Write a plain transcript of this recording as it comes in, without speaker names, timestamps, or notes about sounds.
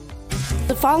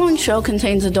following show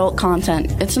contains adult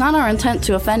content. It's not our intent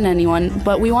to offend anyone,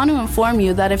 but we want to inform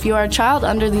you that if you are a child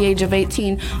under the age of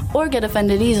 18 or get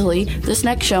offended easily, this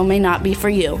next show may not be for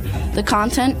you. The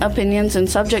content, opinions, and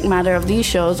subject matter of these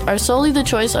shows are solely the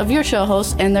choice of your show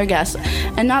hosts and their guests,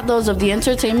 and not those of the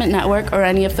Entertainment Network or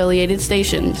any affiliated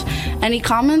stations. Any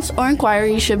comments or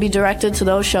inquiries should be directed to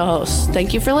those show hosts.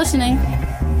 Thank you for listening.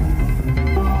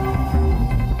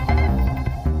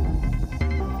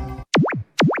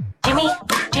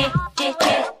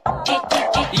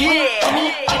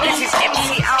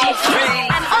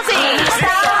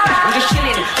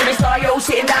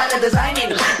 Sitting down and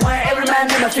designing, why every man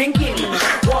never thinking,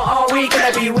 what are we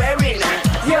gonna be wearing?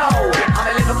 Yo,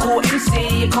 I'm a lyrical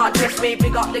MC, you can't test me.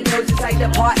 Big up the girls inside the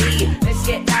party, let's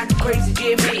get down to crazy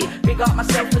Jimmy. Big up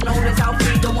myself and known as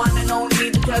Alfie, the one and only,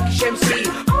 the Turkish MC.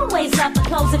 Always love the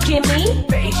clothes of Jimmy.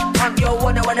 Bitch, I'm your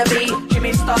wanna be,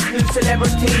 Jimmy Star, new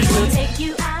celebrity. We'll take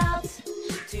you out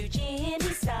to Jimmy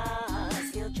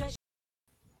Star's. He'll dress.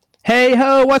 Hey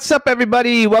ho, what's up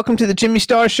everybody? Welcome to the Jimmy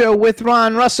Star Show with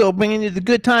Ron Russell, bringing you the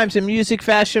good times in music,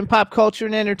 fashion, pop culture,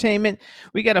 and entertainment.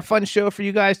 We got a fun show for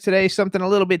you guys today, something a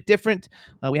little bit different.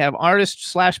 We have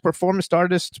artist/performance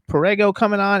artist Perego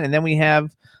coming on, and then we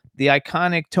have the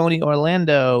iconic Tony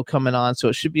Orlando coming on, so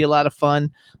it should be a lot of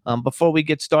fun. Before we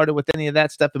get started with any of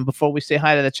that stuff, and before we say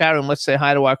hi to the chat room, let's say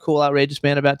hi to our cool, outrageous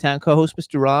man about town co-host,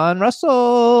 Mr. Ron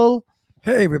Russell.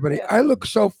 Hey everybody, I look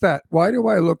so fat. Why do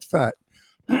I look fat?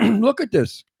 Look at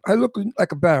this. I look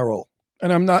like a barrel,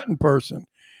 and I'm not in person.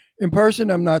 In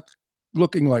person, I'm not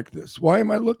looking like this. Why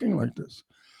am I looking like this?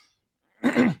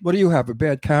 What do you have, a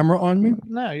bad camera on me?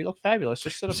 No, you look fabulous.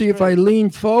 Just sit up See, straight. if I lean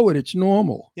forward, it's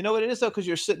normal. You know what it is, though? Because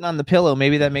you're sitting on the pillow.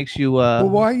 Maybe that makes you... Well,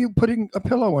 why are you putting a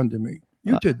pillow under me?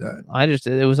 You did that. I just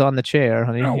did. It was on the chair,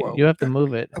 honey. Oh, well, you have to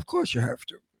move it. Of course you have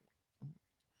to.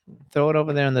 Throw it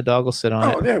over there and the dog will sit on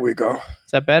it. Oh, there we go.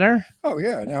 Is that better? Oh,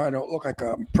 yeah. Now I don't look like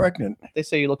I'm pregnant. They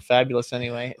say you look fabulous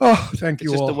anyway. Oh, thank It's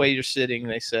you just all. the way you're sitting,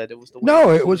 they said. It was the way No,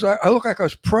 you're it was. sitting. I look like I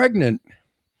was pregnant.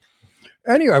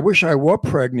 Anyway, I wish I were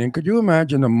pregnant. Could you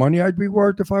imagine the money I'd be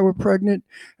worth if I were pregnant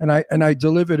and I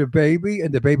delivered a baby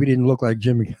and the baby didn't look like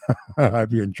Jimmy? I'd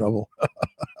be in trouble.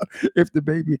 If the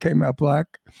baby came out black.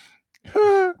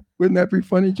 Wouldn't that be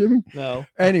funny, Jimmy? No.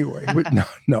 Anyway,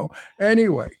 no.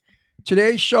 Anyway,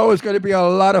 today's show is going to be a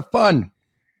lot of fun.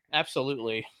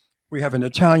 Absolutely. We have an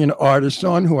Italian artist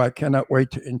on who I cannot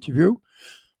wait to interview.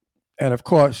 And of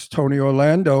course, Tony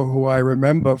Orlando, who I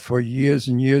remember for years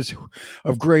and years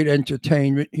of great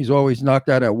entertainment. He's always knocked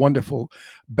out a wonderful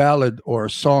ballad or a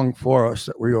song for us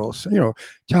that we all sing. You know,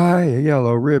 tie a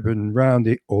yellow ribbon round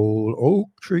the old oak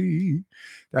tree.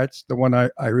 That's the one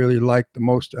I really liked the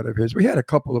most out of his. We had a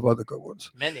couple of other good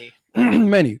ones.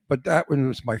 Many, but that one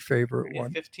was my favorite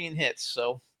one. 15 hits,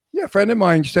 so. Yeah, a friend of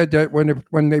mine said that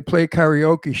when they play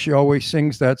karaoke, she always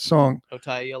sings that song. Oh,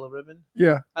 Tie a Yellow Ribbon?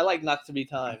 Yeah. I like Not to Be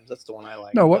Times. That's the one I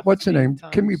like. No, Not what's to her Be name?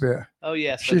 Times. Kimmy Bear. Oh,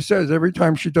 yes. She says every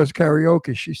time she does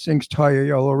karaoke, she sings Tie a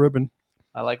Yellow Ribbon.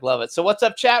 I love it. So what's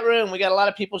up, chat room? We got a lot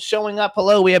of people showing up.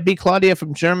 Hello, we have B. Claudia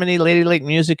from Germany. Lady Lake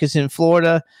Music is in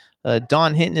Florida.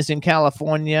 Don Hinton is in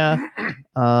California.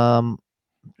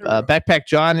 Backpack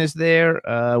John is there,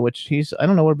 which I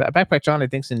don't know where Backpack John, I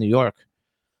think, is in New York.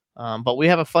 But we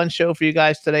have a fun show for you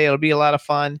guys today. It'll be a lot of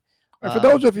fun. And for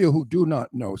those of you who do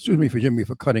not know, excuse me for Jimmy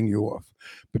for cutting you off,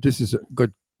 but this is a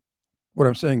good, what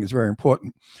I'm saying is very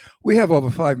important. We have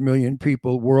over 5 million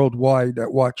people worldwide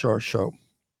that watch our show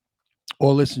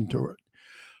or listen to it.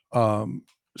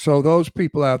 So those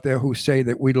people out there who say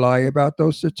that we lie about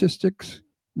those statistics,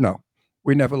 no,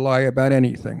 we never lie about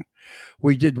anything.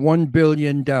 We did 1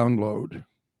 billion download.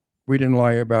 We didn't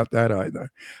lie about that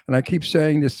either. And I keep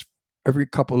saying this every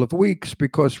couple of weeks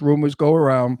because rumors go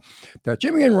around that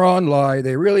Jimmy and Ron lie.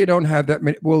 They really don't have that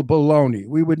many. Well, baloney.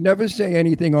 We would never say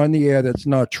anything on the air that's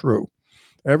not true.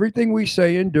 Everything we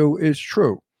say and do is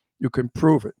true. You can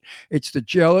prove it. It's the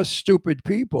jealous, stupid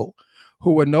people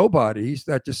who were nobodies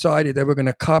that decided they were going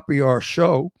to copy our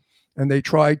show, and they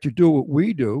tried to do what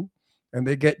we do, and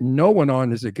they get no one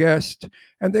on as a guest,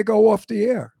 and they go off the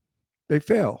air. They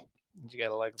fail. You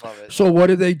gotta love it. So what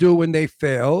do they do when they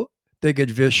fail? They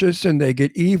get vicious and they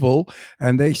get evil,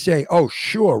 and they say, oh,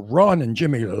 sure, Ron and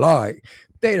Jimmy lie.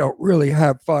 They don't really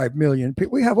have 5 million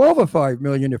people. We have over 5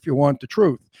 million if you want the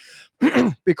truth.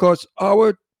 Because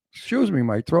excuse me,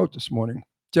 my throat this morning,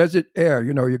 desert air,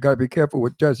 you got to be careful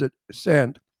with desert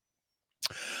sand.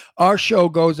 Our show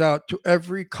goes out to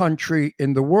every country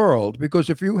in the world because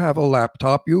if you have a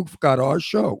laptop, you've got our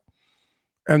show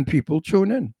and people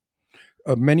tune in.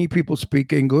 Many people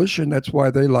speak English, and that's why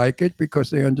they like it,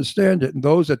 because they understand it. And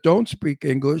those that don't speak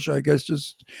English, I guess,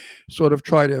 just sort of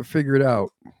try to figure it out.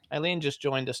 Eileen just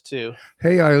joined us too.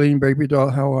 Hey, Eileen, baby doll,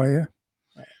 how are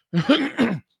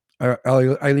you?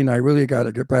 Eileen, I really got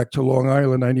to get back to Long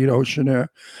Island. I need ocean air.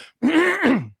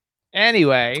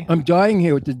 Anyway, I'm dying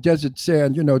here with the desert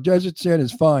sand. You know, desert sand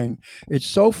is fine. It's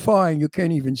so fine you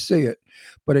can't even see it,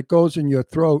 but it goes in your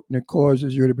throat and it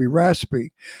causes you to be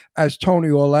raspy, as Tony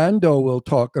Orlando will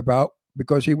talk about,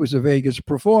 because he was a Vegas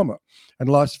performer. In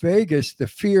Las Vegas, the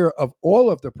fear of all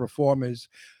of the performers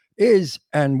is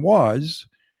and was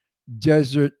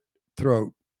desert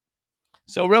throat.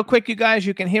 so real quick, you guys,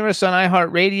 you can hear us on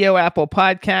iHeartRadio, Apple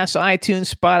Podcasts,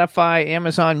 iTunes, Spotify,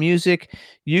 Amazon Music,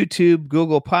 YouTube,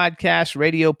 Google Podcasts,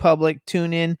 Radio Public,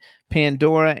 TuneIn,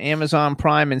 Pandora, Amazon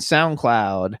Prime, and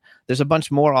SoundCloud. There's a bunch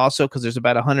more also because there's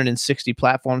about 160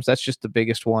 platforms. That's just the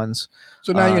biggest ones.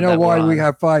 So now you know that why we're we on.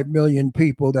 have 5 million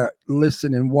people that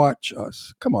listen and watch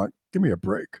us. Come on, give me a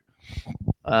break.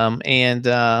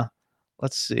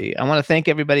 Let's see. I want to thank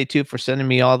everybody too for sending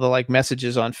me all the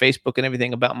messages on Facebook and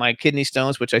everything about my kidney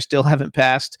stones, which I still haven't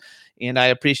passed. And I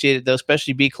appreciated those,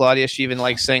 especially B. Claudia. She even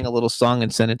sang a little song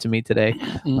and sent it to me today.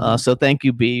 So thank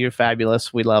you, B. You're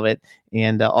fabulous. We love it.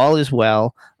 And all is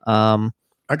well. I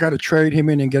got to trade him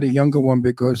in and get a younger one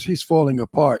because he's falling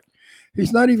apart.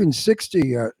 He's not even 60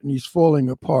 yet, and he's falling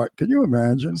apart. Can you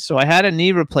imagine? So I had a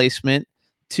knee replacement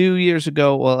 2 years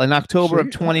ago, well, in October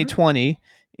of 2020.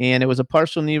 And it was a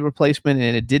partial knee replacement,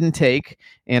 and it didn't take.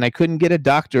 And I couldn't get a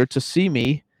doctor to see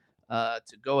me to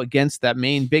go against that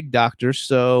main big doctor.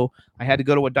 So I had to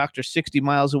go to a doctor 60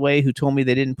 miles away who told me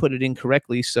they didn't put it in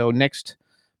correctly. So next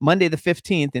Monday, the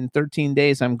 15th, in 13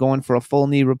 days, I'm going for a full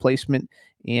knee replacement.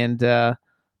 And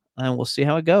we'll see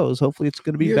how it goes. Hopefully it's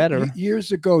going to be better.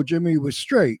 Years ago, Jimmy was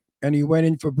straight, and he went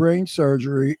in for brain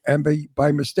surgery, and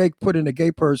by mistake put in a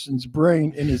gay person's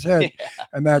brain in his head.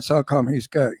 And that's how come he's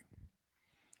gay.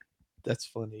 That's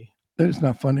funny. That is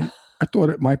not funny. I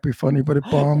thought it might be funny, but it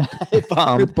bombed. It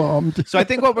bombed. It bombed. So I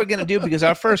think what we're going to do, because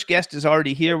our first guest is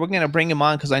already here, we're going to bring him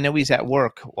on because I know he's at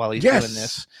work while he's doing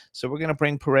this. So we're going to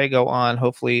bring Perego on.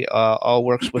 Hopefully all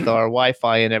works with our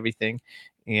Wi-Fi and everything.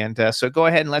 And so go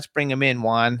ahead and let's bring him in,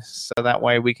 Juan, so that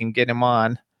way we can get him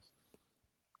on.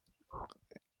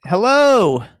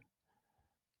 Hello.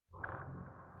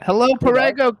 Hello,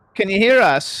 Perego. Can you hear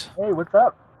us? Hey, what's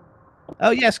up?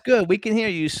 Oh, yes, good. We can hear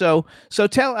you. So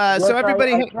tell Yes, so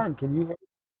everybody. I can. Can you hear?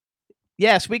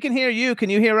 Yes, we can hear you. Can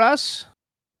you hear us?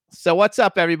 So what's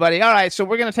up, everybody? All right, so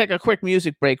we're gonna take a quick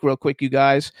music break, real quick, you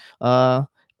guys. And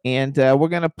we're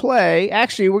gonna play.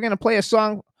 Actually, we're gonna play a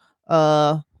song.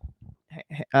 We're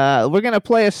gonna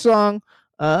play a song.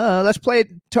 Let's play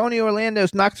Tony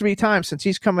Orlando's "Knock 3 Times" since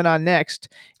he's coming on next,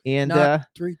 and Knock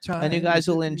 3 times. and you guys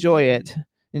will enjoy it.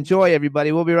 Enjoy,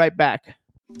 everybody. We'll be right back.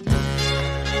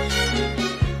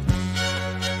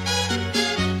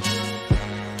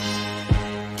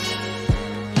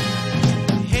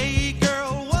 Hey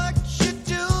girl, what you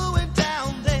doing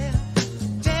down there?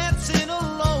 Dancing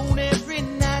alone every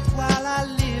night while I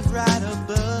live right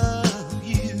above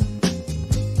you.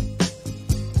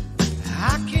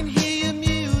 I can hear your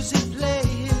music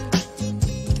playing.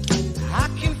 I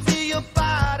can feel your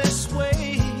body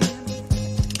swaying.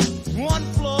 One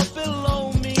floor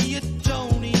below me, you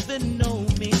don't even know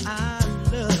me. I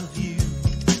love you.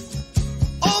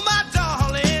 Oh my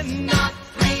darling, knock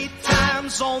 3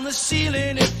 times on the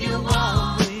ceiling if you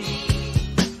want me.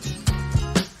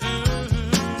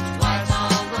 Twice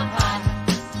on the pipe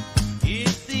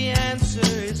if the answer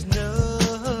is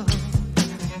no.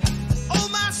 Oh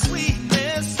my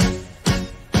sweetness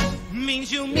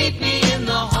means you'll meet me in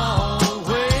the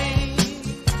hallway.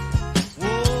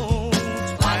 Whoa,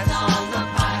 twice on the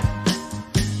pipe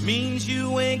means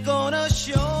you ain't gonna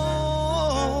show.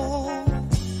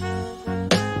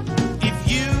 If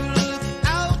you look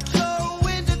out your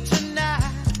window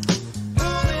tonight,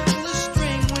 pulling the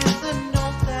string with the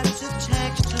note that's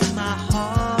attached to my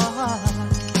heart.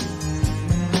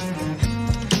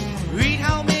 Read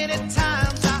how many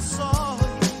times I saw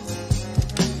you,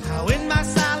 how in my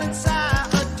silence I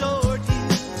adored you.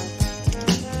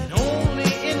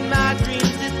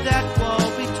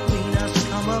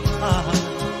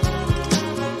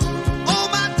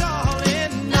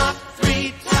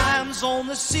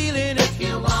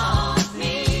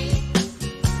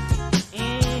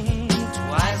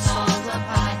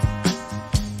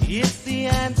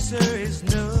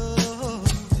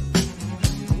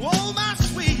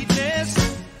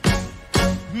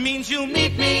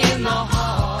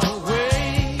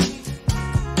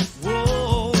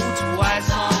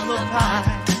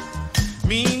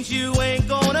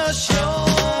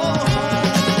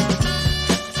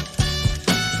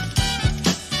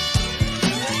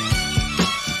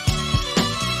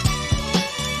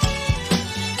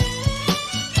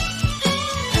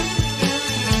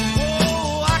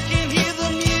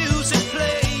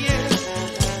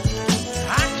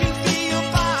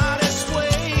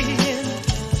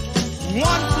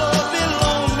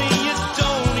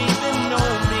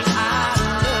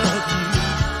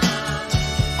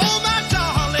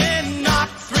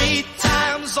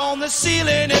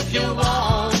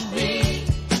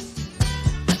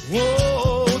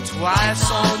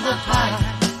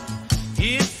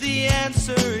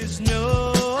 answer is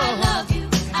no. I love you,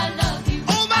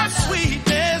 Oh, my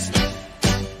sweetness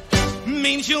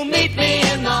means you'll meet me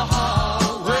in the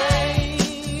hallway.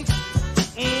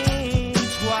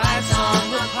 Twice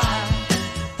on the pie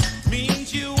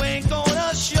means you ain't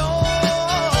gonna show.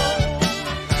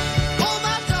 Oh,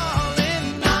 my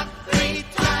darling, not 3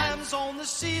 times on the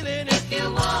ceiling if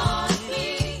you want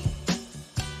me.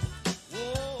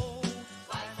 Whoa,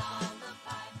 twice on the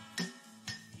pie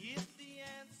if the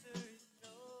answer is no.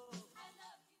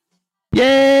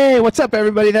 Yay! What's up,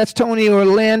 everybody? That's Tony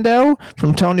Orlando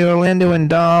from Tony Orlando and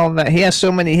Doll. He has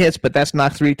so many hits, but that's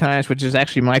Knock 3 Times, which is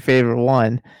actually my favorite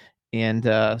one. And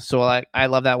so I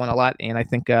love that one a lot. And I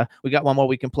think we got one more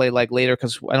we can play like later,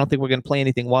 because I don't think we're going to play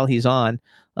anything while he's on,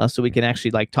 so we can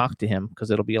actually like talk to him, because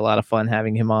it'll be a lot of fun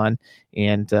having him on.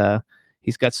 And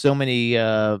he's got so many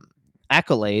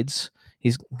accolades.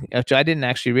 Which I didn't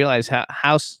actually realize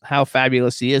how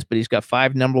fabulous he is, but he's got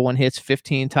 5 #1 hits,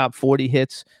 15 top 40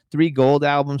 hits, 3 gold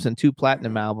albums, and 2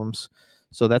 platinum albums.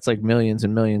 So that's like millions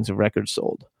and millions of records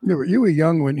sold. You were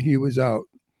young when he was out.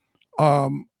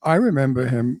 I remember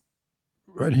him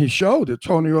when he showed the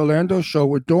Tony Orlando show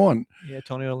with Dawn. Yeah,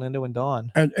 Tony Orlando and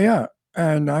Dawn.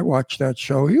 And I watched that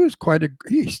show. He was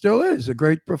he still is a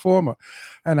great performer.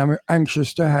 And I'm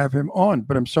anxious to have him on.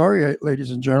 But I'm sorry, ladies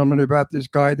and gentlemen, about this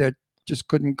guy that just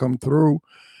couldn't come through.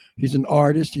 He's an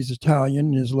artist. He's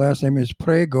Italian. His last name is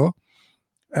Prego.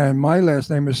 And my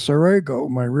last name is Sorrego,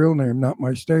 my real name, not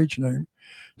my stage name.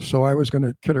 So I was going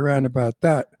to kid around about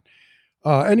that.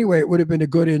 Anyway, it would have been a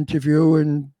good interview,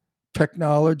 and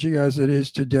technology as it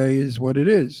is today is what it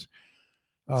is.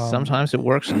 Sometimes it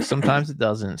works and sometimes it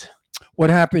doesn't. What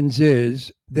happens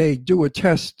is they do a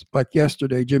test, like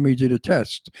yesterday, Jimmy did a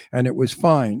test, and it was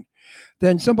fine.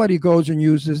 Then somebody goes and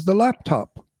uses the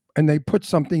laptop, and they put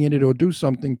something in it or do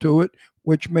something to it,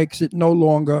 which makes it no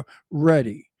longer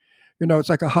ready. You know, it's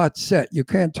like a hot set. You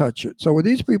can't touch it. So what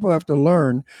these people have to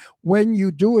learn, when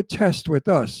you do a test with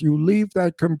us, you leave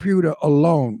that computer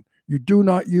alone. You do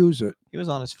not use it. He was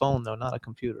on his phone, though, not a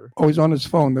computer. Oh, he's on his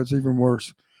phone. That's even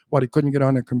worse. What, he couldn't get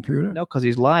on a computer? No, because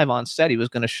he's live on set. He was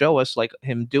going to show us like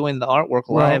him doing the artwork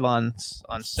live on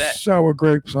set. Sour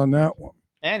grapes on that one.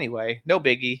 Anyway, no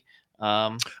biggie.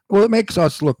 Well, it makes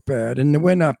us look bad, and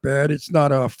we're not bad. It's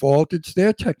not our fault. It's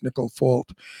their technical fault.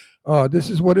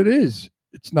 This is what it is.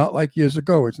 It's not like years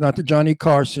ago. It's not the Johnny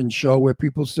Carson show where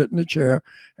people sit in a chair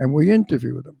and we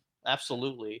interview them.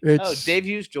 Absolutely. It's- Oh, Dave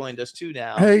Hughes joined us too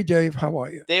now. Hey, Dave, how are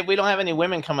you? Dave, we don't have any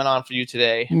women coming on for you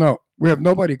today. No, we have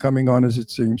nobody coming on, as it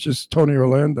seems. Just Tony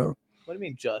Orlando. What do you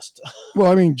mean just?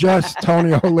 Well, I mean, just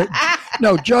Tony Orlando.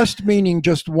 No, just meaning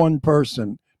just one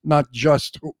person, not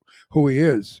just who he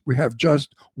is. We have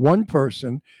just one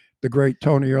person, the great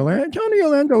Tony Orlando. Tony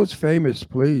Orlando is famous,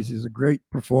 please. He's a great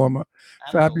performer,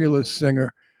 fabulous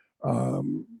singer.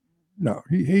 No,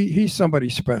 he's somebody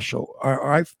special.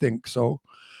 I think so.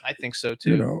 I think so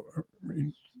too. You know, I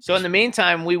mean, So in the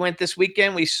meantime, we went this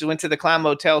weekend. We went to the Clown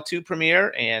Motel 2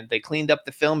 premiere, and they cleaned up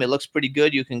the film. It looks pretty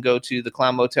good. You can go to the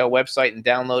Clown Motel website and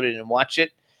download it and watch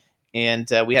it. And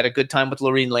we had a good time with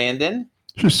Lorene Landon.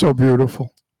 she's so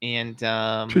beautiful. And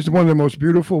She's one of the most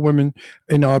beautiful women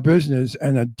in our business,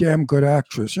 and a damn good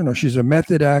actress. You know, she's a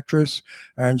method actress,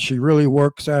 and she really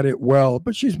works at it well.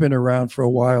 But she's been around for a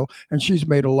while, and she's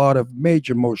made a lot of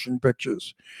major motion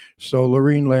pictures. So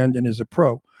Lorene Landon is a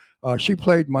pro. She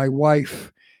played my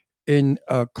wife in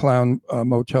Clown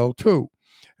Motel 2.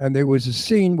 And there was a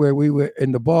scene where we were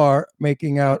in the bar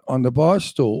making out on the bar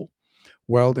stool.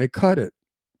 Well, they cut it.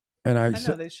 And I I know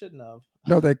said, they shouldn't have.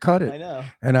 no, they cut it. I know.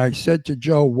 And I said to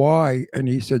Joe, why? And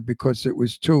he said, because it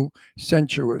was too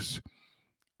sensuous.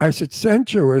 I said,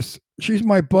 sensuous? She's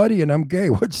my buddy and I'm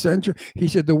gay. What's sensuous? He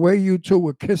said, the way you two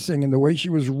were kissing and the way she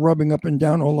was rubbing up and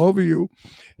down all over you.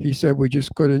 He said, we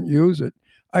just couldn't use it.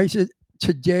 I said,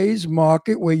 today's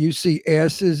market where you see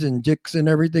asses and dicks and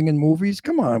everything in movies?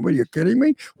 Come on, what, are you kidding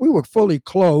me? We were fully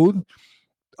clothed.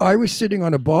 I was sitting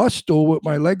on a bar stool with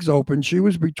my legs open. She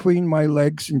was between my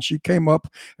legs, and she came up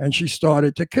and she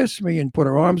started to kiss me and put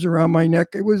her arms around my neck.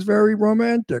 It was very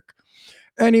romantic.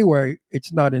 Anyway,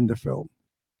 it's not in the film.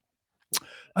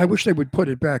 I wish they would put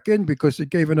it back in because it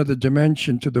gave another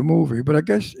dimension to the movie, but I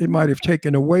guess it might have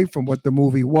taken away from what the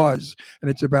movie was.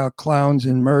 And it's about clowns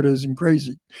and murders and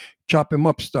crazy chop him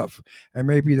up stuff. And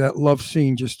maybe that love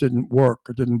scene just didn't work.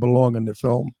 It didn't belong in the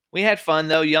film. We had fun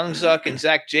though. Young Zuck and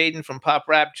Zach Jaden from Pop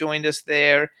Rap joined us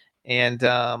there, and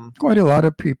Quite a lot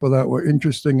of people that were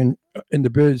interesting in the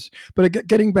biz. But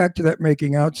getting back to that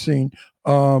making out scene,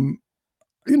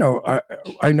 you know,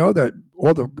 I know that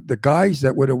all the guys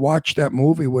that would have watched that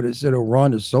movie would have said, oh,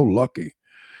 Ron is so lucky.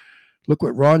 Look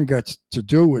what Ron gets to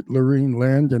do with Lorene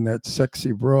Landon, that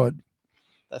sexy broad.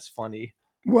 That's funny.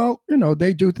 Well,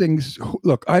 they do things.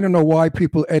 Look, I don't know why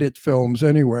people edit films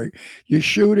anyway. You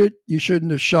shoot it, you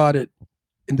shouldn't have shot it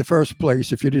in the first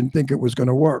place if you didn't think it was going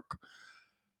to work.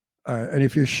 And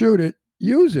if you shoot it,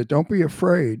 use it. Don't be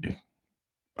afraid.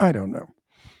 I don't know.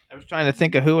 I was trying to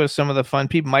think of who was some of the fun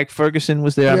people. Mike Ferguson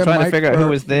was there. I'm trying to figure out who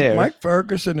was there. Mike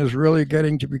Ferguson is really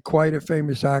getting to be quite a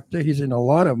famous actor. He's in a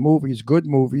lot of movies, good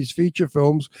movies, feature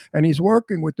films, and he's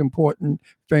working with important,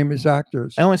 famous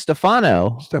actors. Oh, and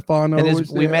Stefano. Stefano and was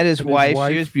we there, met his and wife.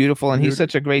 She was beautiful, and he's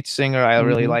such a great singer. I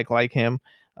really Mhm. like him.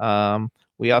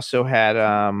 We also had.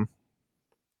 I'm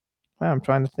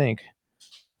trying to think.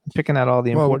 I'm picking out all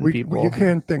the important people. You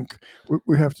can't think.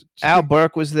 We have to. Al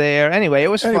Burke was there. Anyway, it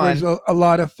was fun. A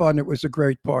lot of fun. It was a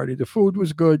great party. The food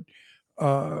was good.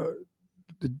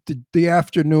 The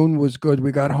afternoon was good.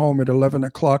 We got home at 11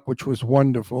 o'clock, which was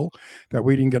wonderful. That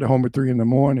we didn't get home at 3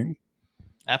 a.m.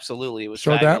 Absolutely, it was.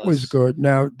 So fabulous. that was good.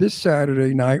 Now this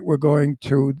Saturday night we're going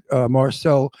to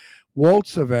Marcel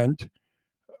Walt's event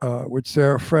with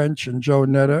Sarah French and Joe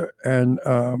Netta and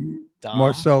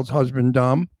Marcel's husband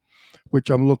Dom, which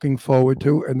I'm looking forward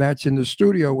to. And that's in the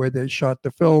studio where they shot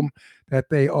the film that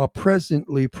they are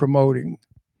presently promoting.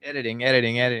 Editing.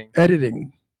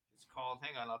 It's called,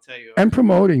 hang on, I'll tell you. And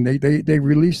promoting. They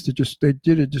released it, they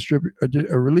did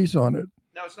a release on it.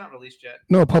 No, it's not released yet.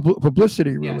 No,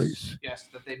 publicity release. Yes,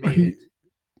 that they made it.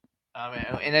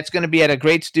 And it's going to be at a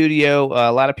great studio.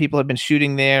 A lot of people have been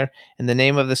shooting there. And the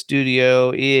name of the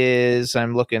studio is,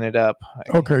 I'm looking it up.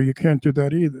 Okay, you can't do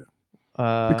that either.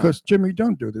 Because Jimmy,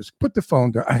 don't do this. Put the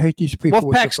phone down. I hate these people.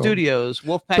 Wolfpack Studios.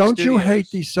 Don't you hate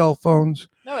these cell phones?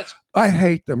 No, I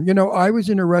hate them. I was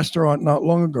in a restaurant not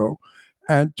long ago,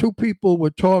 and two people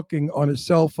were talking on a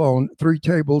cell phone 3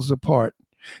 tables apart.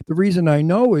 The reason I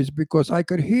know is because I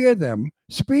could hear them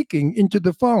speaking into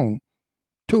the phone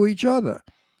to each other,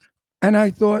 and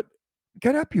I thought,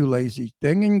 get up, you lazy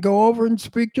thing, and go over and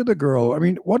speak to the girl. I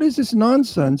mean, what is this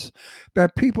nonsense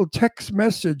that people text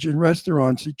message in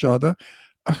restaurants each other?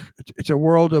 It's a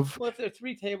world of... Well, if they're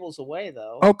 3 tables away,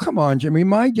 though. Oh, come on, Jimmy.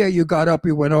 My day, you got up,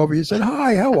 you went over, you said,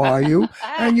 hi, how are you?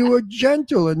 And you were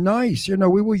gentle and nice.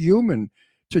 We were human.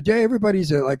 Today,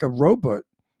 everybody's like a robot.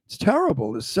 It's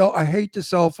terrible. I hate the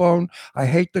cell phone. I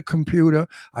hate the computer.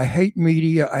 I hate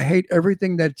media. I hate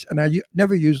everything and I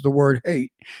never use the word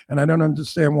hate, and I don't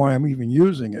understand why I'm even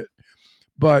using it.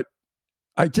 But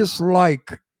I just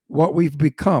like what we've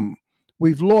become.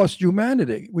 We've lost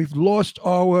humanity. We've lost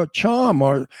our charm,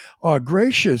 our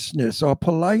graciousness, our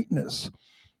politeness.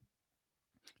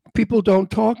 People don't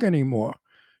talk anymore.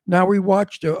 Now, we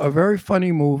watched a very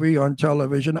funny movie on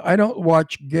television. I don't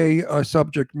watch gay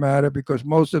subject matter because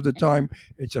most of the time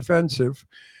it's offensive.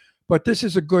 But this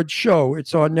is a good show.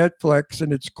 It's on Netflix,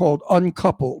 and it's called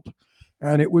Uncoupled.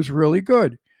 And it was really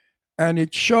good. And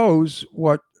it shows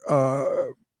what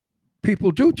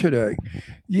people do today.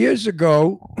 Years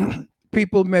ago,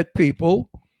 people met people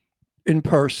in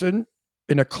person,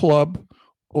 in a club,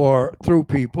 or through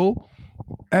people,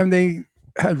 and they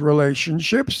had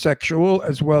relationships, sexual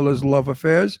as well as love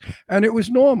affairs, and it was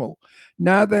normal.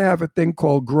 Now they have a thing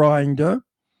called Grindr,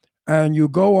 and you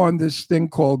go on this thing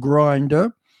called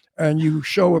Grindr, and you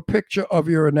show a picture of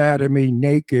your anatomy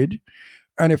naked,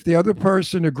 and if the other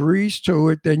person agrees to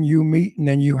it, then you meet and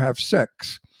then you have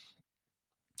sex.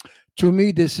 To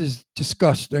me, this is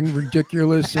disgusting,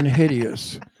 ridiculous, and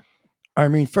hideous. I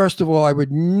mean, first of all, I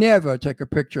would never take a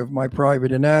picture of my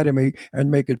private anatomy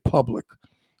and make it public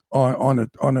on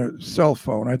a cell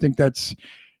phone. I think that's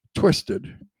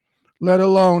twisted. Let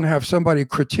alone have somebody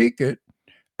critique it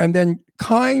and then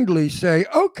kindly say,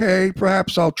 okay,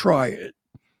 perhaps I'll try it.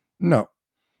 No,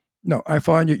 I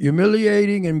find it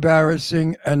humiliating,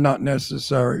 embarrassing, and not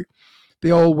necessary.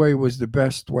 The old way was the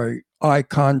best way. Eye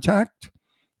contact,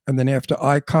 and then after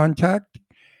eye contact,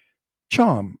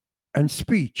 charm and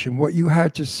speech and what you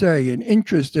had to say and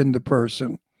interest in the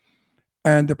person.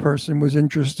 And the person was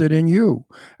interested in you.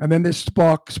 And then the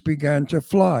sparks began to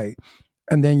fly.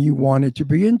 And then you wanted to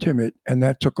be intimate. And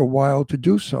that took a while to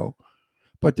do so.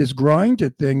 But this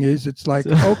Grindr thing it's like,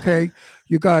 okay,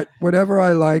 you got whatever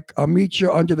I like. I'll meet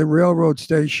you under the railroad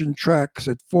station tracks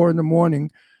at 4 a.m.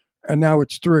 And now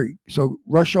it's 3. So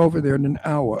rush over there in an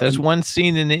hour. There's one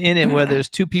scene in it where there's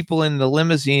 2 people in the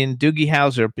limousine, Doogie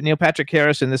Howser, Neil Patrick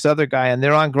Harris, and this other guy, and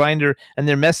they're on Grindr, and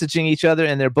they're messaging each other,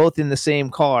 and they're both in the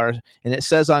same car. And it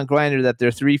says on Grindr that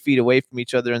they're 3 feet away from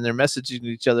each other, and they're messaging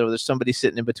each other. There's somebody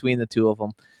sitting in between the 2 of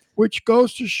them. Which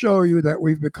goes to show you that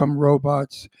we've become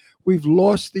robots. We've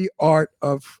lost the art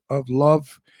of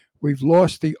love. We've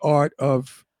lost the art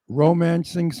of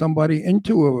romancing somebody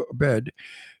into a bed.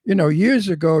 Years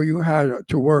ago, you had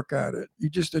to work at it. You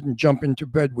just didn't jump into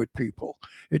bed with people.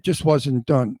 It just wasn't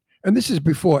done. And this is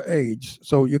before AIDS.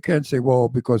 So you can't say, well,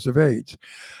 because of AIDS.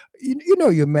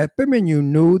 You met them and you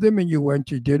knew them and you went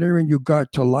to dinner and you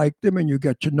got to like them and you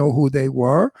get to know who they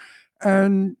were.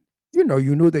 And, you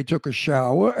knew they took a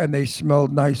shower and they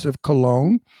smelled nice of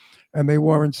cologne and they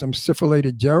weren't some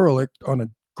syphilited derelict on a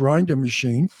grinder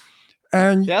machine.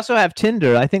 And They also have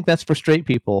Tinder. I think that's for straight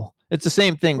people. It's the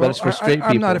same thing, but it's for straight people.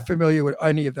 I'm not familiar with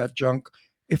any of that junk.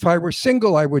 If I were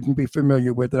single, I wouldn't be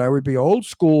familiar with it. I would be old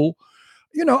school.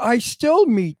 I still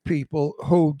meet people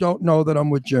who don't know that I'm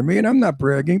with Jimmy, and I'm not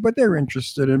bragging, but they're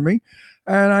interested in me.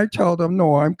 And I tell them,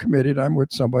 no, I'm committed. I'm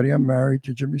with somebody. I'm married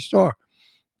to Jimmy Starr.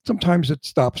 Sometimes it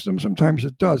stops them. Sometimes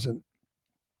it doesn't.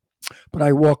 But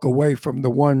I walk away from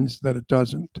the ones that it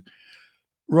doesn't.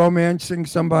 Romancing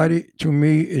somebody, to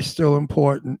me, is still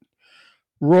important.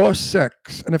 Raw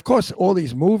sex, and of course all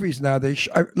these movies now,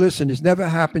 listen, it's never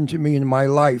happened to me in my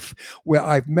life where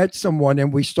I've met someone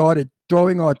and we started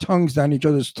throwing our tongues down each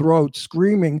other's throats,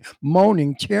 screaming,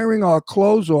 moaning, tearing our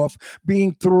clothes off,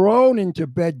 being thrown into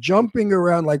bed, jumping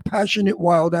around like passionate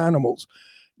wild animals.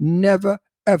 Never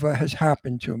ever has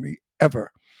happened to me,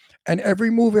 ever. And every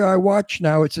movie I watch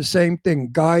now, it's the same thing.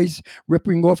 Guys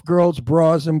ripping off girls'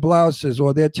 bras and blouses,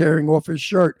 or they're tearing off his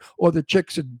shirt, or the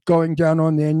chicks are going down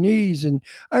on their knees. And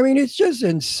I mean, it's just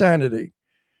insanity.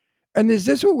 And is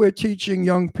this what we're teaching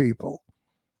young people?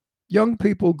 Young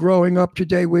people growing up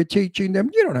today, we're teaching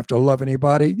them, you don't have to love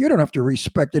anybody. You don't have to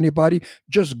respect anybody.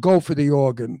 Just go for the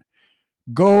organ.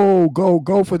 Go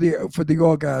for the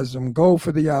orgasm. Go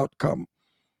for the outcome.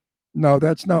 No,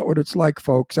 that's not what it's like,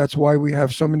 folks. That's why we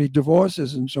have so many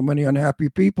divorces and so many unhappy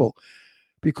people,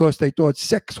 because they thought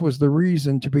sex was the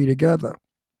reason to be together.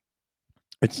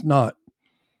 It's not,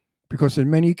 because in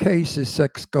many cases,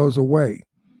 sex goes away.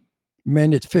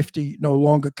 Men at 50 no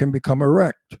longer can become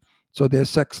erect, so their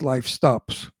sex life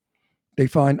stops. They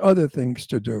find other things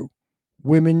to do.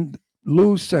 Women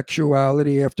lose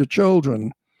sexuality after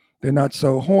children. They're not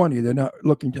so horny. They're not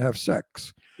looking to have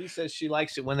sex. He says she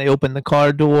likes it when they open the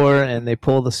car door and they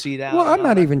pull the seat out. Well, I'm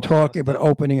not even talking about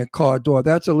opening a car door.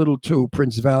 That's a little too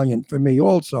Prince Valiant for me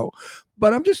also.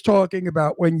 But I'm just talking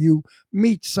about when you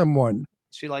meet someone.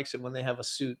 She likes it when they have a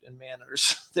suit and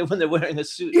manners. When they're wearing a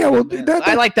suit. Yeah, well,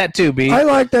 I like that too, B. I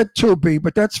like that too, B,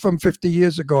 but that's from 50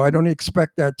 years ago. I don't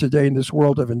expect that today in this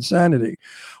world of insanity.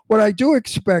 What I do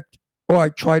expect, or I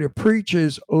try to preach,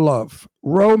 is love,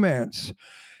 romance.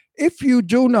 If you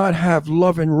do not have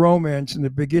love and romance in the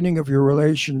beginning of your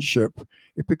relationship,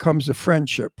 it becomes a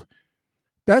friendship.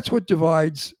 That's what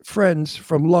divides friends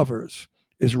from lovers,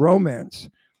 is romance.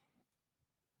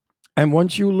 And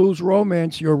once you lose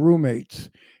romance, you're roommates.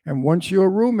 And once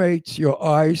you're roommates, your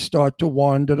eyes start to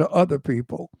wander to other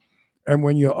people. And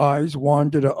when your eyes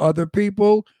wander to other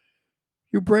people,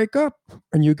 you break up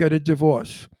and you get a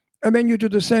divorce. And then you do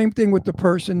the same thing with the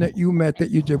person that you met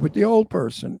that you did with the old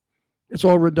person. It's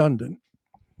all redundant.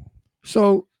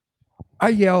 So I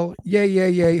yell, yay, yay,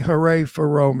 yay, hooray for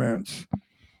romance.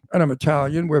 And I'm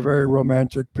Italian. We're very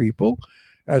romantic people,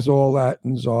 as all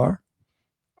Latins are.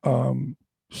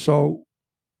 So,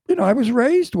 I was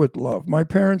raised with love. My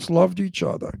parents loved each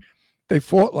other. They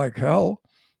fought like hell,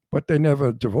 but they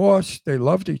never divorced. They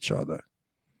loved each other.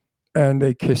 And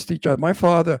they kissed each other. My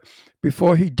father,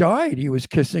 before he died, he was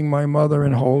kissing my mother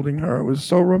and holding her. It was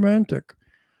so romantic.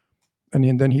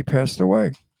 And then he passed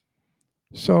away.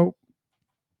 So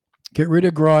get rid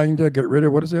of Grindr. Get rid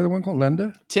of, what is the other one called?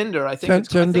 Lender? Tinder. I think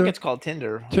it's called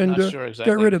Tinder. Tinder. I'm not sure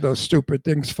exactly. Get rid of those stupid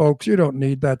things, folks. You don't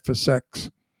need that for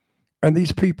sex. And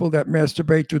these people that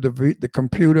masturbate through the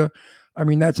computer, I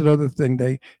mean, that's another thing.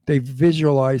 They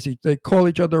visualize it. They call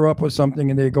each other up or something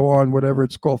and they go on whatever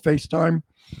it's called, FaceTime,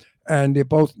 and they're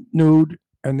both nude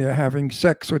and they're having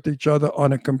sex with each other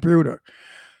on a computer.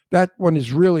 That one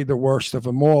is really the worst of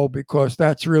them all, because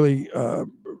that's really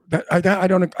I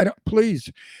don't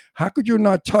please, how could you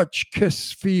not touch,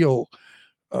 kiss, feel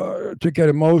to get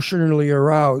emotionally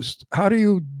aroused? How do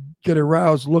you get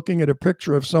aroused looking at a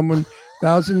picture of someone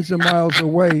thousands of miles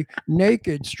away,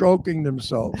 naked, stroking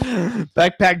themselves?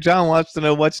 Backpack John wants to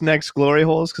know what's next. Glory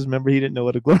holes, because remember he didn't know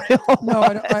what a glory hole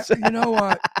was. No, you know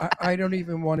what? I don't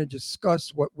even want to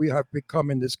discuss what we have become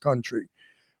in this country.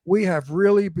 We have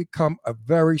really become a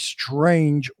very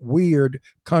strange, weird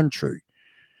country.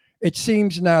 It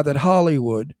seems now that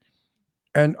Hollywood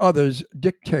and others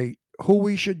dictate who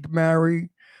we should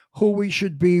marry, who we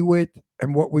should be with,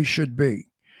 and what we should be.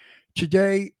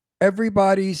 Today,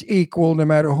 everybody's equal no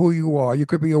matter who you are. You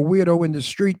could be a weirdo in the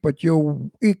street, but you're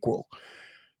equal.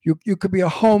 You could be a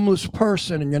homeless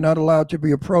person and you're not allowed to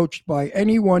be approached by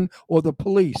anyone or the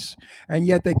police. And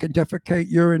yet they can defecate,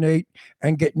 urinate,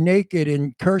 and get naked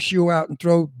and curse you out and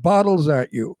throw bottles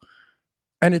at you.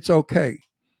 And it's okay.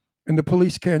 And the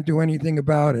police can't do anything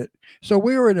about it. So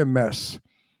we're in a mess.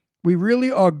 We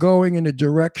really are going in a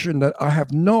direction that I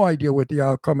have no idea what the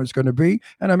outcome is going to be.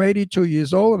 And I'm 82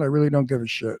 years old and I really don't give a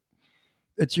shit.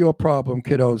 It's your problem,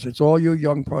 kiddos. It's all you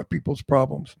young people's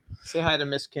problems. Say hi to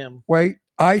Miss Kim. Wait,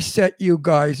 I set you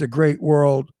guys a great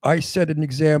world. I set an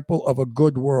example of a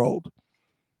good world.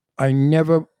 I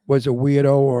never was a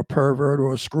weirdo or a pervert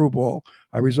or a screwball.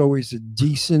 I was always a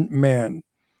decent man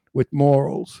with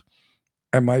morals.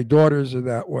 And my daughters are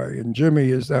that way. And Jimmy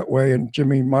is that way. And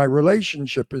Jimmy, my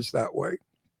relationship is that way.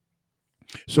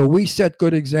 So we set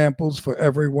good examples for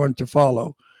everyone to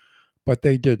follow. But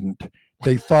they didn't.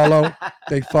 They follow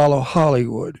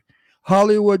Hollywood.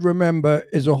 Hollywood, remember,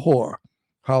 is a whore.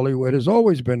 Hollywood has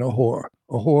always been a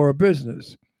whore of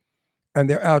business. And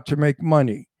they're out to make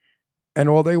money. And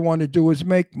all they want to do is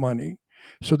make money.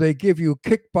 So they give you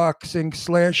kickboxing,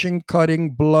 slashing,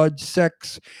 cutting, blood,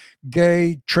 sex,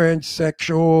 gay,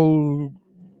 transsexual,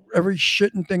 every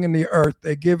shitting thing in the earth.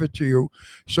 They give it to you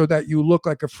so that you look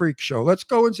like a freak show. Let's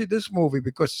go and see this movie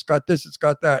because it's got this, it's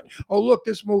got that. Oh, look,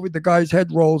 this movie, the guy's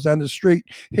head rolls down the street,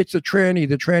 hits a tranny.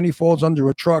 The tranny falls under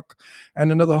a truck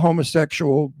and another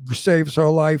homosexual saves her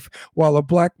life while a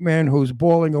black man who's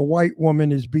bawling a white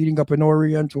woman is beating up an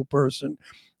Oriental person.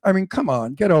 I mean, come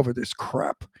on, get over this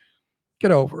crap.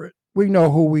 Get over it. We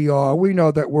know who we are. We know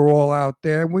that we're all out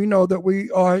there. We know that we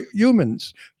are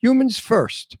humans. Humans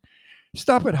first.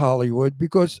 Stop it, Hollywood,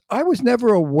 because I was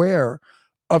never aware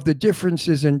of the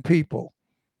differences in people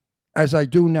as I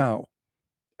do now.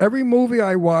 Every movie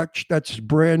I watch that's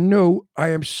brand new, I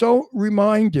am so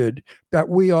reminded that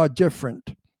we are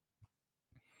different.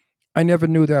 I never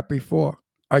knew that before.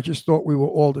 I just thought we were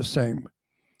all the same.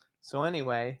 So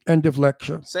anyway, end of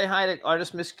lecture. Say hi to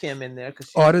artist Miss Kim in there.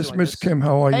 Artist Miss Kim,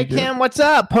 how are you? Hey Kim, what's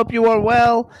up? Hope you are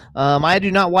well. I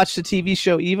do not watch the TV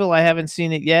show Evil. I haven't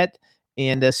seen it yet.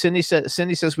 And Cindy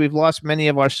says we've lost many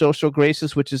of our social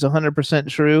graces, which is 100%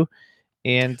 true.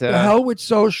 And the hell with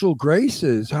social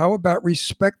graces. How about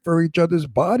respect for each other's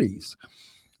bodies?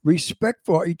 Respect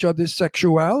for each other's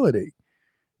sexuality.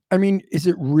 I mean, is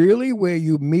it really where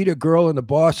you meet a girl in the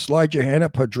bar, slide your hand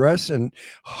up her dress, and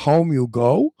home you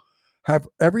go?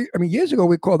 Years ago,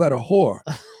 we called that a whore.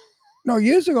 No,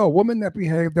 years ago, a woman that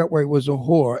behaved that way was a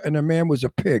whore, and a man was a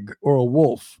pig or a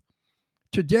wolf.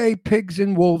 Today, pigs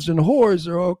and wolves and whores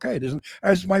are okay.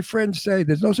 As my friends say,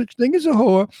 there's no such thing as a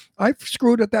whore. I've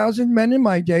screwed 1,000 men in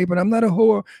my day, but I'm not a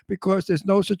whore because there's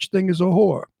no such thing as a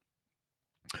whore.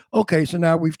 Okay, so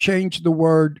now we've changed the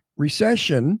word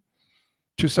recession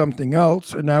to something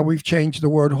else, and now we've changed the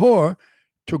word whore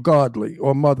to godly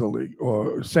or motherly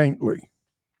or saintly.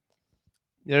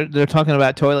 They're talking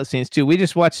about toilet scenes too. We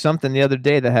just watched something the other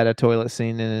day that had a toilet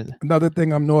scene in it. Another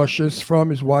thing I'm nauseous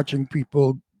from is watching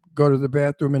people go to the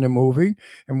bathroom in a movie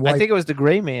and I think it was The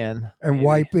Gray Man and maybe.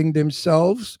 Wiping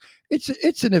themselves.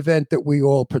 It's an event that we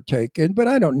all partake in, but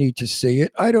I don't need to see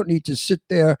it. I don't need to sit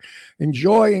there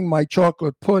enjoying my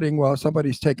chocolate pudding while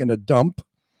somebody's taking a dump.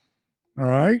 All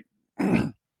right.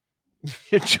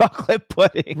 Your chocolate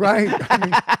pudding. Right. I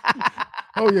mean,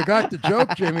 oh, you got the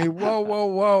joke, Jimmy.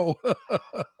 Whoa.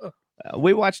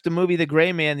 We watched the movie The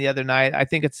Gray Man the other night. I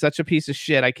think it's such a piece of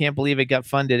shit. I can't believe it got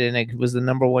funded and it was the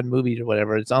 #1 movie or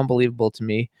whatever. It's unbelievable to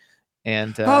me.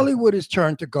 And Hollywood has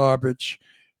turned to garbage.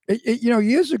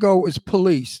 Years ago it was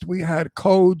policed. We had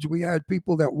codes. We had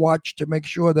people that watched to make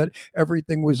sure that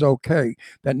everything was okay,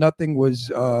 that nothing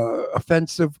was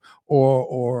offensive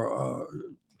or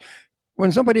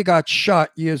when somebody got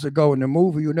shot years ago in a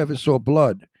movie, you never saw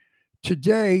blood.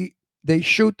 Today, they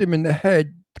shoot them in the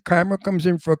head. The camera comes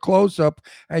in for a close-up,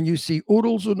 and you see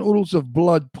oodles and oodles of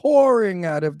blood pouring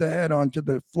out of the head onto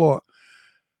the floor.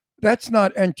 That's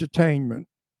not entertainment.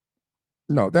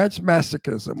 No, that's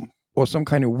masochism or some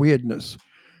kind of weirdness.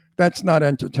 That's not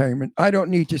entertainment. I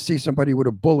don't need to see somebody with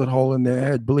a bullet hole in their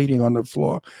head bleeding on the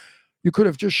floor. You could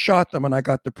have just shot them, and I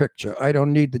got the picture. I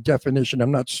don't need the definition. I'm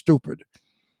not stupid.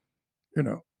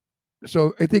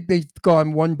 So I think they've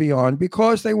gone one beyond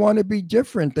because they want to be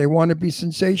different. They want to be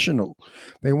sensational.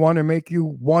 They want to make you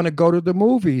want to go to the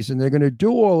movies, and they're going to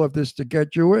do all of this to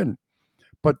get you in.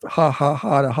 But to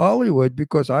Hollywood,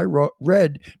 because I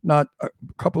read not a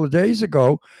couple of days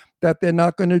ago that they're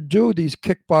not going to do these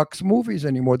kickbox movies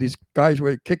anymore. These guys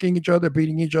were kicking each other,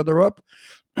 beating each other up.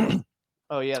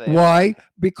 Oh, yeah. Why?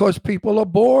 Because people are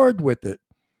bored with it.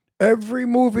 Every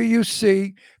movie you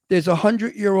see, There's a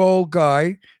 100-year-old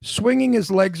guy swinging his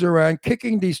legs around,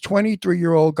 kicking these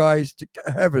 23-year-old guys to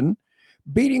heaven,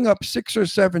 beating up 6 or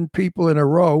 7 people in a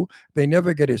row. They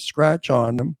never get a scratch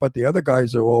on them, but the other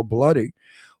guys are all bloody.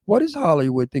 What does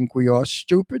Hollywood think we are?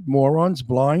 Stupid morons,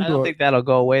 blind? I don't think that'll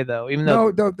go away though. Even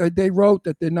though No, they wrote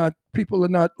that people are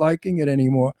not liking it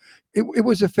anymore. It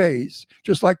was a phase,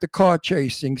 just like the car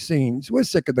chasing scenes. We're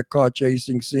sick of the car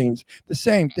chasing scenes. The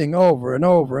same thing over and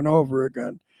over and over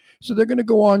again. So they're going to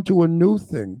go on to a new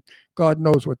thing. God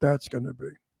knows what that's going to be.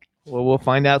 well, we'll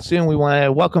find out soon. We want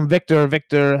to welcome Victor.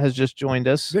 Victor has just joined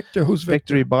us. Victor, who's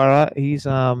Victor? Victor Ibarra. He's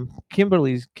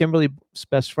Kimberly's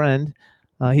best friend.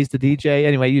 He's the DJ.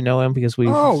 Anyway, you know him because we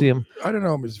see him. I don't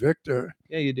know him as Victor.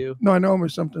 Yeah, you do. No, I know him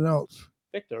as something else.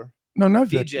 Victor. No, not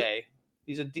DJ. Victor.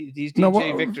 He's DJ No,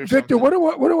 Victor. Victor, what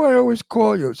do I always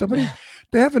call you? Somebody,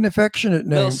 they have an affectionate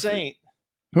name. Lil Saint.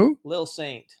 Who? Lil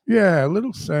Saint. Yeah,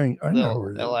 Little Saint. I know.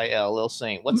 Lil, L-I-L, Lil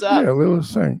Saint. What's up? Yeah, Little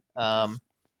Saint.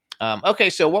 Okay,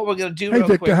 so what we're gonna do Hey, real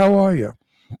Victor, quick. how are you?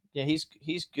 Yeah, he's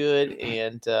good,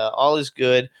 and all is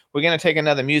good. We're gonna take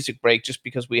another music break just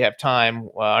because we have time.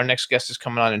 Our next guest is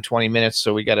coming on in 20 minutes,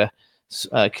 so we gotta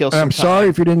kill some I'm time. sorry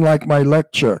if you didn't like my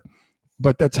lecture,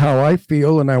 but that's how I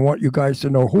feel, and I want you guys to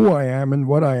know who I am and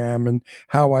what I am and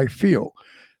how I feel.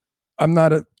 I'm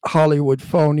not a Hollywood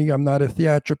phony. I'm not a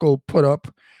theatrical put-up.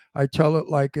 I tell it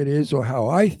like it is or how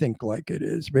I think like it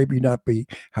is. Maybe not be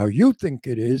how you think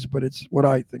it is, but it's what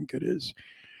I think it is.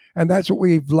 And that's what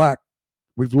we've lacked.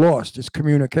 We've lost is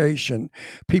communication.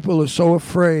 People are so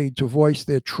afraid to voice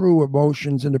their true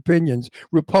emotions and opinions.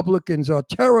 Republicans are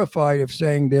terrified of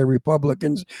saying they're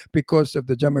Republicans because of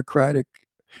the Democratic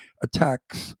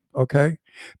attacks. Okay.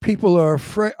 People are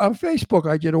afraid. On Facebook,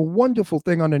 I did a wonderful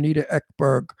thing on Anita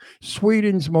Ekberg,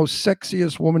 Sweden's most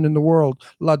sexiest woman in the world,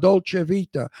 La Dolce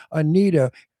Vita,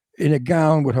 Anita in a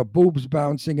gown with her boobs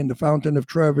bouncing in the Fountain of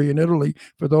Trevi in Italy,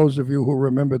 for those of you who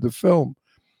remember the film.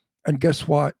 And guess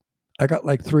what? I got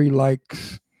like 3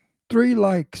 likes. 3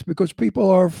 likes because people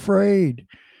are afraid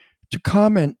to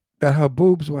comment that her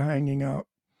boobs were hanging out.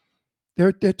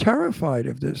 They're terrified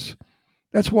of this.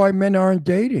 That's why men aren't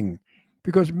dating,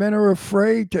 because men are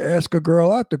afraid to ask a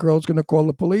girl out. The girl's going to call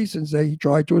the police and say he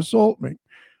tried to assault me.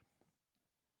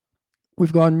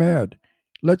 We've gone mad.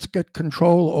 Let's get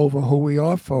control over who we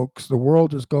are, folks. The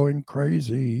world is going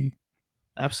crazy.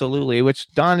 Absolutely, which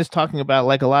Don is talking about,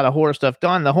 like a lot of horror stuff.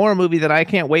 Don, the horror movie that I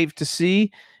can't wait to see,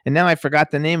 and now I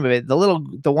forgot the name of it.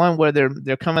 The one where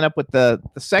they're coming up with the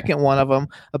second one of them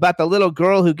about the little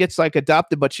girl who gets like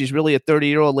adopted, but she's really a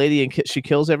 30-year-old lady and she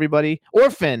kills everybody.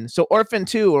 Orphan. So Orphan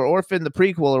 2 or Orphan the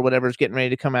prequel or whatever is getting ready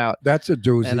to come out. That's a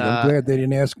doozy. And, I'm glad they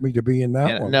didn't ask me to be in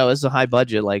that one. No, it's a high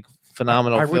budget, like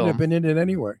phenomenal I film. wouldn't have been in it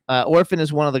anyway. Orphan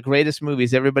is one of the greatest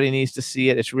movies. Everybody needs to see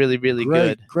it. It's really, really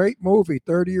good. Great movie.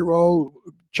 30-year-old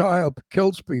child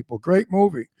kills people. Great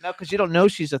movie. No, because you don't know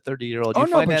she's a 30-year-old. Oh,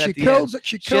 no, but she kills it.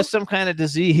 She has some kind of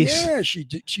disease. Yeah, she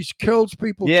kills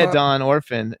people. Yeah, Don,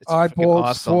 Orphan. It's eyeballs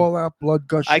awesome. fall out, blood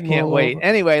gushing. I can't all wait. over.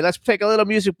 Anyway, let's take a little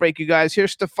music break, you guys.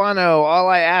 Here's Stefano, All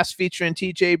I Ask, featuring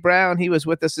TJ Brown. He was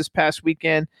with us this past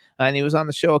weekend, and he was on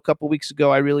the show a couple weeks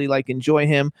ago. I really enjoy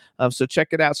him. So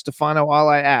check it out, Stefano, All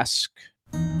I Ask.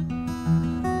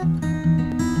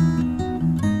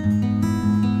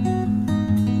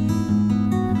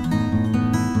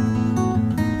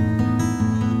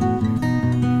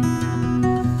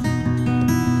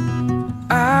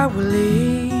 I will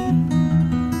leave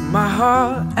my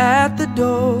heart at the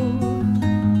door.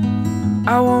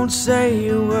 I won't say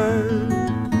a word.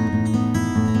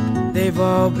 They've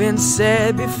all been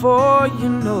said before, you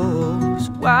know. So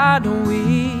why don't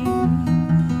we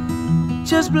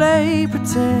just play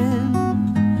pretend,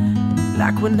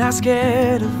 like we're not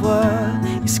scared of what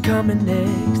is coming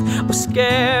next, or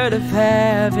scared of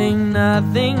having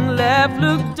nothing left.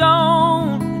 Look,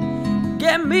 don't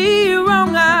get me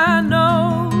wrong, I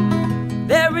know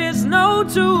there is no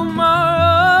tomorrow.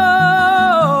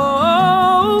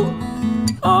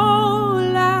 All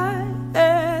I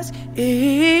ask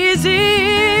is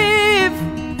if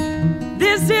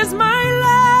this is my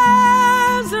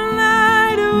last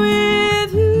night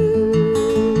with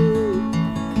you.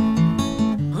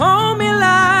 Hold me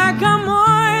like I'm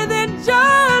more than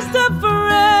just a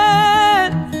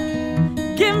friend.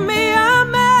 Give me a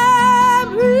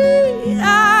memory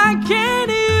I can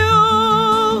use.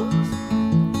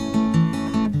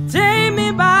 Take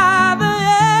me by the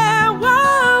hand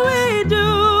while we do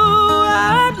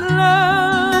what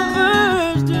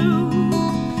lovers do.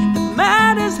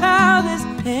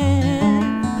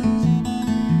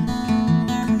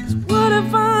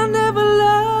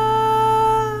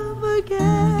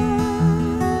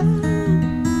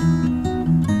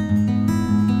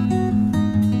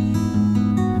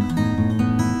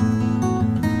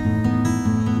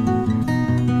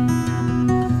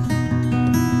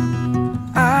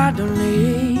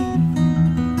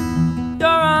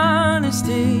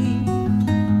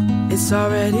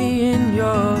 anxiety in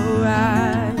your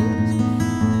eyes,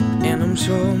 and I'm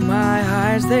sure my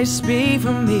eyes, they speak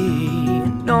for me.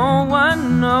 No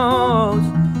one knows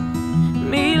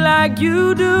me like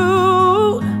you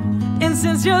do, and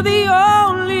since you're the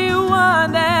only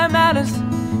one that matters,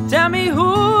 tell me,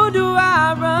 who do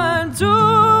I run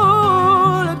to?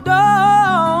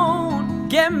 Don't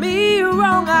get me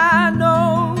wrong, I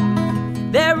know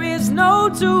there is no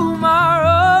tomorrow.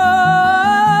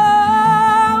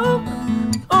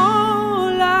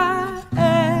 All I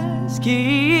ask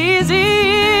is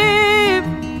if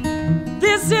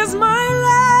this is my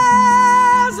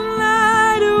last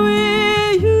night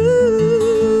with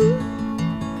you.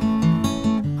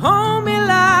 Hold me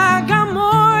like I'm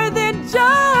more than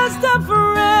just a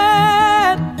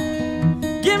friend.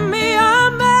 Give me a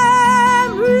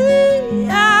memory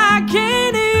I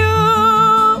can use.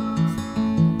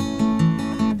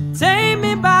 Take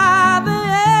me by the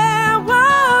hand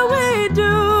while we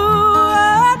do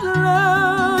what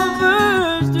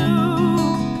lovers do.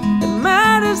 It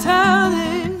matters how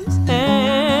this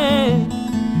ends.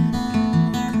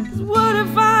 'Cause what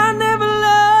if I never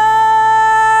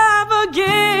love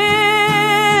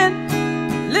again?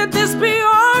 Let this be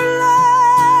our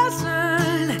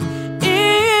lesson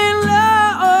in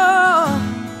love.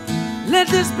 Let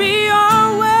this be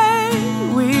our way.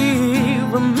 We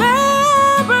remember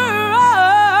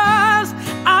us.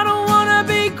 I don't wanna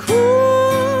be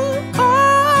cruel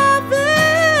or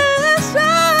vicious,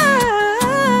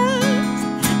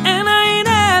 and I ain't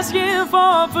asking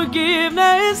for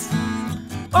forgiveness.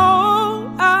 All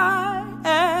I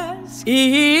ask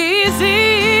is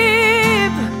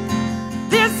if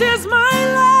this is my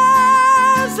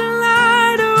last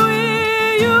night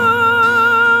with you.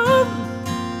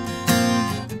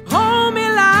 Hold me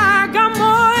like I'm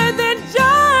more than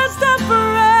just a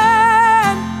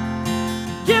friend.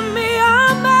 Give me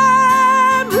a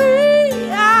memory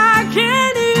I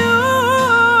can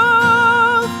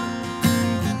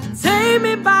use. Take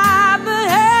me by the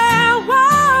hand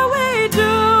while we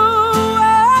do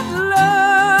what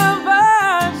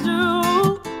lovers do.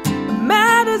 It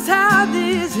matters how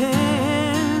this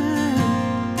ends.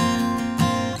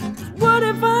 What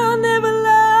if I never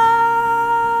love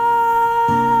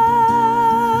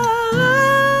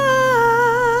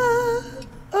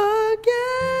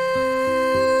again?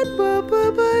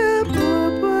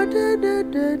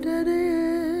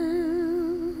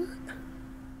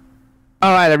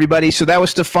 All right, everybody. So that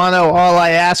was Stefano, All I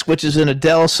Ask, which is an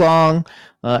Adele song.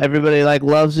 Everybody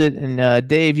loves it. And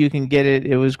Dave, you can get it.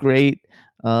 It was great.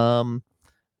 You can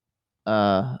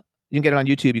get it on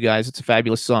YouTube, you guys. It's a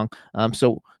fabulous song.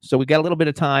 So we got a little bit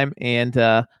of time, and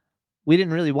we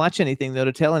didn't really watch anything though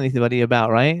to tell anybody about,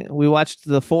 right? We watched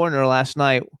The Foreigner last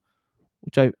night,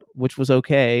 which was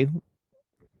okay.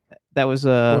 That was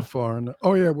What foreigner?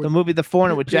 Oh yeah, the movie The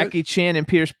Foreigner with Pierce- Jackie Chan and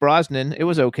Pierce Brosnan. It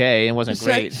was okay. It wasn't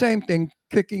great. Same thing,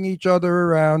 kicking each other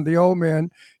around. The old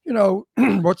man,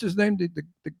 what's his name? The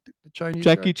Chinese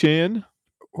Jackie guy? Chan.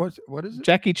 What is it?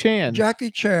 Jackie Chan.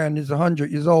 Jackie Chan is 100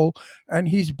 years old, and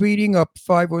he's beating up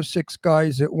 5 or 6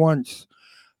 guys at once.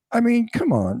 I mean,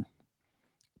 come on.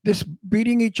 This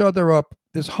beating each other up,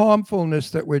 this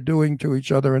harmfulness that we're doing to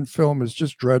each other in film is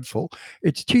just dreadful.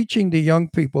 It's teaching the young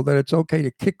people that it's okay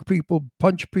to kick people,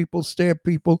 punch people, stab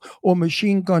people, or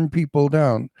machine gun people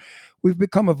down. We've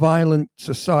become a violent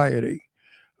society,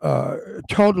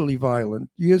 totally violent.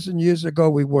 Years and years ago,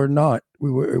 we were not.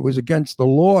 It was against the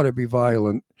law to be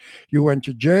violent. You went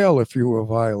to jail if you were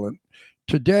violent.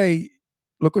 Today,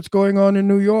 look what's going on in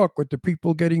New York with the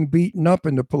people getting beaten up,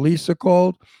 and the police are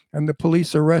called, and the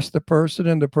police arrest the person,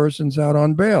 and the person's out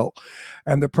on bail.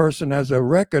 And the person has a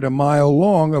record a mile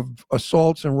long of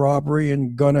assaults and robbery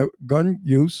and gun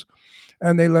use,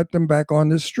 and they let them back on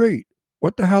the street.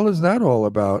 What the hell is that all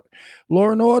about? Law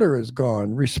and order is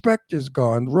gone. Respect is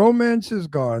gone. Romance is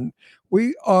gone.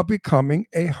 We are becoming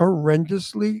a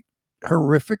horrendously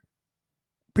horrific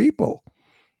people.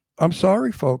 I'm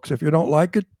sorry, folks. If you don't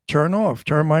like it, turn off.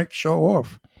 Turn my show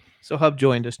off. So Hub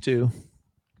joined us too.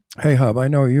 Hey, Hub, I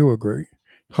know you agree.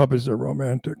 Hub is a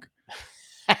romantic.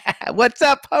 What's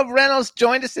up, Hub Reynolds?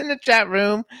 Joined us in the chat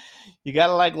room. You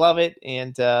gotta love it.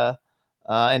 And Don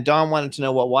wanted to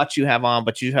know what watch you have on,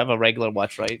 but you have a regular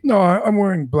watch, right? No, I'm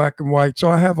wearing black and white, so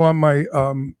I have on my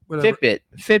whatever,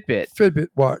 Fitbit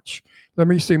watch. Let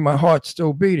me see. My heart's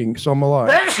still beating, so I'm alive.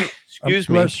 Excuse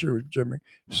me. Bless you, Jimmy.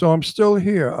 So I'm still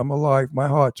here. I'm alive. My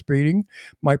heart's beating.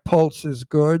 My pulse is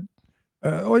good.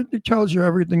 It tells you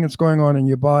everything that's going on in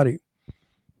your body.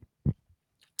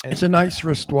 It's a nice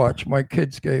wristwatch. My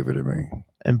kids gave it to me.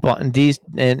 And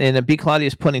B. Claudia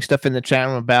is putting stuff in the chat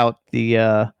room about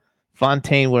the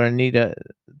Fontaine where Anita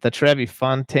the Trevi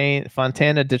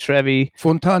Fontana di Trevi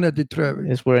Fontana di Trevi.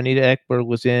 is where Anita Ekberg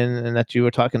was in, and that you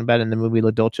were talking about in the movie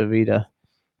La Dolce Vita.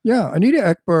 Yeah, Anita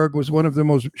Ekberg was one of the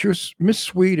most. She was Miss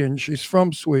Sweden. She's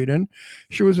from Sweden.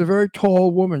 She was a very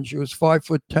tall woman. She was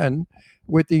 5'10",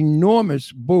 with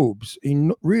enormous boobs,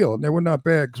 real. They were not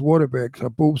bags, water bags. Her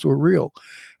boobs were real.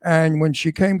 And when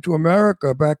she came to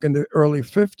America back in the early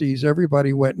 50s,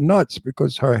 everybody went nuts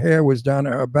because her hair was down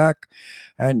at her back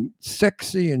and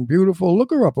sexy and beautiful.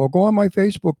 Look her up, or go on my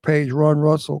Facebook page, Ron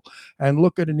Russell, and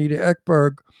look at Anita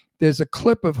Ekberg. There's a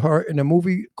clip of her in a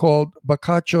movie called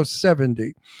Boccaccio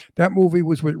 70. That movie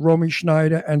was with Romy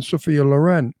Schneider and Sophia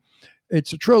Loren.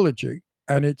 It's a trilogy,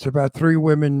 and it's about three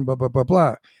women, blah, blah, blah,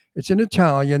 blah. It's in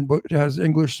Italian, but it has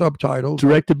English subtitles.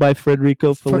 Directed by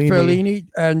Federico Fellini. Fellini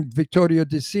and Vittorio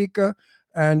De Sica,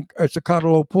 and it's a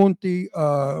Carlo Ponti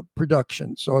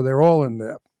production. So they're all in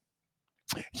there.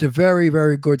 It's a very,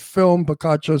 very good film,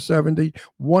 Boccaccio 70,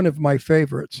 one of my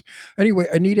favorites. Anyway,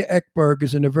 Anita Ekberg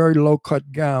is in a very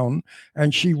low-cut gown,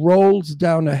 and she rolls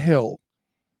down a hill.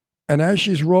 And as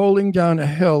she's rolling down a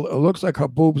hill, it looks like her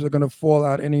boobs are going to fall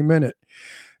out any minute.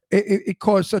 It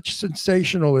caused such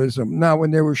sensationalism. Now,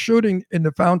 when they were shooting in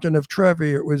the Fountain of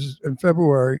Trevi, it was in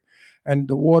February, and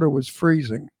the water was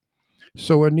freezing.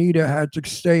 So Anita had to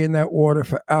stay in that water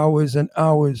for hours and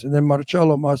hours. And then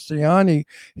Marcello Mastroianni,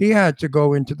 he had to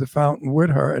go into the fountain with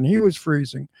her, and he was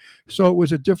freezing. So it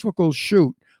was a difficult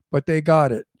shoot, but they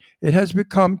got it. It has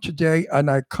become today an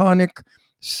iconic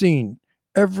scene.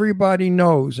 Everybody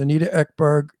knows Anita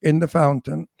Ekberg in the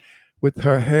fountain with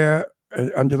her hair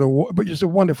under the water, but it's a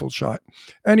wonderful shot.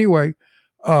 Anyway,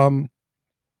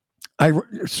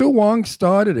 Sue Wong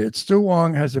started it. Sue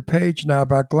Wong has a page now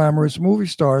about glamorous movie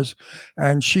stars,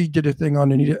 and she did a thing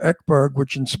on Anita Ekberg,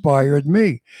 which inspired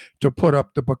me to put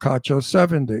up the Boccaccio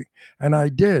 70, and I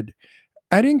did.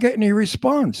 I didn't get any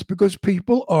response because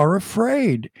people are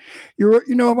afraid. You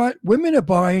know what? Women are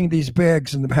buying these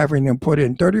bags and having them put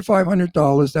in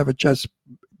 $3,500 to have a chest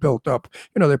built up.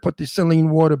 You know, they put these saline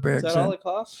water bags in. Is that all it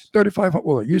costs? 35.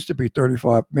 Well, it used to be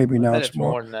 35. Maybe now it's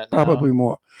more. Than that Probably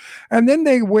more. And then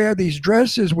they wear these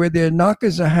dresses where their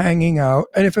knockers are hanging out.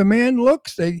 And if a man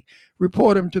looks, they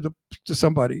report him to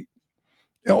somebody.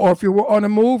 Or if you were on a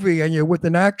movie and you're with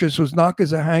an actress whose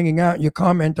knockers are hanging out and you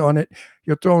comment on it,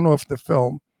 you're thrown off the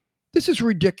film. This is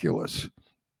ridiculous.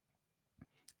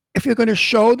 If you're going to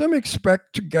show them,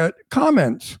 expect to get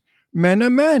comments. Men are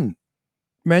men.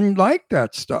 Men like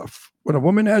that stuff. When a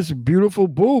woman has beautiful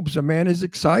boobs, a man is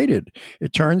excited.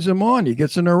 It turns him on. He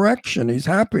gets an erection. He's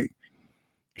happy.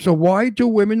 So why do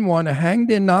women want to hang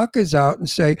their knockers out and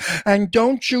say, and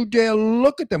don't you dare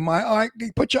look at them.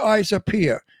 Put your eyes up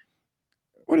here.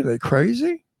 What are they,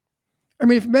 crazy? I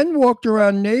mean, if men walked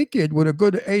around naked with a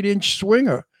good 8-inch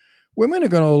swinger, women are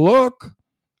going to look,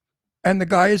 and the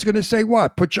guy is going to say,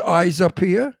 what? Put your eyes up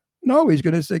here? No, he's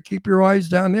going to say, keep your eyes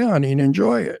down there, honey, and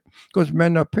enjoy it. Because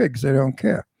men are pigs. They don't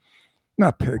care.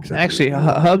 Not pigs. Actually,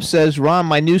 Hub says, Ron,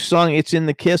 my new song, It's in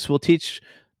the Kiss, will teach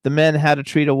the men how to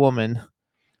treat a woman.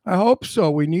 I hope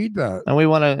so. We need that. And we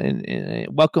want to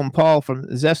welcome Paul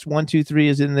from Zest 123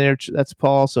 is in there. That's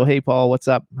Paul. So, hey, Paul, what's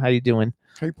up? How you doing?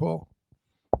 Hey, Paul.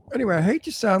 Anyway, I hate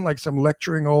to sound like some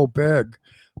lecturing old bag,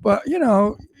 but, you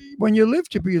know, when you live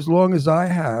to be as long as I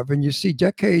have and you see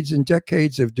decades and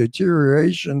decades of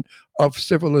deterioration of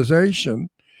civilization,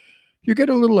 you get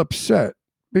a little upset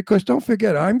because don't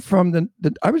forget, I'm from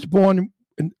I was born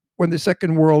when the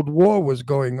Second World War was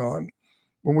going on,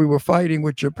 when we were fighting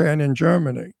with Japan and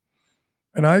Germany.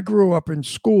 And I grew up in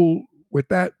school with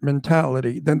that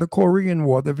mentality, then the Korean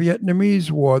War, the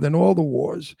Vietnamese War, then all the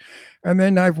wars. And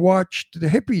then I've watched the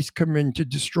hippies come in to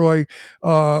destroy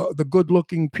the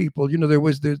good-looking people. You know, there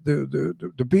was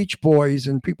the Beach Boys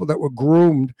and people that were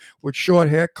groomed with short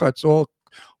haircuts, all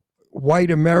white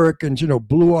Americans, you know,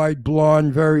 blue-eyed,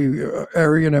 blonde, very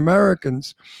Aryan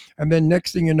Americans. And then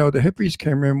next thing you know, the hippies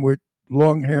came in with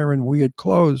long hair and weird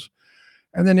clothes.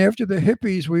 And then after the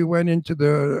hippies, we went into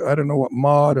the, I don't know what,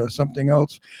 mod or something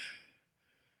else.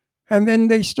 And then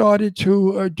they started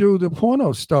to do the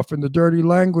porno stuff and the dirty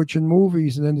language in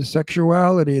movies and then the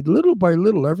sexuality. Little by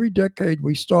little, every decade,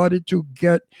 we started to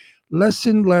get less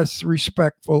and less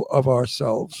respectful of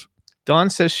ourselves. Dawn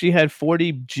says she had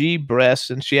 40G breasts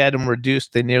and she had them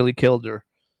reduced. They nearly killed her.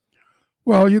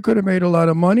 Well, you could have made a lot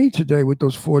of money today with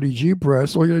those 40G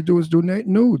breasts. All you got to do is do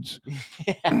nudes.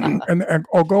 Yeah. and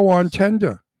or go on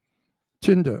Tinder,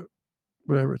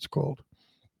 whatever it's called.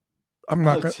 I'm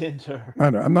not going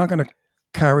to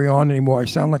carry on anymore. I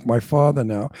sound like my father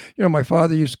now. You know, my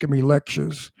father used to give me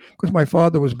lectures because my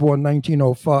father was born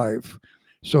 1905.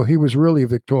 So he was really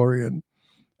Victorian.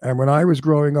 And when I was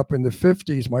growing up in the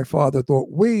 50s, my father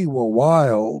thought we were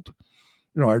wild.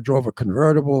 I drove a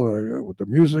convertible with the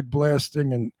music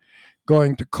blasting and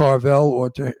going to Carvel or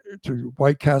to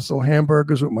White Castle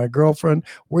hamburgers with my girlfriend.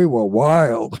 We were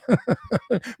wild.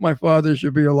 My father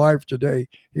should be alive today.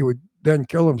 He would then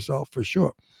kill himself for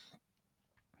sure.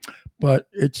 But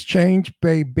it's changed,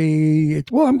 baby.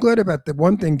 Well, I'm glad about that.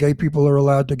 One thing, gay people are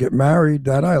allowed to get married.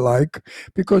 That I like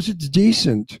because it's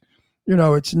decent.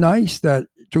 It's nice that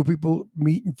two people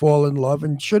meet and fall in love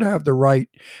and should have the right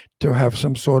to have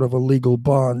some sort of a legal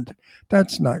bond.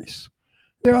 That's nice.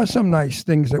 There are some nice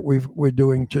things that we're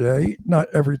doing today. Not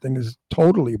everything is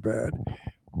totally bad,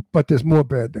 but there's more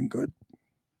bad than good.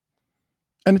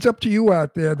 And it's up to you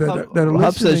out there that are listening.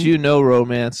 Hub says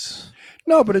romance.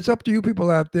 No, but it's up to you people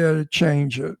out there to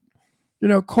change it.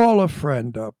 Call a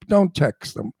friend up. Don't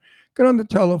text them. Get on the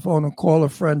telephone and call a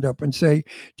friend up and say,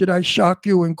 did I shock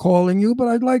you in calling you? But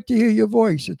I'd like to hear your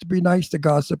voice. It'd be nice to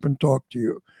gossip and talk to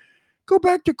you. Go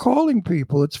back to calling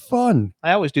people. It's fun.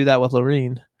 I always do that with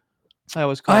Lorene. I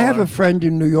always call I have her. a friend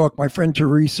in New York, my friend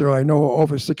Teresa. I know her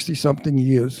over 60-something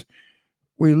years.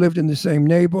 We lived in the same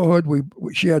neighborhood.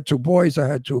 She had 2 boys. I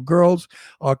had 2 girls.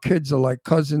 Our kids are like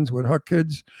cousins with her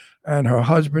kids. And her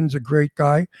husband's a great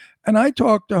guy. And I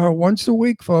talk to her once a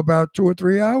week for about 2 or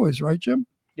 3 hours. Right, Jim?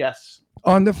 Yes.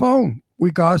 On the phone.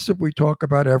 We gossip. We talk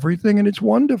about everything. And it's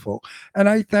wonderful. And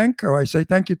I thank her. I say,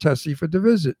 thank you, Tessie, for the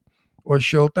visit. Or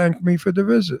she'll thank me for the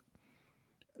visit.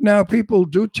 Now, people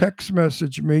do text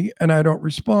message me and I don't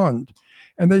respond.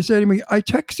 And they say to me, I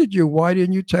texted you. Why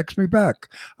didn't you text me back?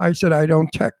 I said, I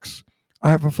don't text. I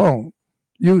have a phone.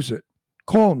 Use it.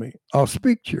 Call me. I'll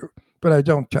speak to you. But I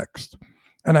don't text.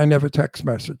 And I never text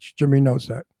message. Jimmy knows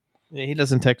that. Yeah, he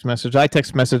doesn't text message. I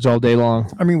text message all day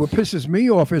long. I mean, what pisses me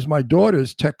off is my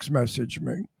daughters text message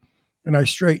me. And I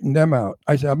straighten them out.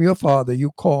 I say, I'm your father.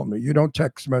 You call me. You don't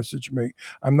text message me.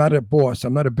 I'm not a boss.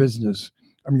 I'm not a business.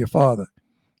 I'm your father.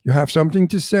 You have something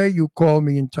to say, you call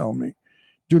me and tell me.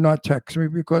 Do not text me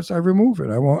because I remove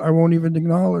it. I won't even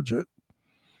acknowledge it.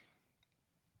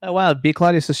 Oh, wow. B.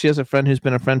 Claudia says she has a friend who's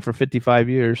been a friend for 55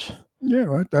 years. Yeah,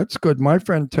 right. That's good. My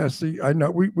friend Tessie, I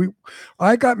know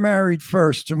I got married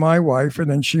first to my wife, and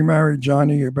then she married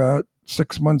Johnny about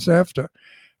 6 months after.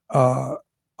 I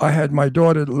had my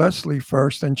daughter Leslie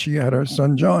first, and she had her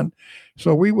son John.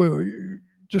 So we were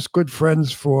just good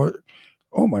friends for,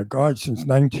 oh my God, since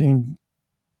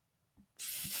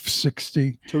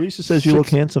 1960. Teresa says you look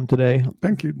handsome today.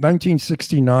 Thank you.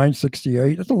 1969,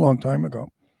 68. That's a long time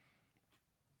ago.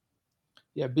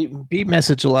 Yeah, B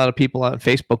messaged a lot of people on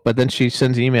Facebook, but then she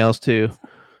sends emails too.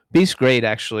 B's great,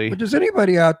 actually. But does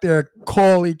anybody out there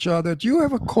call each other? Do you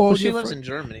ever call? Well, she lives in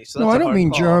Germany, so no, that's I don't mean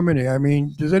call. Germany. I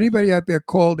mean, does anybody out there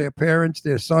call their parents,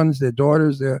 their sons, their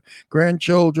daughters, their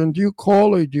grandchildren? Do you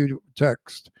call or do you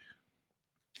text?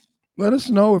 Let us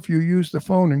know if you use the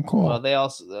phone and call. Well, they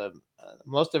also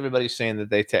most everybody's saying that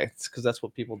they text because that's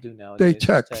what people do now. They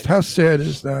text. How sad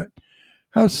is that?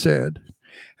 How sad.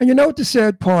 And you know what the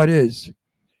sad part is?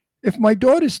 If my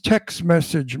daughters text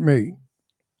message me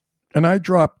and I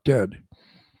drop dead,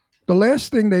 the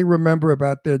last thing they remember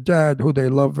about their dad, who they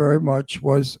love very much,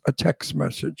 was a text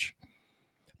message.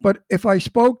 But if I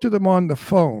spoke to them on the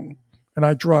phone and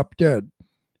I drop dead,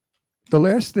 the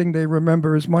last thing they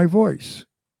remember is my voice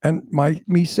and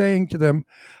me saying to them,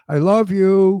 I love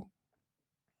you.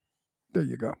 There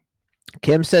you go.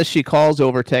 Kim says she calls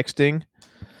over texting,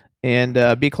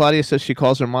 and B. Claudia says she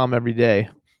calls her mom every day.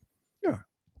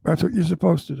 That's what you're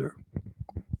supposed to do.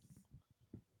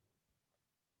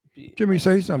 Jimmy,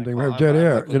 say something. We have dead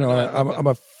air. I'm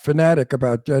a fanatic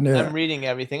about dead air. I'm reading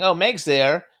everything. Oh, Meg's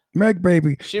there. Meg,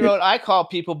 baby. She wrote, I call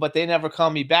people, but they never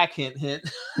call me back. Hint, hint.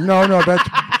 No,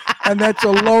 that's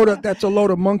a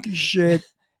load of monkey shit.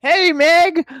 Hey,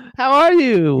 Meg, how are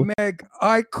you? Meg,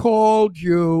 I called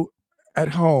you at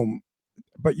home,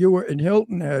 but you were in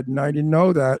Hilton Head, and I didn't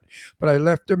know that. But I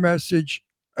left a message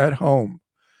at home.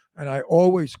 And I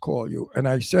always call you. And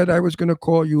I said I was going to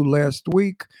call you last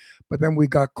week, but then we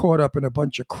got caught up in a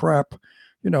bunch of crap.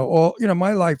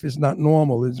 My life is not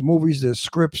normal. There's movies, there's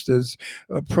scripts, there's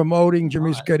promoting.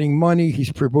 Jimmy's getting money.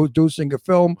 He's producing a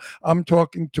film. I'm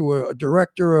talking to a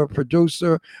director, a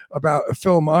producer about a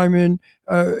film I'm in.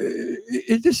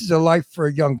 This is a life for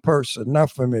a young person,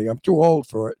 not for me. I'm too old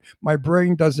for it. My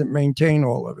brain doesn't maintain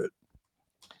all of it.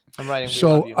 I'm writing.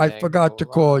 So I forgot to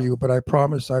call you, but I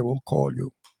promise I will call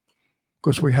you.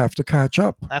 Because we have to catch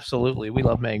up. Absolutely. We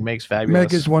love Meg. Meg's fabulous.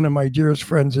 Meg is one of my dearest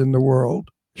friends in the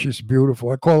world. She's beautiful.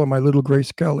 I call her my little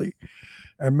Grace Kelly.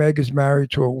 And Meg is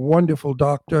married to a wonderful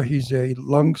doctor. He's a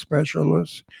lung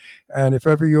specialist. And if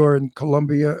ever you're in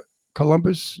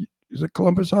Columbus, is it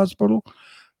Columbus Hospital?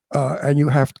 and you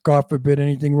have, God forbid,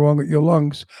 anything wrong with your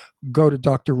lungs, go to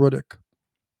Dr. Ruddick.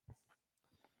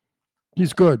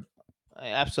 He's good.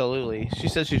 Absolutely. She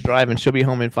says she's driving. She'll be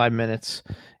home in 5 minutes.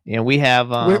 And we have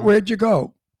Where'd you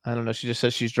go? I don't know. She just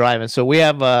says she's driving. So we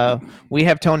have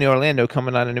Tony Orlando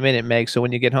coming on in a minute, Meg. So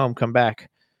when you get home, come back.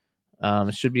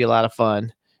 It should be a lot of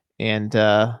fun. And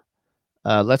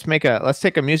let's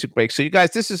take a music break. So you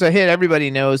guys, this is a hit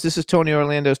everybody knows. This is Tony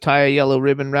Orlando's "Tie a Yellow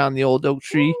Ribbon Round the Old Oak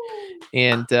Tree."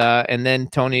 And then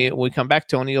Tony, when we come back,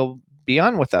 Tony will be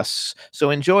on with us. So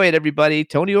enjoy it, everybody.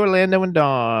 Tony Orlando and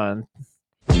Dawn.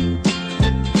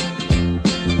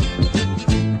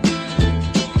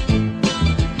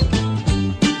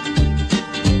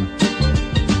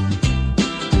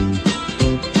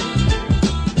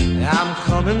 I'm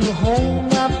coming home,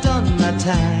 I've done my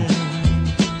time.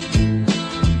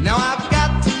 Now I've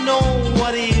got to know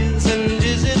what is and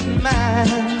isn't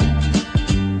mine.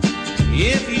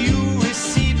 If you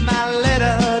receive my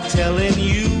letter telling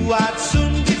you I'd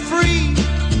soon be free,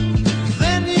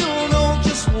 then you'll know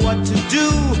just what to do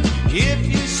if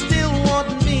you still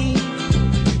want me.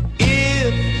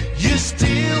 If you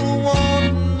still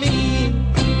want me,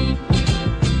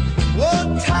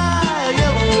 oh, tie a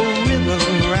yellow ribbon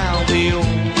around the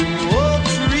old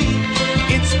tree.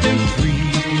 It's been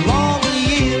 3 long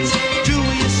years. Do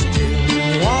you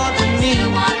still want me?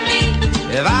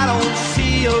 If I don't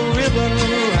see a ribbon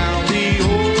around the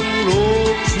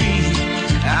old tree,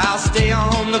 I'll stay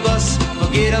on the bus,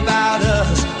 forget about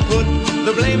us, put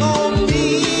the blame on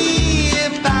me.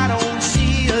 If I don't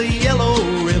see a yellow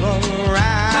ribbon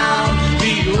around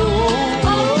the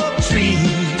old tree.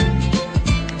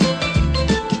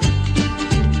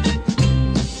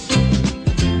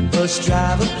 Bus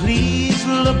driver, please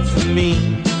look for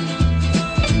me,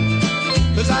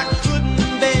 'cause I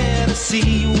couldn't bear to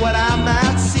see what I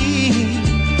might see.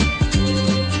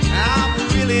 I'm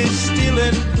really still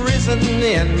in prison,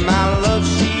 and my love,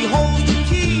 she holds the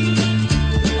key.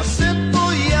 A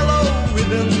simple yellow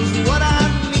ribbon's what I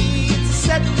need to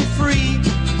set me free.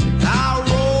 I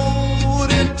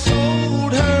wrote and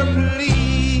told her,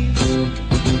 please,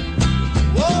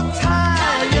 oh,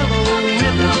 tie a yellow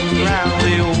ribbon round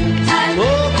the old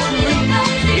tree.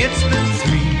 It's been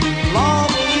 3 long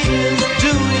years.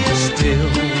 Do you still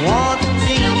want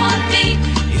me?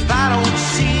 If I don't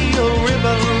see a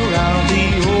ribbon around the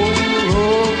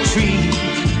old tree,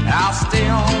 I'll stay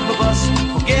on the bus,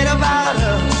 forget about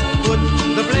us, put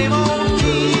the blame on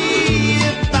me.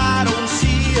 If I don't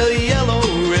see a yellow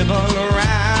ribbon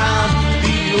around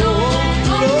the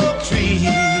old tree.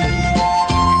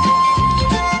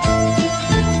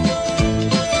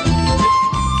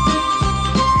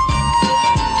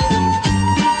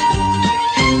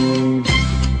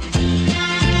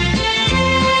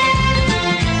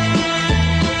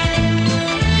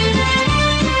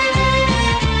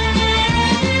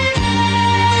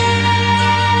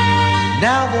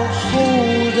 Now the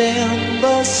whole damn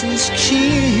bus is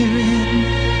cheering,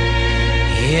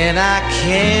 and I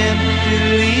can't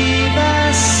believe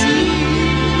I see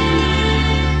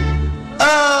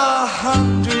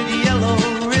 100 yellow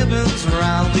ribbons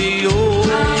around the old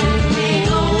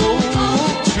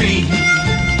tree.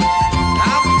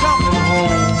 I'm coming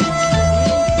home.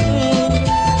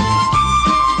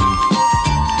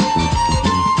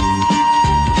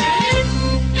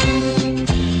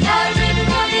 Tie a ribbon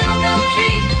round the old oak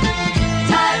tree.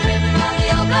 Tie a ribbon round the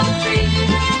old oak tree.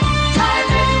 Tie a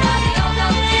ribbon round the old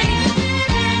oak tree.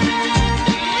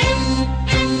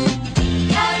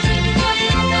 Tie a ribbon round the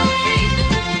old oak tree.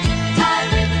 Tie a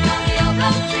ribbon round the old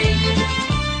oak tree.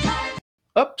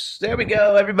 Oops, there we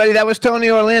go, everybody. That was Tony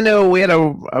Orlando. We had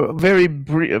a very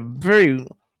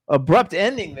abrupt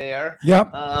ending there.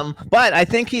 Yep. But I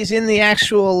think he's in the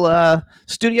actual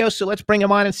studio, so let's bring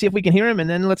him on and see if we can hear him, and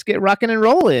then let's get rocking and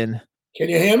rolling. Can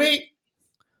you hear me?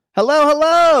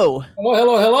 Hello.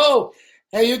 Hello.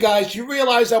 Hey, you guys, you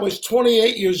realize I was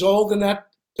 28 years old in that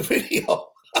video?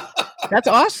 That's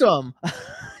awesome.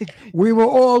 We were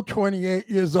all 28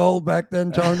 years old back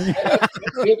then, Tony.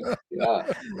 Yeah.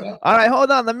 All right, hold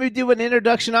on. Let me do an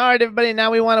introduction. All right, everybody. Now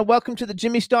we want to welcome to the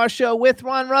Jimmy Star Show with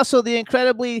Ron Russell, the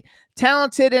incredibly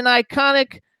talented and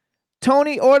iconic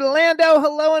Tony Orlando.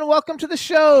 Hello and welcome to the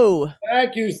show.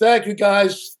 Thank you,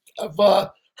 guys. I've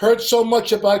heard so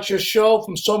much about your show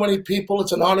from so many people.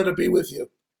 It's an honor to be with you.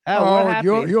 Oh, we're happy.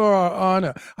 You're our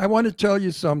honor. I want to tell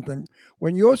you something.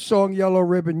 When your song Yellow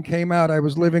Ribbon came out, I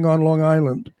was living on Long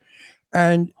Island.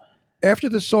 And after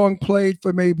the song played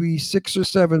for maybe 6 or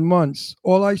 7 months,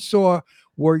 all I saw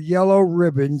were yellow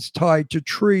ribbons tied to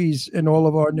trees in all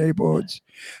of our neighborhoods.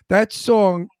 That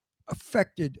song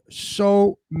affected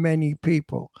so many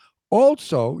people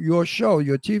also your show,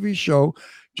 your TV show,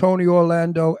 Tony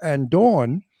Orlando and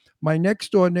Dawn, my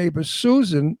next door neighbor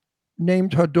Susan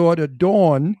named her daughter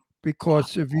Dawn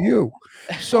because of you.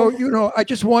 So, I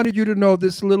just wanted you to know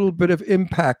this little bit of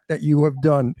impact that you have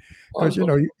done, because you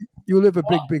live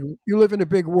you live in a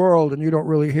big world, and you don't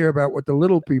really hear about what the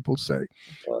little people say.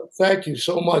 Thank you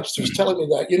so much for telling me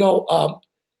that.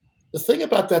 The thing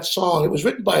about that song, it was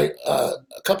written by a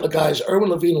couple of guys, Irwin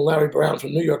Levine and Larry Brown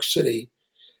from New York City.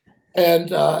 And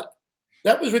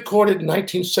that was recorded in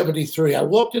 1973. I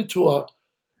walked into a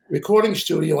recording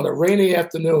studio on a rainy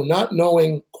afternoon, not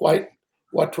knowing quite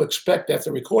what to expect after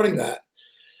recording that.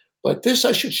 But this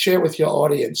I should share with your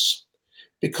audience.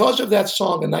 Because of that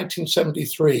song in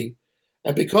 1973,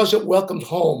 and because it welcomed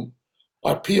home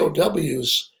our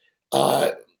POWs,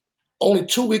 only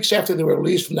 2 weeks after they were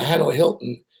released from the Hanoi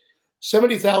Hilton,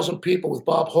 70,000 people with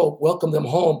Bob Hope welcomed them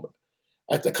home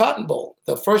at the Cotton Bowl,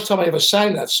 the first time I ever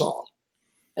sang that song.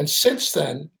 And since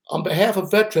then, on behalf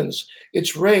of veterans,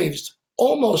 it's raised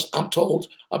almost, I'm told,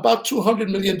 about $200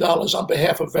 million on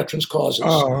behalf of veterans causes.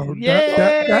 Oh,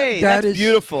 Yay! That's is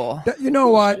beautiful. You know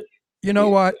what?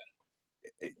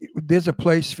 There's a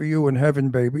place for you in heaven,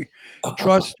 baby.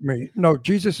 Trust me. No,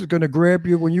 Jesus is going to grab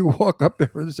you when you walk up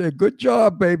there and say, "Good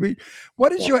job, baby."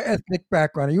 What is your ethnic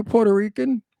background? Are you Puerto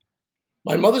Rican?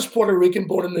 My mother's Puerto Rican,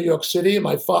 born in New York City, and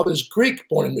my father's Greek,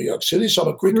 born in New York City. So I'm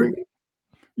a Greek.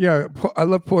 Yeah, I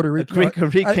love Puerto Rico. Greek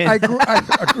Rican. I grew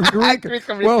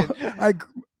Well,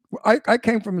 I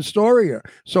came from Astoria,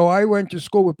 so I went to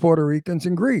school with Puerto Ricans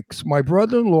and Greeks. My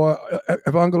brother-in-law,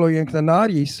 Evangelo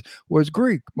Yankanadis, was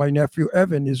Greek. My nephew,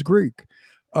 Evan, is Greek.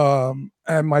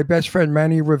 And my best friend,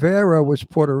 Manny Rivera, was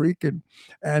Puerto Rican.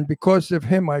 And because of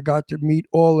him, I got to meet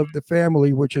all of the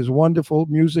family, which is wonderful.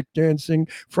 Music, dancing,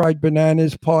 fried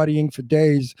bananas, partying for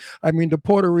days. I mean, the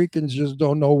Puerto Ricans just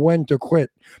don't know when to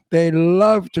quit. They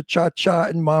love to cha-cha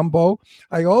and mambo.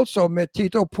 I also met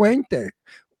Tito Puente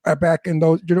back in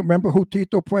those. Do you remember who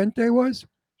Tito Puente was?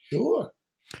 Sure.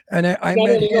 And I not met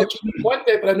only know him. Tito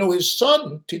Puente, but I know his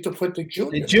son, Tito Puente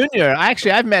Jr. Junior.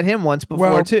 Actually, I've met him once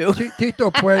before too.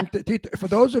 Tito Puente. For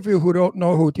those of you who don't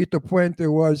know who Tito Puente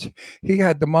was, he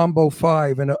had the Mambo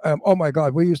 5, and oh my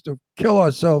God, we used to kill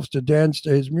ourselves to dance to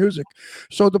his music.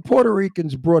 So the Puerto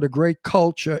Ricans brought a great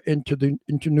culture into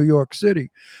New York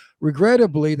City.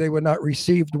 Regrettably, they were not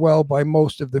received well by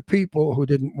most of the people who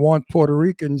didn't want Puerto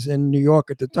Ricans in New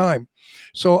York at the time.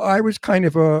 So I was kind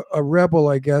of a rebel,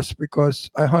 I guess,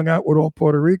 because I hung out with all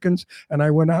Puerto Ricans, and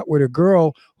I went out with a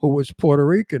girl who was Puerto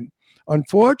Rican.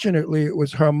 Unfortunately, it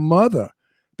was her mother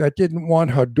that didn't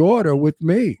want her daughter with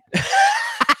me.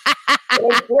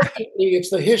 Unfortunately,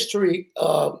 it's the history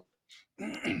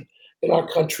in our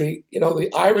country. The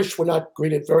Irish were not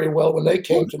greeted very well when they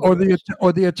came to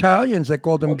or the Italians. They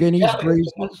called them guineas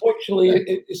glazed.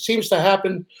 Unfortunately, it seems to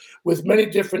happen with many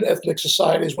different ethnic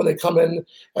societies when they come in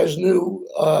as new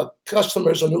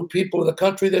customers or new people in the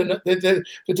country. They're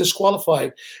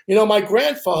disqualified. My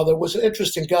grandfather was an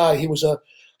interesting guy. He was a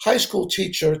high school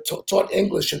teacher, taught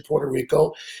English in Puerto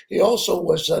Rico. He also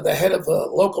was the head of the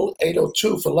local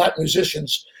 802 for Latin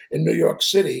musicians in New York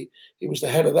City. He was the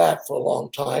head of that for a long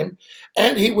time.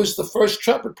 And he was the first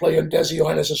trumpet player in Desi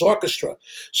Arnaz's orchestra.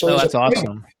 So that's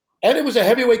awesome. And he was a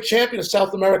heavyweight champion of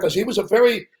South America. So he was a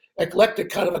very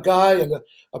eclectic kind of a guy, and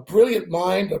a brilliant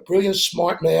mind, a brilliant,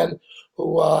 smart man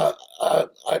who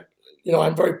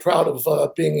I'm very proud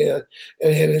of being in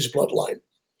his bloodline.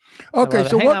 Okay,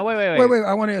 so Hang on, wait.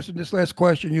 I want to answer this last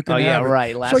question. You can. Oh,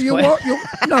 right. So you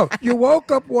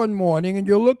woke up one morning and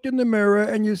you looked in the mirror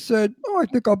and you said, "Oh, I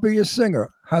think I'll be a singer."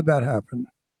 How'd that happen?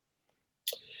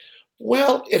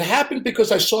 Well, it happened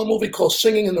because I saw a movie called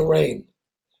Singing in the Rain,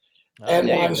 and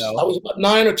I was about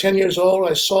 9 or 10 years old.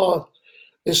 I saw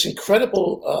this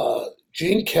incredible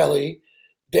Gene Kelly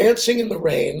dancing in the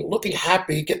rain, looking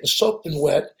happy, getting soaked and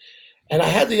wet, and I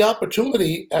had the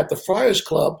opportunity at the Friars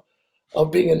Club of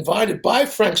being invited by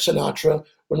Frank Sinatra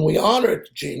when we honored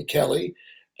Gene Kelly.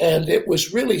 And it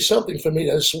was really something for me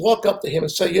to just walk up to him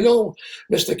and say,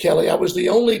 Mr. Kelly, I was the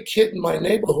only kid in my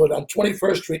neighborhood on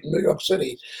 21st Street in New York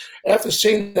City after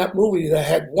seeing that movie that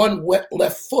had one wet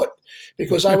left foot,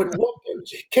 because I would walk and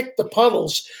kick the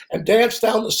puddles and dance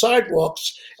down the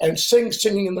sidewalks and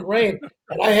Singing in the Rain.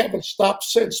 And I haven't stopped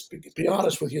since, to be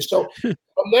honest with you. So from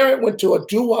there, I went to a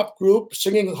doo-wop group,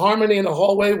 singing harmony in the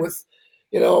hallway with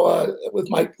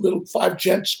my little 5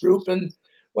 Gents group. And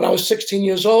when I was 16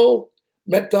 years old,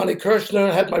 met Donnie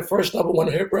Kirshner, had my first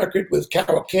 #1 hit record with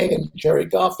Carole King and Jerry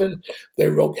Goffin. They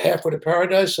wrote Halfway to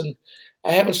Paradise, and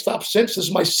I haven't stopped since. This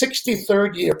is my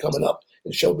 63rd year coming up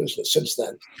in show business since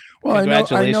then. Well, I know you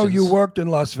Congratulations. worked in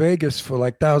Las Vegas for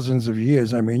like thousands of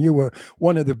years. I mean, you were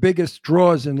one of the biggest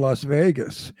draws in Las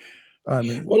Vegas. I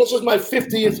mean, Well, this is my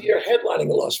 50th year headlining in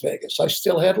Las Vegas. I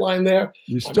still headline there.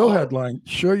 you still headline.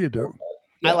 Sure you do.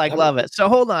 I love it. So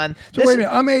hold on. So wait a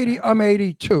minute. I'm 80. I'm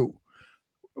 82. Do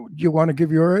you want to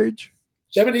give your age?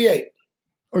 78.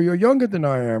 Oh, you're younger than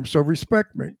I am, so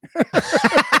respect me.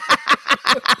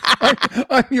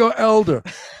 I'm your elder.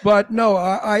 But no,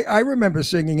 I remember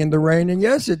singing in the rain, and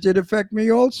yes, it did affect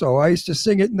me also. I used to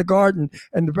sing it in the garden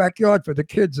and the backyard for the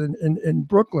kids in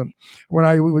Brooklyn when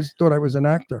I thought I was an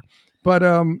actor. But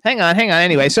hang on.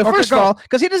 Anyway, so Okay, first of go. all,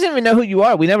 because he doesn't even know who you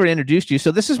are, we never introduced you.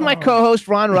 So this is my co-host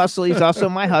Ron Russell. He's also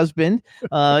my husband.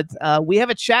 We have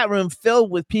a chat room filled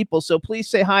with people, so please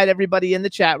say hi to everybody in the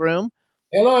chat room.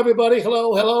 Hello, everybody.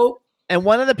 Hello. And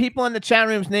one of the people in the chat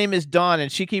room's name is Dawn,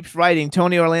 and she keeps writing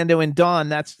Tony Orlando and Dawn.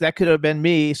 That could have been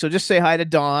me. So just say hi to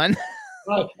Dawn.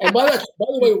 Right. And by the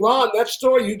way, Ron, that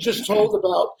story you just told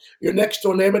about your next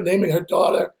door neighbor naming her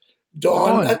daughter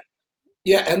Dawn.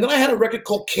 Yeah, and then I had a record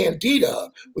called Candida,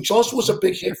 which also was a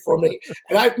big hit for me.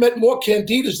 And I've met more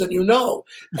Candidas than you know.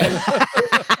 And,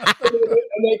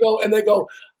 and they go,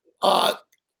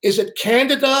 is it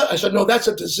Candida? I said, no, that's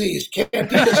a disease.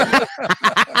 Candida.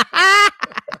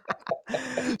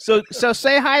 So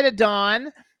say hi to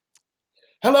Dawn.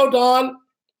 Hello, Dawn.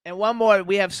 And one more,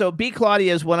 we have, so B.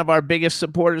 Claudia is one of our biggest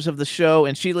supporters of the show,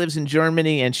 and she lives in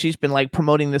Germany, and she's been like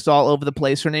promoting this all over the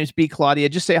place. Her name's B. Claudia.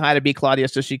 Just say hi to B. Claudia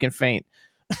so she can faint.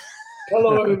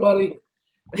 Hello, everybody.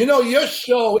 You know, your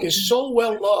show is so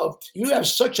well loved. You have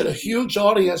such a huge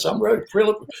audience. I'm very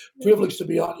privileged to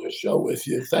be on your show with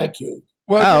you. Thank you.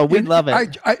 Well, we love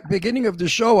it. Beginning of the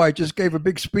show, I just gave a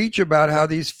big speech about how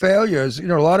these failures, a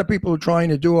lot of people are trying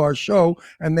to do our show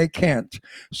and they can't.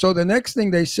 So the next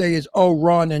thing they say is, oh,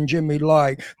 Ron and Jimmy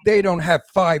lie. They don't have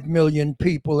 5 million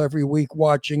people every week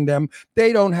watching them.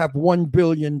 They don't have 1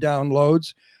 billion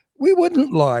downloads. We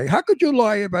wouldn't lie. How could you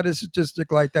lie about a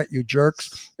statistic like that, you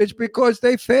jerks? It's because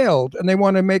they failed and they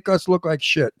want to make us look like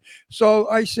shit. So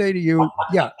I say to you,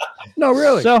 yeah. No,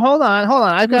 really. So hold on.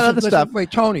 I've got other stuff.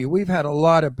 Wait, Tony, we've had a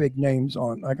lot of big names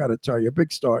on. I got to tell you,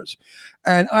 big stars.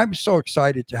 And I'm so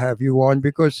excited to have you on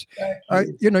because,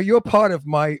 you're part of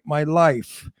my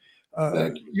life.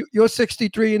 You're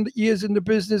 63 years in the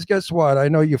business. Guess what? I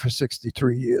know you for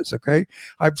 63 years. Okay.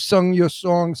 I've sung your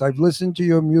songs. I've listened to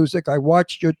your music. I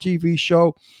watched your TV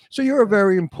show. So you're a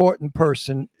very important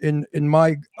person in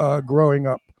my growing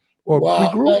up. Well,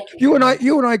 Wow, you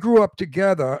and I grew up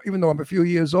together, even though I'm a few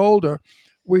years older.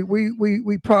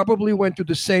 We probably went through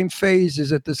the same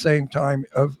phases at the same time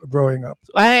of growing up.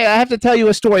 I have to tell you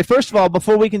a story. First of all,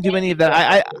 before we can do any of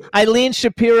that, Eileen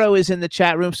Shapiro is in the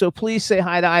chat room, so please say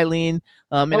hi to Eileen.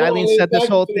 And Eileen set this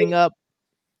whole thing up.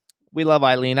 We love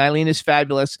Eileen. Eileen is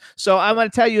fabulous. So I'm going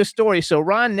to tell you a story. So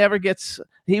Ron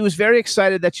he was very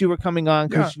excited that you were coming on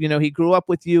because, he grew up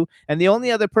with you. And the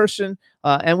only other person,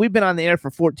 and we've been on the air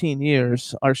for 14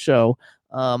 years, our show.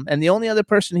 And the only other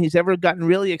person he's ever gotten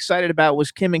really excited about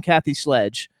was Kim and Kathy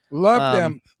Sledge. Love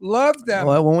them.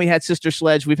 Well, when we had Sister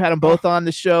Sledge, we've had them both on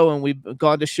the show, and we've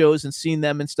gone to shows and seen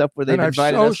them and stuff where they've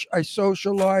invited us. I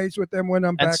socialize with them when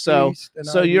I'm back east. And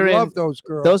so I love those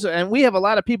girls. And we have a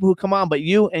lot of people who come on, but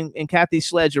you and Kathy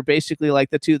Sledge are basically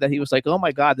like the two that he was like, oh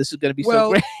my God, this is going to be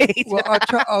so great. Well,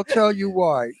 I'll tell you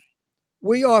why.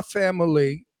 We Are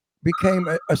Family became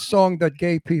a song that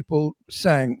gay people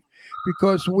sang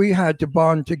because we had to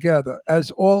bond together, as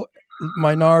all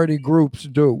minority groups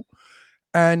do.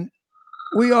 And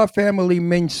We Are Family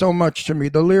means so much to me.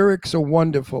 The lyrics are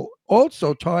wonderful.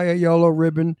 Also, tie a yellow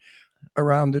ribbon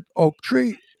around the oak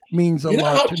tree means a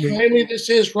lot to me. You know how timely this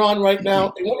is, Ron, right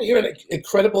now? You want to hear an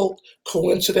incredible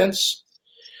coincidence?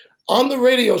 On the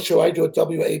radio show I do at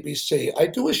WABC, I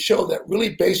do a show that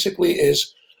really basically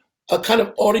is a kind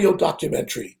of audio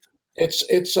documentary. It's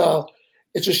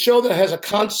a show that has a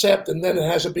concept, and then it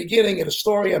has a beginning and a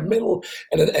story, a middle,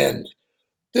 and an end.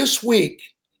 This week,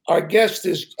 our guest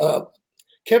is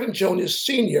Kevin Jonas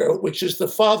Sr., which is the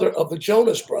father of the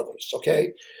Jonas Brothers,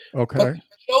 okay? Okay. But the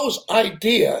show's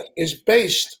idea is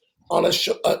based on a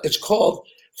show, it's called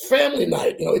Family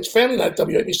Night. It's Family Night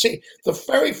WABC. The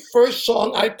very first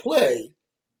song I play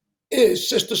is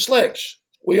Sister Sledge,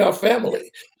 We Are Family.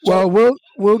 So, well,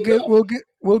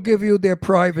 we'll give you their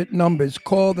private numbers.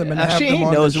 Call them and have them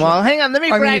on knows the them all. Hang on, let me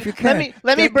brag.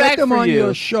 Let me brag get them for on you.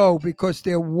 your show because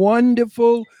they're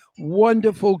wonderful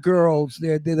girls.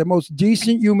 They're the most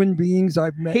decent human beings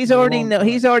I've met. He's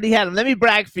already had them. Let me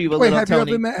brag for you a little, have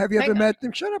Tony. have you ever met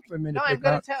them? Shut up for a minute. No,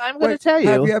 I'm going to tell you.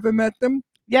 Have you ever met them?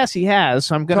 Yes, he has.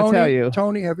 So I'm going to tell you.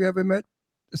 Tony, have you ever met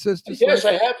Sister Yes,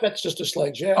 Sledge? I have met Sister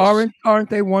Sledge. Yes. Aren't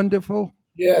they wonderful?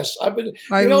 Yes, I've been.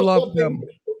 I love them.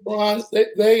 Ron,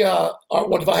 they are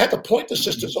wonderful. I had to point the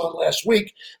sisters on last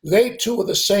week. They too are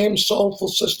the same soulful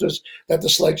sisters that the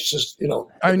Sledge sisters.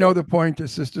 I know the Pointer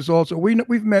Sisters also.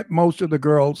 We've met most of the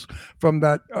girls from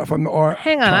that from the art.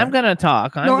 Hang on, I'm gonna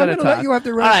talk. I'm No, I'm gonna gonna talk. let you have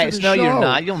the All rest right, of the no, show. you're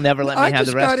not. You'll never let me have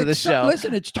the rest of the show.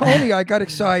 Listen, it's Tony. I got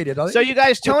excited. So you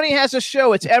guys, Tony has a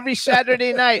show. It's every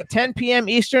Saturday night, 10 p.m.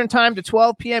 Eastern time to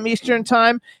 12 p.m. Eastern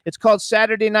time. It's called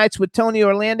Saturday Nights with Tony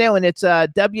Orlando, and it's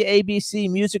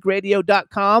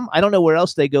WABCmusicradio.com. I don't know where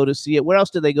else they go to see it. Where else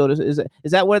do they go to? Is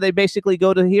that where they basically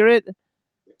go to hear it?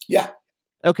 Yeah.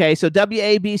 Okay, so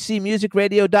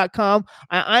WABCmusicradio.com.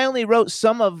 I only wrote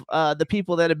some of the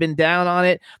people that have been down on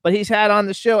it, but he's had on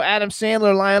the show Adam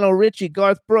Sandler, Lionel Richie,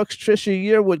 Garth Brooks, Trisha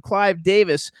Yearwood, Clive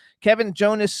Davis, Kevin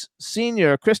Jonas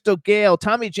Sr., Crystal Gale,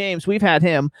 Tommy James. We've had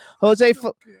him. Jose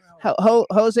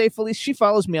Feliciano. She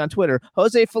follows me on Twitter.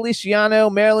 Jose Feliciano,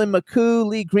 Marilyn McCoo,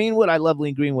 Lee Greenwood. I love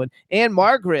Lee Greenwood. And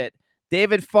Margaret.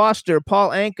 David Foster, Paul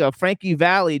Anka, Frankie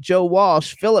Valli, Joe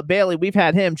Walsh, Philip Bailey, we've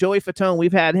had him. Joey Fatone,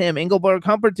 we've had him. Engelbert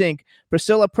Humperdinck,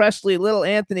 Priscilla Presley, Little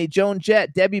Anthony, Joan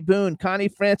Jett, Debbie Boone, Connie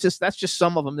Francis. That's just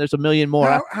some of them. There's a million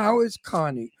more. How is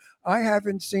Connie? I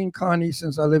haven't seen Connie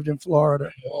since I lived in Florida.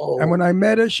 Oh. And when I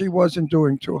met her, she wasn't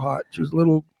doing too hot. She was a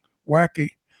little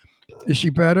wacky. Is she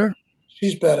better?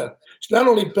 She's better. She's not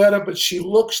only better, but she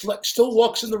still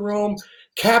walks in the room,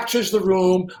 captures the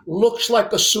room, looks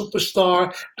like a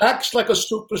superstar, acts like a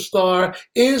superstar,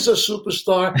 is a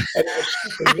superstar, and is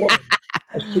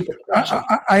a super person.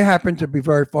 I happen to be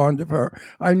very fond of her.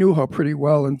 I knew her pretty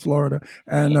well in Florida.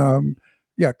 And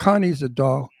Connie's a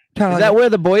doll. Is that where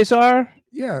the boys are?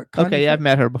 Yeah. Okay, I've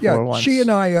met her before once. She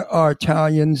and I are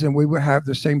Italians, and we would have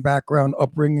the same background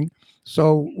upbringing.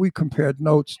 So we compared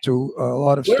notes to a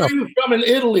lot of Where stuff. are you from in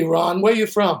Italy, Ron? Where are you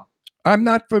from? I'm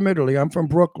not from Italy. I'm from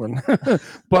Brooklyn. but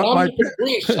I'm from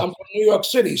Greece. I'm from New York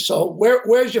City. So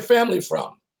where's your family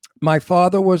from? My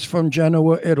father was from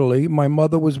Genoa, Italy. My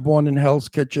mother was born in Hell's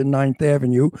Kitchen, 9th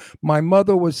Avenue. My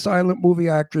mother was silent movie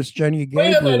actress Jenny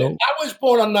Wait a minute. Gabriel. I was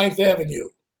born on 9th Avenue.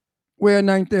 Where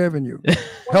 9th Avenue?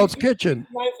 Hell's Kitchen.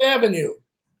 9th Avenue.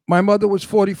 My mother was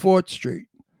 44th Street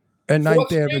and 9th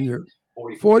Street? Avenue.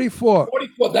 44.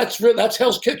 44. That's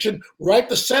Hell's Kitchen, right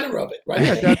the center of it, right?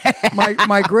 Yeah,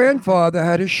 my grandfather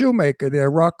had a shoemaker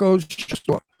there, Rocco's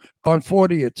store on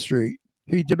 40th Street.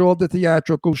 He did all the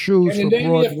theatrical shoes And for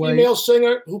name me a Broadway. female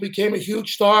singer who became a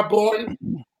huge star born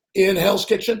in Hell's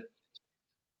Kitchen.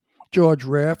 George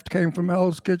Raft came from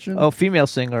Hell's Kitchen. Oh, female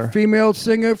singer. Female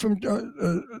singer from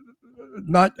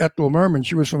not Ethel Merman.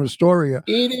 She was from Astoria.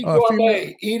 Edie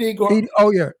Gourmet. Edie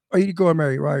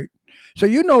Gourmet, right. So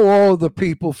you know all the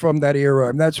people from that era,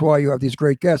 and that's why you have these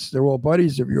great guests. They're all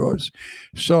buddies of yours.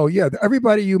 So yeah,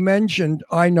 everybody you mentioned,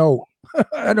 I know.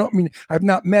 I've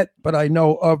not met, but I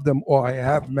know of them, or I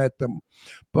have met them.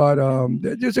 But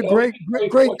there's a great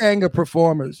gang of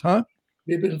performers, huh?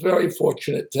 We've been very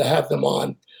fortunate to have them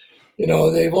on.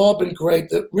 They've all been great.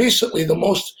 Recently,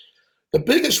 the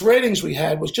biggest ratings we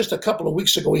had was just a couple of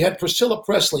weeks ago. We had Priscilla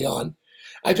Presley on.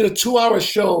 I did a 2-hour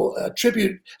show,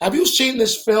 tribute. Have you seen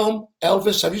this film,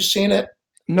 Elvis? Have you seen it?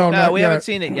 No, we haven't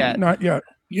seen it yet. Not yet.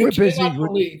 You cannot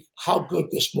believe how good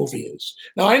this movie is.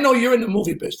 Now, I know you're in the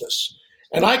movie business,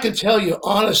 and I can tell you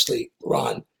honestly,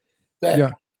 Ron,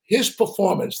 that his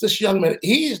performance, this young man,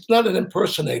 he's not an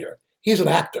impersonator. He's an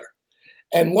actor.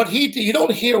 And what he did, you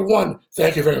don't hear one,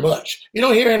 thank you very much. You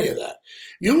don't hear any of that.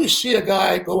 You see a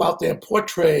guy go out there and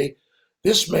portray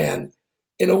this man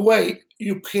in a way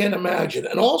you can't imagine.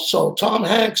 And also, Tom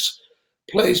Hanks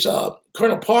plays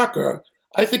Colonel Parker.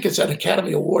 I think it's an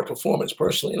Academy Award performance,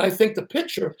 personally. And I think the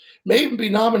picture may even be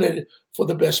nominated for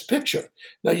the Best Picture.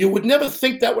 Now, you would never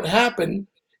think that would happen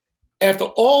after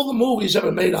all the movies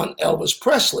ever made on Elvis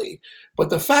Presley. But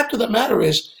the fact of the matter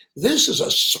is, this is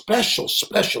a special,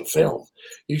 special film.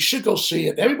 You should go see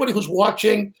it. Everybody who's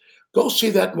watching, go see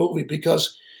that movie,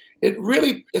 because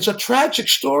it's a tragic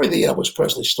story, the Elvis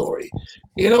Presley story.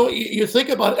 You think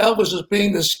about Elvis as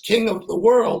being this king of the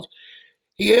world.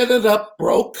 He ended up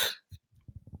broke.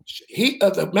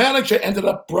 The manager ended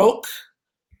up broke.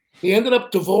 He ended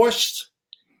up divorced.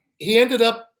 He ended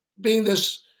up being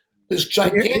this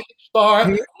gigantic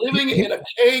star, living in a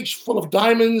cage full of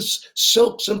diamonds,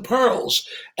 silks, and pearls,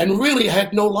 and really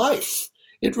had no life.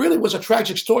 It really was a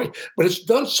tragic story, but it's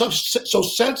done so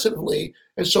sensitively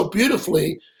and so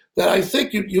beautifully that I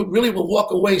think you really will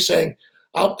walk away saying,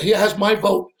 he has my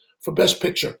vote for Best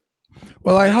Picture.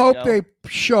 Well, I hope they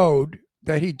showed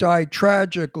that he died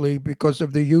tragically because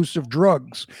of the use of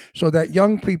drugs, so that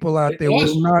young people out there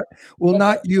Yes. will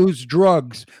not use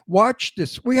drugs. Watch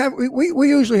this. We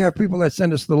usually have people that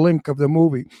send us the link of the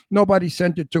movie. Nobody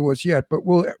sent it to us yet, but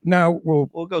we'll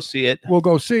go see it. We'll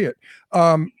go see it.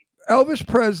 Elvis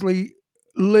Presley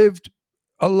lived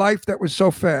a life that was so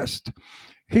fast.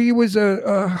 He was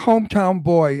a hometown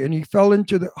boy, and he fell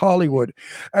into Hollywood.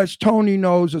 As Tony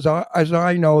knows, as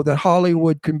I know, that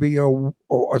Hollywood can be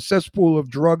a cesspool of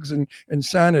drugs and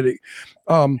insanity.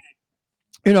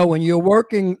 When you're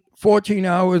working 14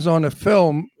 hours on a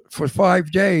film for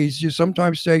 5 days, you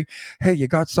sometimes say, hey, you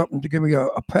got something to give me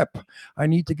a pep. I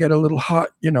need to get a little hot.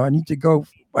 I need to go.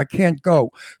 I can't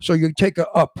go. So you take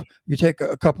you take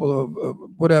a couple of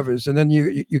whatevers, and then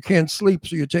you can't sleep.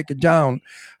 So you take it down,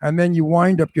 and then you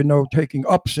wind up, taking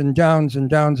ups and downs and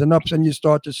downs and ups, and you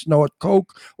start to snort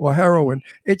coke or heroin.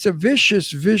 It's a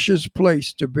vicious, vicious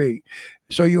place to be.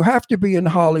 So you have to be in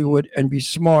Hollywood and be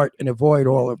smart and avoid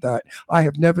all of that. I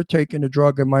have never taken a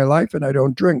drug in my life, and I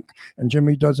don't drink, and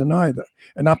Jimmy doesn't either.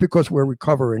 And not because we're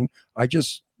recovering. I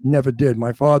just never did.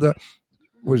 My father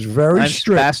was very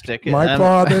strict. Spastic. My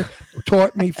father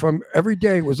taught me from every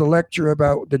day was a lecture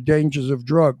about the dangers of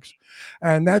drugs.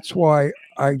 And that's why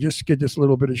I just get this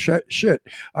little bit of shit.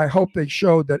 I hope they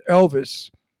showed that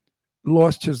Elvis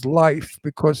lost his life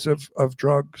because of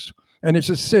drugs. And it's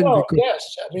a sin. Well, because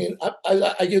yes. I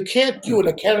mean, you can't do an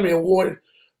Academy Award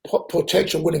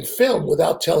potential winning film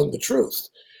without telling the truth.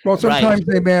 Well, sometimes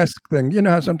they mask things. You know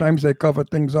how sometimes they cover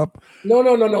things up? No.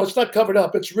 It's not covered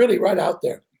up. It's really right out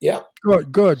there. Yeah.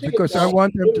 Good. Because I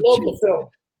want them to love the film.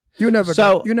 You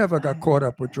never got caught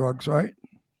up with drugs, right?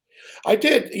 I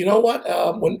did. You know what?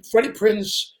 When Freddie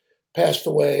Prinze passed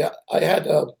away, I had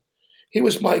he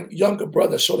was my younger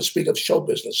brother, so to speak, of show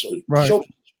business. Right. Show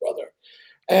business brother.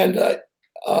 And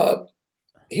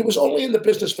he was only in the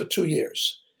business for 2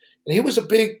 years. And he was a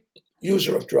big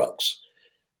user of drugs.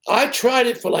 I tried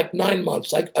it for like 9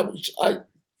 months. I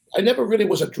never really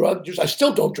was a drug user. I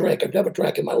still don't drink. I've never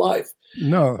drank in my life.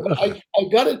 No. But I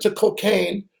got into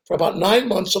cocaine for about 9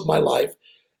 months of my life.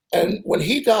 And when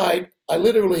he died, I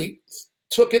literally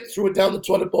took it, threw it down the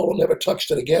toilet bowl, and never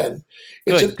touched it again.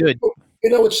 Good.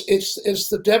 It's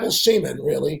the devil's semen,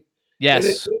 really. Yes.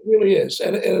 It really is.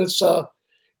 And it's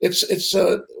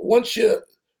once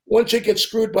you get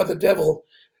screwed by the devil,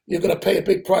 you're going to pay a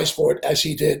big price for it, as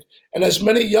he did, and as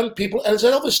many young people as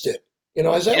Elvis did.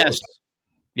 Elvis did.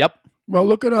 Yep. Well,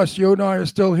 look at us. You and I are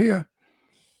still here.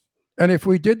 And if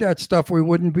we did that stuff, we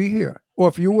wouldn't be here. Or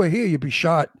if you were here, you'd be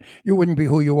shot. You wouldn't be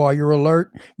who you are. You're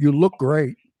alert. You look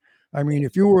great. I mean,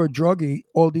 if you were a druggie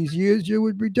all these years, you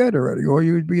would be dead already, or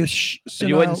you would be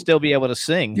you wouldn't still be able to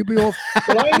sing. You'd be all.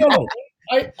 But I know.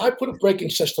 I put a braking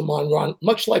system on, Ron,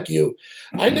 much like you.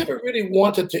 I never really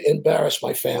wanted to embarrass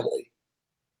my family.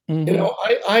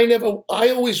 Mm-hmm. I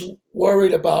always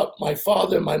worried about my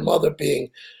father and my mother being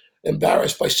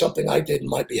embarrassed by something I did in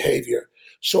my behavior.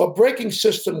 So a braking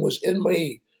system was in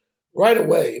me right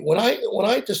away. When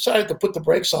I decided to put the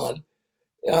brakes on,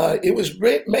 it was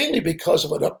mainly because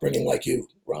of an upbringing like you,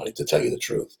 Ronnie, to tell you the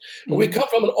truth. Mm-hmm. We come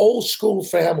from an old school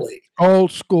family.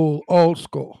 Old school.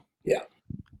 Yeah.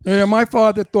 My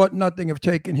father thought nothing of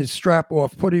taking his strap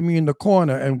off, putting me in the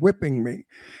corner and whipping me.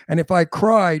 And if I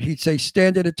cried, he'd say,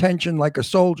 stand at attention like a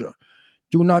soldier.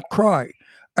 Do not cry.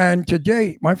 And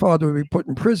today, my father would be put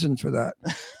in prison for that.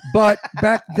 But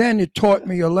back then, it taught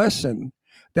me a lesson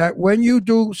that when you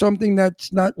do something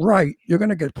that's not right, you're going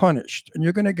to get punished and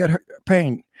you're going to get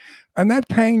pain. And that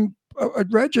pain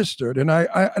registered. And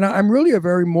I'm really a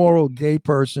very moral gay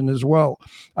person as well.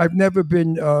 I've never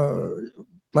been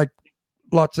like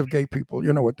lots of gay people.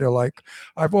 You know what they're like.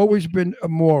 I've always been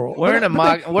immoral. We're in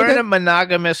a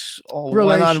monogamous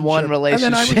one-on-one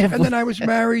relationship. And then I was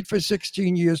married for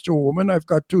 16 years to a woman. I've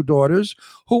got 2 daughters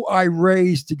who I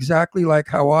raised exactly like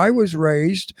how I was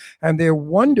raised. And they're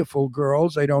wonderful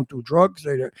girls. They don't do drugs.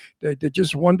 They're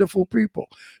just wonderful people.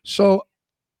 So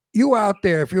you out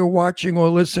there, if you're watching or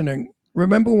listening,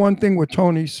 remember one thing what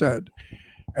Tony said,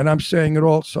 and I'm saying it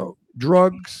also,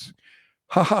 drugs,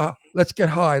 let's get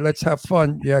high, let's have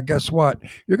fun. Yeah, guess what?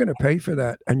 You're going to pay for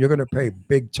that, and you're going to pay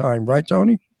big time. Right,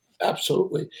 Tony?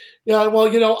 Absolutely. Yeah,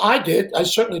 well, I did. I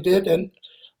certainly did. And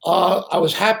I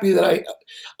was happy that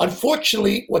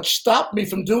unfortunately, what stopped me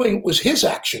from doing it was his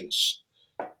actions.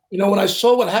 When I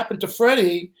saw what happened to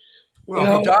Freddie,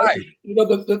 he died.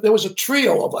 There was a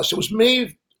trio of us. It was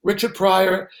me, Richard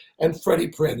Pryor, and Freddie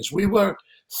Prinze. We were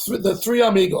the 3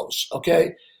 amigos,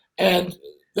 okay? And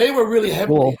they were really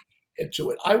heavily into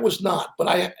it. I was not.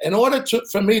 But in order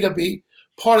for me to be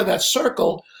part of that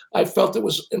circle, I felt it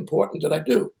was important that I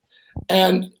do.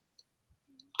 And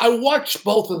I watched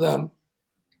both of them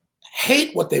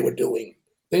hate what they were doing.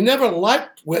 They never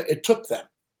liked where it took them.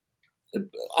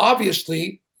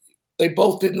 Obviously, they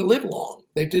both didn't live long.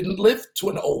 They didn't live to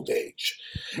an old age.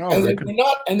 No, And they they were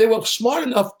not, and they were smart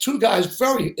enough, two guys,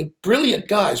 very brilliant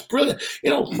guys, brilliant.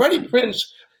 Freddie Prinze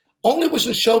only was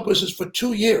in show business for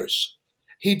 2 years.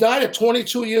 He died at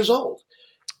 22 years old.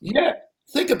 Yeah,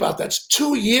 think about that. It's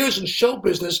 2 years in show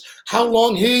business, how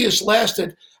long he has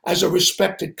lasted as a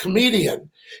respected comedian.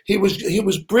 He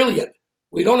was brilliant.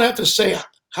 We don't have to say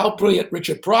how brilliant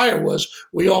Richard Pryor was.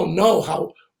 We all know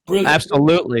how brilliant.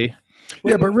 Absolutely.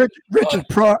 Yeah, but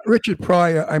Richard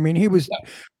Pryor, I mean, he was.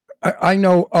 I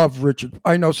know of Richard.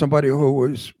 I know somebody who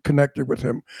was connected with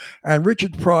him, and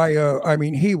Richard Pryor. I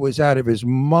mean, he was out of his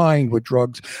mind with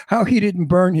drugs. How he didn't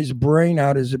burn his brain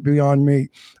out is beyond me.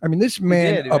 I mean, this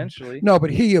man. He did eventually. No, but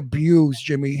he abused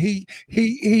Jimmy.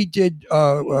 He did.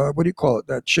 What do you call it?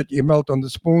 That shit you melt on the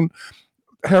spoon.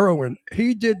 Heroin.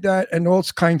 He did that and all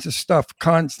kinds of stuff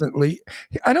constantly.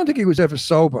 I don't think he was ever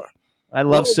sober. I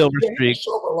love Silver He Streak. was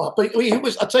sober a lot, but he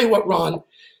was. I'll tell you what, Ron.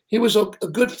 He was a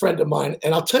good friend of mine,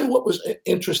 and I'll tell you what was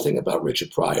interesting about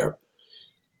Richard Pryor.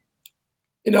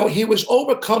 He was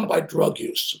overcome by drug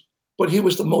use, but he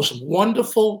was the most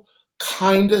wonderful,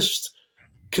 kindest,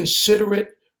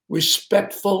 considerate,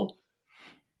 respectful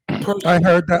person. I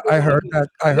heard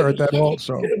that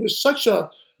also. It was such a.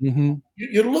 Mm-hmm.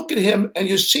 You look at him and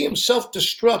you see him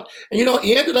self-destruct, and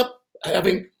he ended up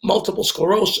having multiple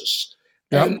sclerosis.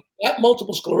 Yep. And that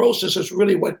multiple sclerosis is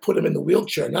really what put him in the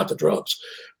wheelchair, not the drugs.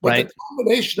 But Right. the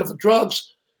combination of the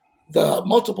drugs, the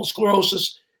multiple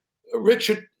sclerosis,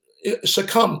 Richard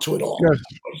succumbed to it all. Yes.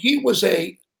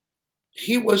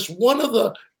 He was one of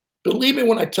the, believe me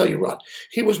when I tell you, Ron,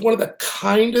 he was one of the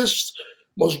kindest,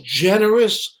 most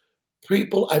generous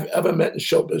people I've ever met in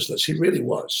show business. He really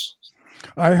was.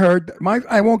 I heard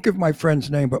I won't give my friend's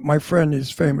name, but my friend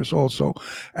is famous also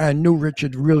and knew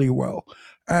Richard really well.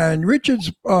 And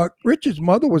Richard's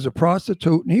mother was a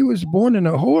prostitute, and he was born in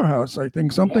a whorehouse, I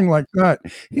think, something like that.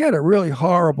 He had a really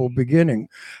horrible beginning.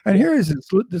 And here is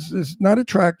this not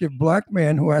attractive black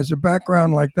man who has a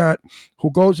background like that,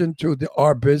 who goes into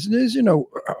our business.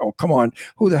 Oh, come on,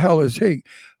 who the hell is he?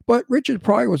 But Richard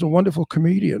Pryor was a wonderful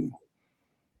comedian.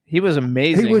 He was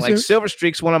amazing. Silver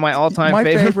Streak's one of my all-time My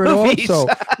favorite movies.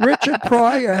 also. Richard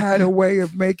Pryor had a way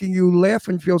of making you laugh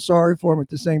and feel sorry for him at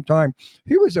the same time.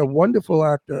 He was a wonderful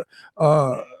actor.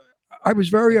 I was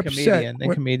very upset.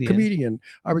 Comedian.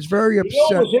 I was very upset. You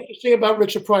know what was interesting about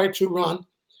Richard Pryor too, Ron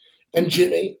and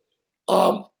Jimmy?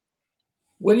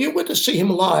 When you went to see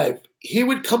him live, he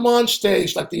would come on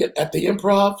stage at the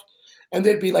Improv, and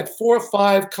there'd be like 4 or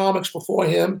 5 comics before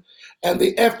him, and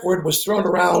the F word was thrown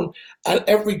around at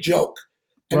every joke.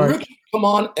 And Right. Richard would come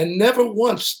on and never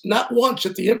once, not once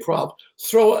at the Improv,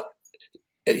 throw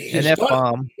An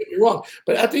F-bomb. Get me wrong,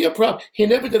 but at the Improv, he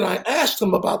never did. I asked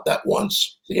him about that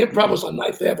once. The Improv was on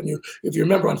 9th Avenue, if you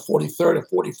remember, on 43rd and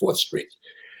 44th Street.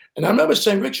 And I remember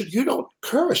saying, Richard, you don't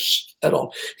curse at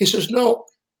all. He says, no,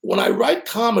 when I write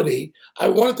comedy, I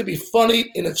want it to be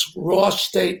funny in its raw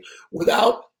state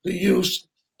without the use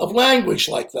of language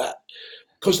like that.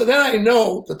 Because then I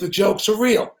know that the jokes are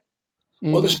real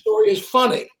or the story is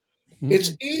funny. Mhm.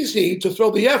 It's easy to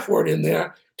throw the F word in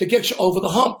there to get you over the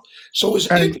hump. So it was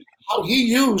interesting how he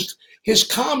used his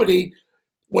comedy.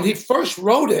 When he first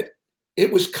wrote it,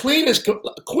 it was clean as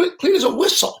a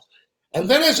whistle. And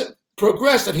then as it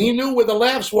progressed and he knew where the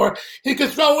laughs were, he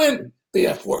could throw in the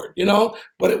F word,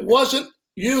 but it wasn't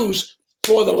used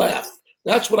for the laugh.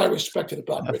 That's what I respected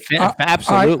about Richard.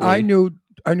 Absolutely. I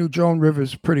knew Joan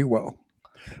Rivers pretty well.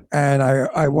 And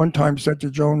I one time said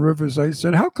to Joan Rivers, I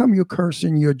said, how come you curse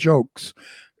in your jokes?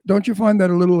 Don't you find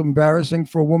that a little embarrassing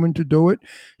for a woman to do it?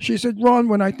 She said, Ron,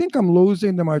 when I think I'm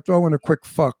losing them, I throw in a quick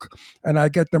fuck and I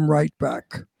get them right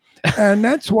back. And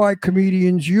that's why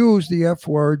comedians use the F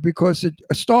word, because it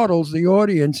startles the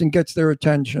audience and gets their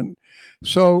attention.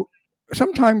 So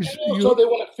sometimes So they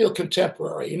want to feel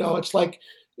contemporary. It's like,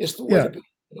 it's the way to be.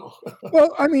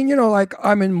 Well, I mean, like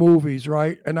I'm in movies,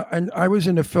 right? And I was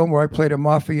in a film where I played a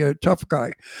mafia tough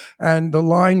guy, and the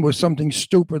line was something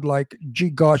stupid like, gee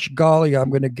gosh golly, I'm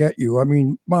going to get you. I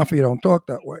mean, mafia don't talk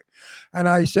that way. And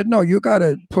I said, no, you got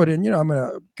to put in, I'm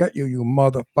going to get you, you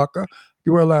motherfucker.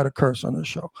 You were allowed to curse on the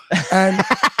show. And,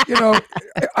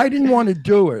 I didn't want to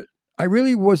do it. I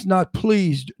really was not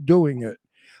pleased doing it,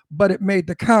 but it made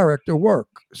the character work.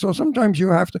 So sometimes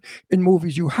in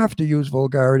movies, you have to use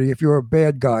vulgarity if you're a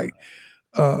bad guy.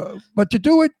 But to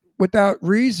do it without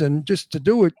reason, just to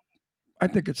do it, I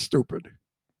think it's stupid.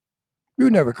 You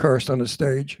never cursed on the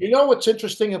stage. You know what's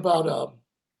interesting about,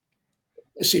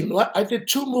 I did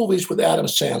 2 movies with Adam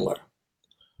Sandler.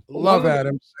 Love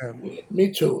Adam Sandler.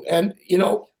 Me too. And you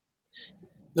know,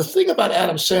 the thing about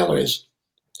Adam Sandler is,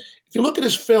 if you look at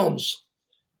his films,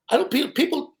 I don't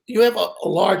people. You have a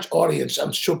large audience.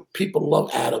 I'm sure people love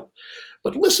Adam,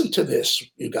 but listen to this,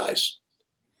 you guys.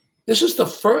 This is the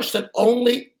first and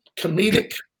only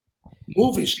comedic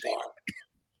movie star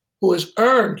who has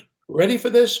earned, ready for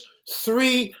this,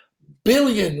 $3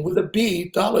 billion with a B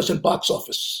dollars in box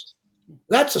office.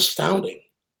 That's astounding.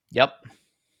 Yep.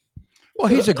 Well,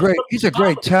 he's a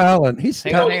great talent. He's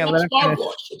Hang on, It's let him Star finish.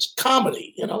 Wars. It's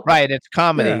comedy, you know. Right, it's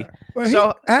comedy. Yeah. Well,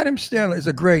 So- Adam Sandler is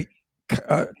a great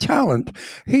talent.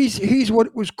 He's what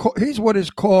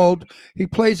is called. He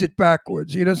plays it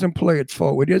backwards. He doesn't play it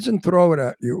forward. He doesn't throw it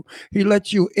at you. He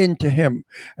lets you into him,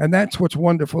 and that's what's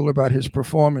wonderful about his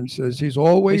performances. He's We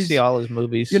always, see all his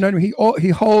movies. you know, he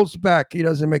holds back. He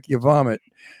doesn't make you vomit.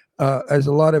 As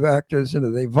a lot of actors, you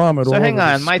know, they vomit. So all hang over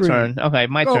the on, my screen. turn. Okay,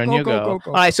 my Go, turn. go, You go, go. go,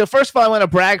 go. All right. So first of all, I want to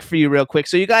brag for you real quick.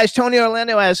 So you guys, Tony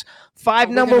Orlando has 5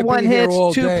 We're number gonna one be here hits,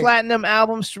 all 2 day. platinum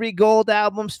albums, 3 gold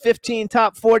albums, 15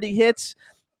 top 40 hits.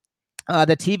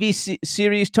 The TV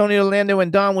series Tony Orlando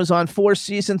and Don was on 4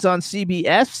 seasons on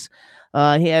CBS.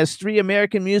 He has 3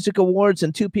 American Music Awards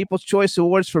and 2 People's Choice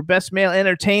Awards for Best Male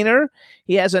Entertainer.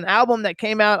 He has an album that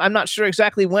came out, I'm not sure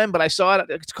exactly when, but I saw it.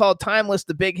 It's called Timeless,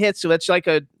 The Big Hits. So it's like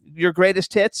your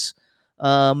greatest hits.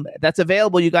 That's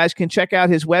available. You guys can check out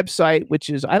his website, which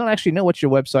is, I don't actually know what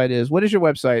your website is. What is your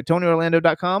website?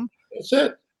 TonyOrlando.com? That's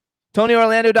it.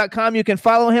 TonyOrlando.com. You can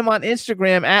follow him on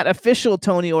Instagram at official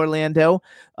Tony Orlando.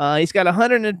 He's got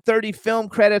 130 film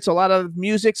credits, a lot of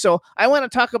music. So I want to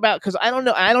talk about, because I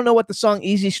don't know what the song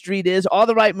Easy Street is. All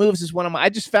the Right Moves is one of my, I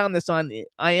just found this on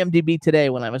IMDb today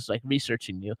when I was like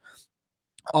researching you.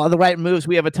 All the Right Moves.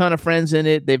 We have a ton of friends in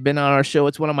it. They've been on our show.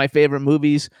 It's one of my favorite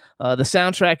movies. The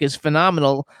soundtrack is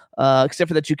phenomenal, except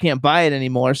for that you can't buy it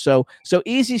anymore. So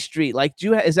Easy Street, like,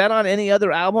 is that on any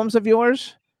other albums of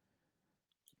yours?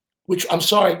 Which, I'm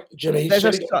sorry, Jimmy. There's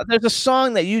a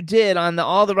song that you did on the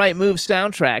All the Right Moves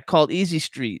soundtrack called Easy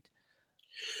Street.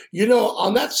 You know,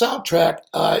 on that soundtrack,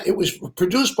 it was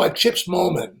produced by Chips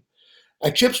Moman.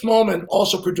 Chips Moman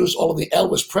also produced all of the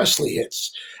Elvis Presley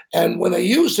hits. And when they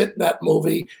used it in that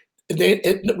movie,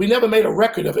 we never made a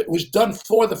record of it. It was done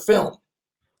for the film.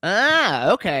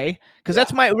 Ah, okay. Because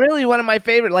that's really one of my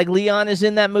favorite. Like, Leon is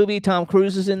in that movie. Tom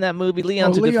Cruise is in that movie.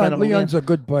 Leon's a good friend of mine. Leon's a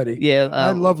good buddy. Yeah,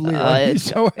 I love Leon.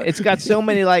 It's got so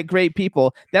many like great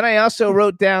people. Then I also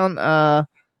wrote down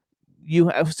you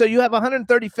have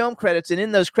 130 film credits, and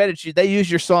in those credits they use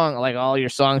your song, like all your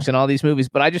songs in all these movies.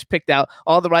 But I just picked out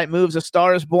All the Right Moves, A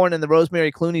Star Is Born, and the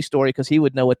Rosemary Clooney Story because he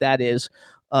would know what that is.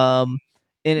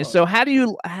 So how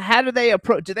do they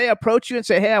approach? Do they approach you and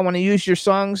say, "Hey, I want to use your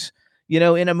songs"? You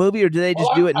know, in a movie, or do they just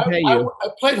do it and pay you? I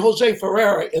played Jose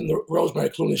Ferreira in the Rosemary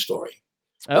Clooney Story.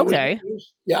 Okay.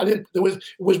 It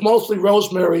was mostly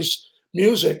Rosemary's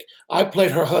music. I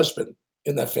played her husband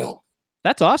in that film.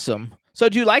 That's awesome. So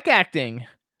do you like acting?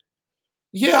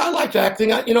 Yeah, I liked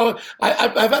acting. I've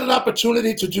had an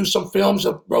opportunity to do some films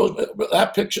of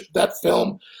that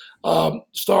film,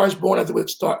 Star Is Born, I think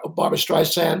with Barbara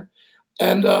Streisand,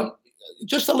 and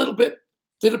just a little bit.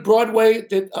 Did it Broadway?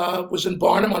 Was in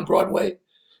Barnum on Broadway,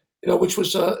 which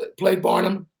was played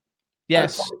Barnum.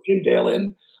 Yes, Jim Dale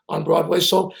in on Broadway.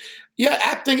 So, yeah,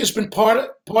 acting has been part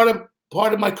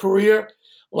of my career.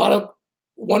 A lot of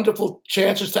wonderful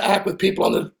chances to act with people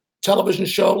on the television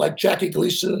show like Jackie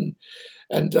Gleason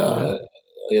and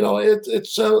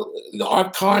it's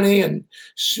Art Carney and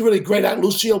she's really great at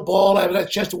Lucille Ball. I've had a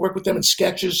chance to work with them in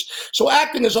sketches. So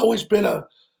acting has always been a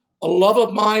love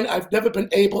of mine. I've never been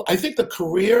able. I think the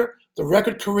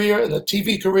record career and the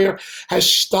TV career has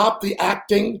stopped the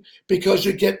acting because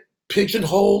you get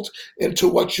pigeonholed into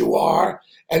what you are,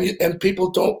 and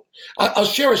people don't. I'll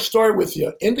share a story with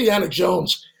you. Indiana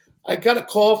Jones. I got a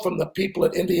call from the people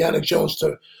at Indiana Jones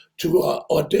to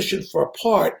audition for a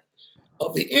part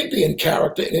of the Indian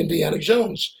character in Indiana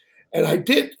Jones, and I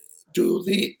did do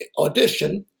the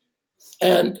audition,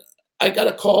 and I got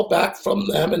a call back from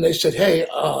them, and they said, "Hey,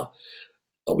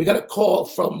 we got a call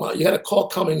from you got a call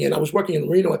coming in." I was working in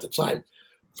Reno at the time,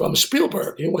 from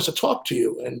Spielberg. He wants to talk to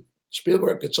you, and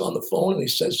Spielberg gets on the phone and he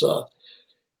says,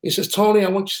 "Tony, I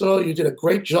want you to know you did a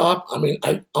great job. I mean,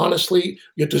 honestly,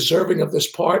 you're deserving of this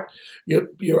part.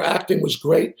 Your acting was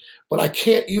great, but I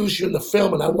can't use you in the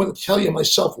film, and I want to tell you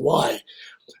myself why.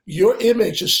 Your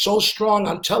image is so strong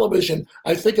on television.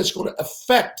 I think it's going to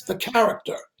affect the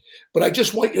character." But I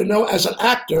just want you to know, as an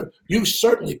actor, you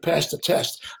certainly passed the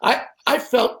test. I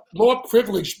felt more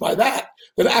privileged by that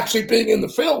than actually being in the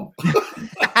film.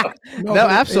 No,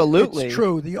 absolutely. It's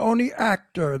true. The only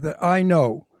actor that I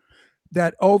know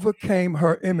that overcame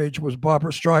her image was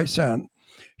Barbara Streisand.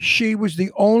 She was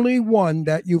the only one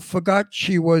that you forgot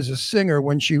she was a singer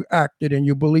when she acted and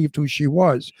you believed who she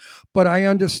was. But I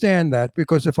understand that,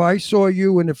 because if I saw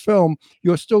you in a film,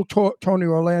 you're still Tony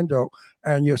Orlando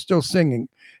and you're still singing.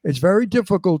 It's very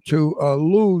difficult to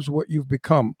lose what you've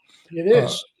become. It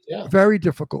is. Yeah. Very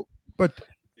difficult. But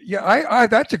yeah, I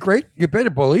that's a great, you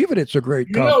better believe it, it's a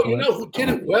great compliment. You know who did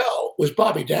it well was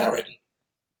Bobby Darin.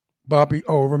 Bobby,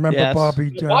 remember Yes.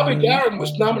 Bobby Darin? Bobby Darin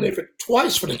was nominated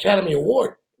twice for the Academy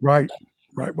Award. Right.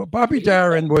 Well, Bobby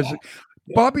Darin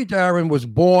was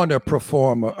born a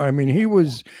performer. I mean, he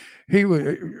look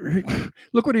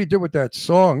what he did with that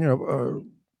song.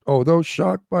 Those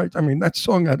shark bites. I mean, that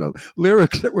song had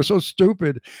lyrics that were so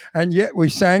stupid, and yet we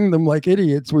sang them like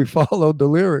idiots. We followed the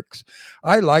lyrics.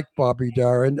 I liked Bobby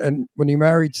Darin, and when he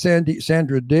married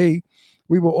Sandra Dee,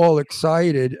 we were all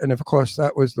excited. And of course,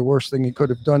 that was the worst thing he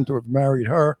could have done, to have married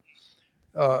her.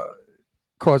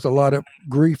 Caused a lot of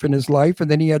grief in his life,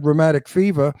 and then he had rheumatic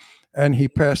fever, and he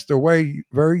passed away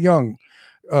very young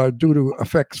due to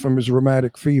effects from his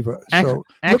rheumatic fever. So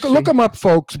look him up,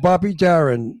 folks. Bobby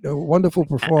Darin, a wonderful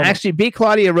performer. Actually, B.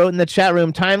 Claudia wrote in the chat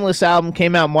room, Timeless album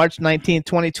came out March 19th,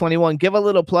 2021. Give a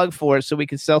little plug for it so we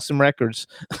can sell some records.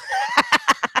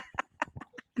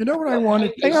 You know what I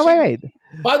wanted? Wait.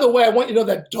 By the way, I want you to know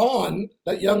that Dawn,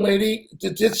 that young lady,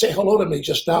 did say hello to me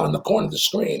just now in the corner of the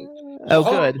screen. Oh,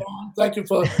 good. Dawn. Thank you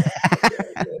for.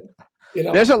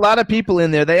 There's a lot of people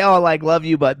in there. They all love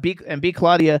you, but B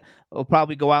Claudia will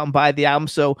probably go out and buy the album.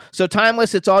 So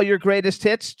Timeless, it's all your greatest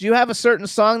hits. Do you have a certain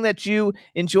song that you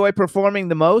enjoy performing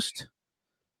the most?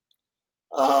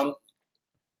 No,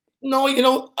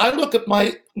 I look at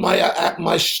my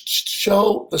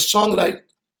show. The song that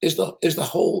is the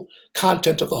whole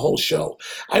content of the whole show.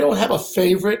 I don't have a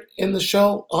favorite in the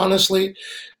show, honestly.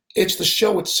 It's the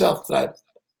show itself that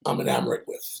I'm enamored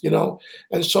with,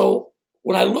 And so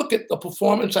when I look at the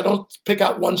performance, I don't pick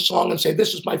out one song and say,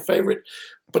 this is my favorite.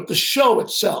 But the show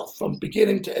itself, from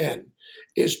beginning to end,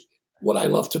 is what I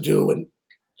love to do.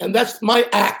 And that's my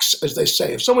axe, as they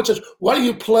say. If someone says, what do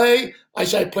you play? I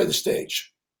say, I play the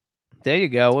stage. There you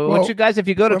go. Well, you guys, if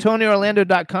you go to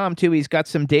TonyOrlando.com too, he's got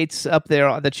some dates up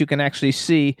there that you can actually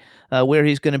see where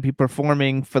he's going to be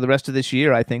performing for the rest of this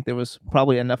year. I think there was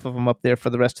probably enough of them up there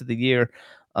for the rest of the year.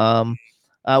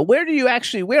 Where are you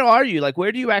actually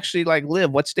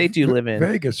live? What state do you live in?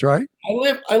 Vegas, right?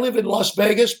 I live in Las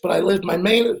Vegas, but my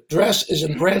main address is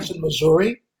in Branson,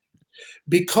 Missouri,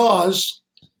 because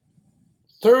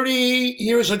 30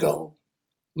 years ago,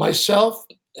 myself,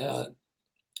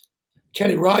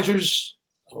 Kenny Rogers,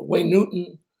 Wayne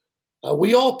Newton,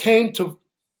 we all came to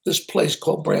this place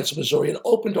called Branson, Missouri, and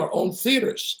opened our own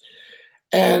theaters.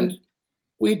 And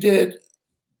we did,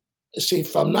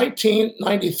 from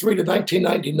 1993 to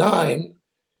 1999,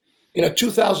 in a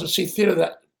 2,000-seat theater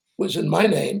that was in my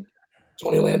name,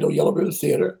 Tony Orlando Yellow Ribbon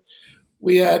Theater,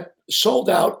 we had sold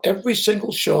out every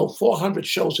single show, 400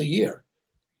 shows a year.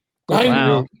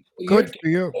 Wow. Good for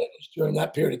you. During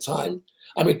that period of time.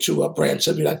 To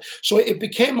Branson. So it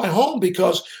became my home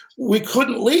because we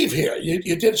couldn't leave here. You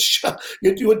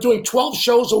were doing 12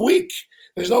 shows a week.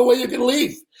 There's no way you could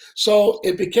leave. So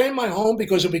it became my home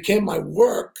because it became my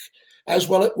work, as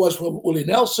well it was for Willie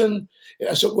Nelson,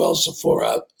 as it was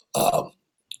for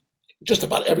just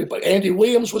about everybody. Andy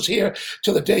Williams was here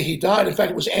till the day he died. In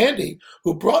fact, it was Andy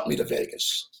who brought me to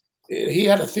Vegas. He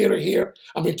had a theater here,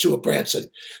 to Branson.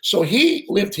 So he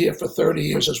lived here for 30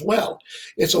 years as well.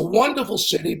 It's a wonderful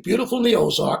city, beautiful in the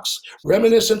Ozarks,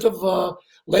 reminiscent of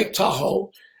Lake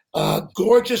Tahoe,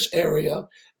 gorgeous area.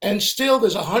 And still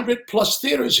there's 100+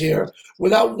 theaters here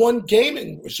without one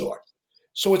gaming resort.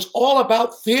 So it's all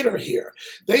about theater here.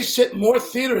 They sit more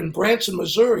theater in Branson,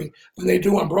 Missouri than they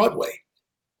do on Broadway.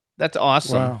 That's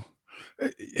awesome. Wow.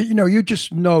 You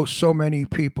just know so many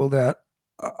people that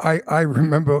I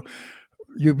remember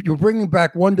you're bringing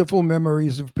back wonderful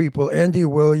memories of people, Andy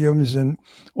Williams and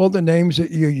all the names that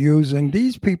you're using.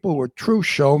 These people were true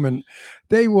showmen.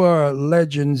 They were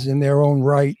legends in their own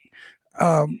right.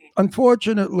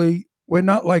 Unfortunately, we're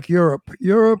not like Europe.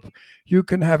 Europe, you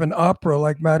can have an opera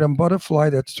like Madame Butterfly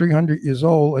that's 300 years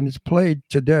old and it's played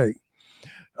today.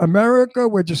 America,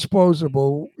 we're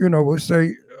disposable. We'll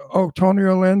say, oh, Tony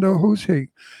Orlando, who's he?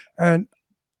 And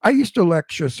I used to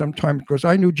lecture sometimes because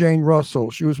I knew Jane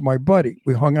Russell. She was my buddy.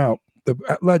 We hung out, the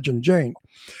legend Jane.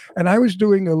 And I was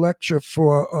doing a lecture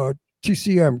for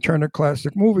TCM, Turner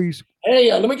Classic Movies.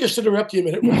 Hey, let me just interrupt you a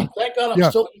minute. Thank God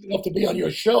I'm still enough to be on your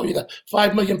show. You got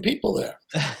 5 million people there.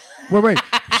 Wait.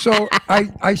 So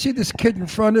I see this kid in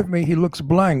front of me. He looks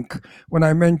blank when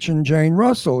I mentioned Jane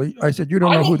Russell. I said, "You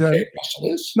don't I know know who who that?" Jane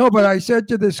Russell is. No, but I said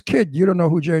to this kid, "You don't know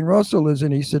who Jane Russell is?"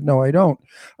 And he said, "No, I don't."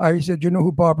 I said, "You know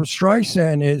who Barbara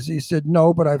Streisand is?" He said,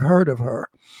 "No, but I've heard of her."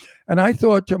 And I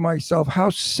thought to myself,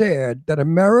 how sad that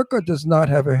America does not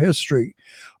have a history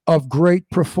of great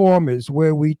performers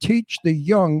where we teach the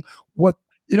young what,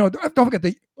 don't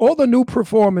forget, all the new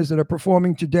performers that are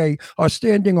performing today are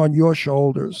standing on your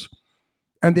shoulders.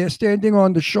 And they're standing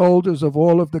on the shoulders of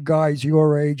all of the guys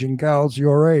your age and gals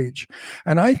your age.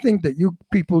 And I think that you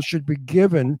people should be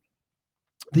given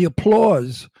the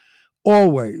applause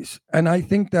always. And I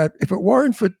think that if it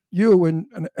weren't for you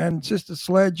and Sister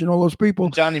Sledge and all those people,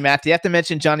 Johnny Mathis. You have to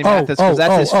mention Johnny Mathis because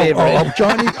that's his favorite.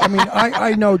 Johnny. I mean,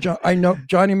 I know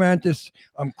Johnny Mathis.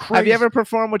 I'm crazy. Have you ever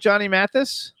performed with Johnny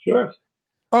Mathis? Sure.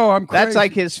 Oh, I'm crazy. That's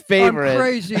like his favorite. I'm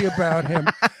crazy about him.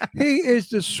 He is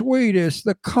the sweetest,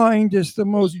 the kindest, the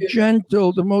most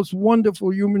gentle, the most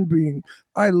wonderful human being.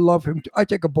 I love him. I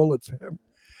take a bullet for him.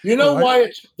 You know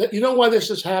why this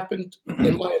has happened,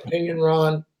 in my opinion,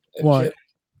 Ron? And Why? Jim?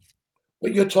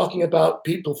 But you're talking about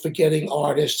people forgetting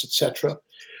artists, etc.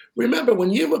 Remember,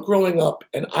 when you were growing up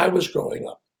and I was growing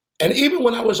up, and even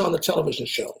when I was on the television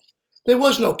show, there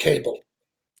was no cable.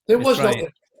 There was no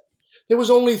internet. There was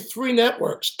only 3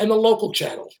 networks and a local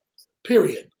channel,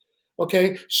 period.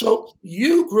 Okay? So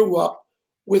you grew up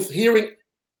with hearing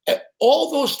all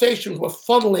those stations were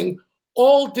funneling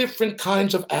all different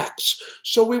kinds of acts.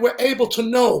 So we were able to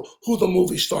know who the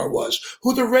movie star was,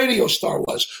 who the radio star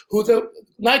was, who the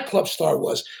nightclub star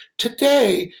was.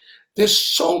 Today, there's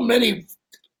so many,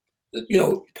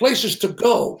 places to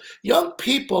go. Young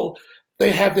people,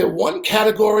 they have their one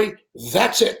category,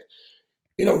 that's it.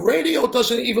 Radio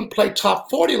doesn't even play top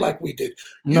 40 like we did.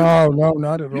 No,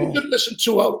 not at all. You could listen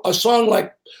to a song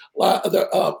like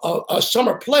a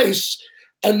Summer Place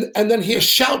and then hear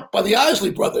Shout by the Isley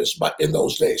Brothers in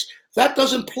those days. That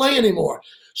doesn't play anymore.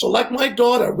 So like my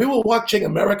daughter, we were watching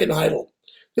American Idol.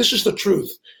 This is the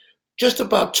truth. Just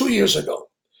about 2 years ago.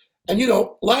 And,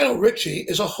 Lionel Richie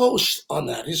is a host on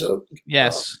that. He's a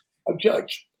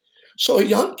judge. So a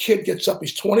young kid gets up.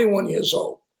 He's 21 years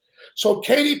old. So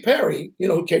Katy Perry, you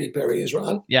know who Katy Perry is,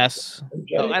 Ron? Yes.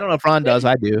 I don't know if Ron does.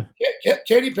 I do.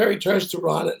 Katy Perry turns to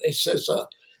Ron and he says to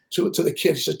the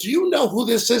kid, he says, "Do you know who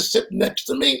this is sitting next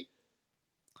to me?"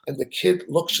 And the kid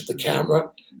looks at the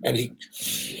camera and he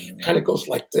kind of goes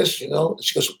like this, She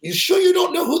goes, "You sure you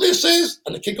don't know who this is?"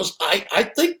 And the kid goes, I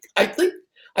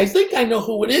think I know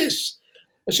who it is.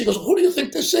 And she goes, "Who do you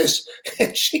think this is?"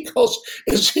 And she goes,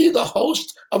 "Is he the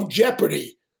host of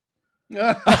Jeopardy?"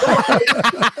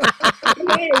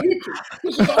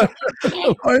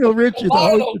 Lionel Richie.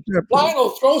 Lionel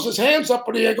throws his hands up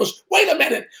in the air and goes, "Wait a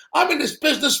minute, I'm in this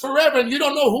business forever and you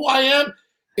don't know who I am?"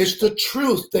 It's the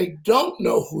truth. They don't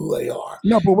know who they are.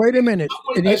 No, but wait a minute.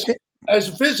 As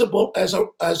visible as a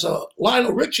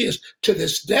Lionel Richie is to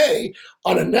this day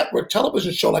on a network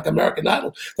television show like American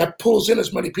Idol that pulls in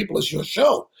as many people as your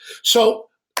show. So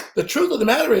the truth of the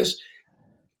matter is,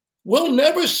 we'll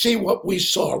never see what we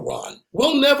saw, Ron.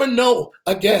 We'll never know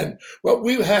again what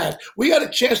we had. We had a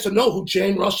chance to know who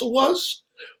Jane Russell was,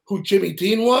 who Jimmy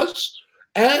Dean was,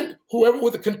 and whoever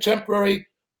the contemporary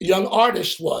young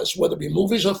artist was, whether it be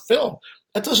movies or film.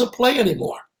 That doesn't play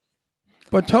anymore.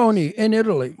 But Tony, in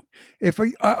Italy, if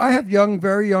I have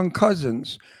very young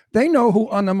cousins, they know who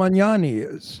Anna Magnani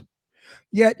is.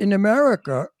 Yet in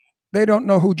America, they don't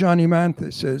know who Johnny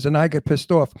Mathis is, and I get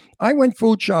pissed off. I went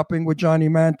food shopping with Johnny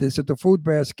Mathis at the Food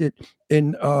Basket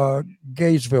in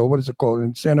Gaysville. What is it called?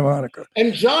 In Santa Monica.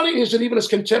 And Johnny isn't even as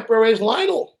contemporary as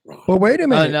Lionel. Well, wait a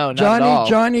minute. No, not at all.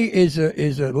 Johnny is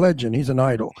a legend. He's an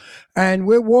idol. And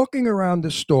we're walking around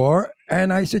the store,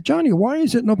 and I said, "Johnny, why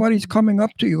is it nobody's coming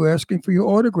up to you asking for your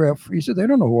autograph?" He said, "They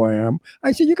don't know who I am."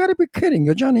 I said, "You got to be kidding.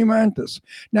 You're Johnny Mathis."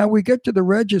 Now we get to the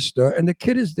register, and the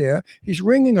kid is there. He's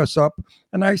ringing us up.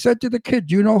 And I said to the kid,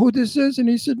 "Do you know who this is?" And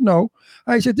he said, "No."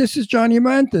 I said, "This is Johnny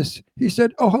Mathis." He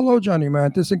said, "Oh, hello, Johnny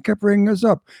Mathis," and kept ringing us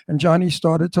up. And Johnny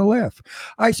started to laugh.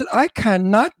 I said, "I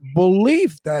cannot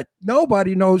believe that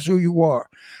nobody knows who you are."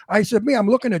 I said, "Me, I'm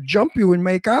looking to jump you and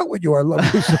make out with you. I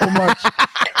love you so much."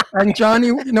 And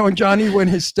Johnny went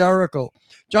hysterical.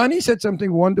 Johnny said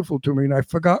something wonderful to me, and I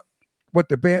forgot what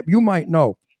the band, you might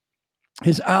know.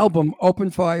 His album, Open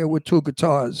Fire with Two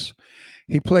Guitars.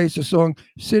 He plays the song,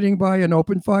 "Sitting by an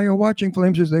Open Fire, Watching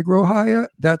Flames as They Grow Higher,"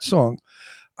 that song.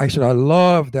 I said, "I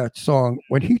love that song."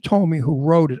 When he told me who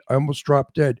wrote it, I almost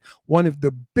dropped dead. One of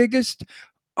the biggest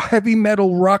heavy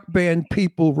metal rock band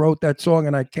people wrote that song,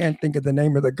 and I can't think of the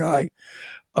name of the guy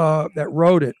that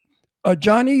wrote it.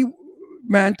 Johnny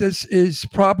Mathis is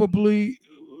probably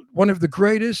one of the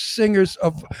greatest singers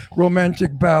of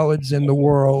romantic ballads in the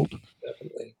world.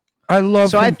 Definitely. I love.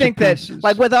 So him I to think that, pieces.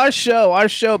 like with our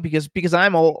show, because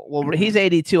I'm old. Well, he's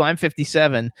 82, I'm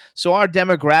 57. So our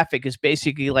demographic is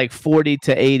basically like 40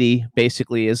 to 80.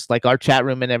 Basically, is like our chat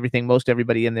room and everything. Most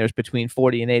everybody in there is between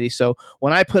 40 and 80. So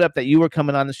when I put up that you were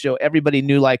coming on the show, everybody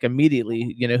knew like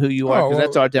immediately, who you are, because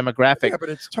that's our demographic. Yeah, but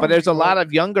it's But there's a Tony lot Hawk.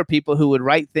 of younger people who would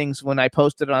write things when I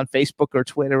posted it on Facebook or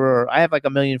Twitter, or I have like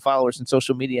 1 million followers in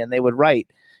social media, and they would write,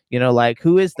 like,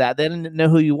 who is that? They didn't know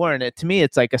who you were, and to me,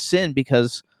 it's like a sin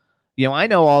because. I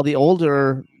know all the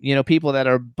older, people that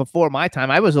are before my time.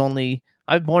 I was born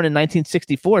in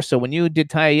 1964. So when you did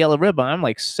Tie a Yellow Ribbon, I'm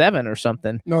like 7 or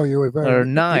something. No, you were very Or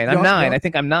 9. I'm 9. young- I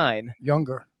think I'm 9.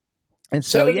 Younger. And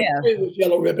so, 73 was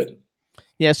Yellow Ribbon.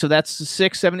 Yeah, so that's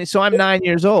 6, 70. So I'm 9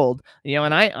 years old,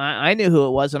 and I knew who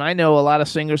it was, and I know a lot of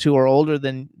singers who are older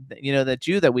than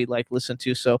that we like listen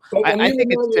to. So But when I you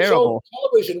think were 9 it's years terrible. old,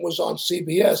 television was on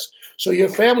CBS. So your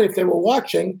family, if they were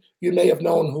watching, you may have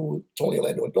known who Tony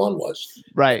Orlando and Dawn was.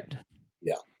 Right.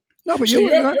 No, but So you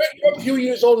you're a few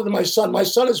years older than my son. My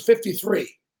son is 53.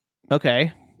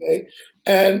 Okay. Okay,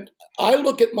 and I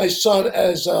look at my son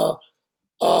as an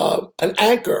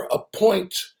anchor, a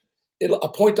point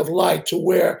of light to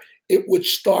where it would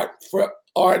start for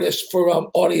artists, for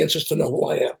audiences to know who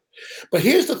I am. But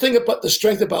here's the thing about the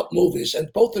strength about movies,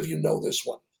 and both of you know this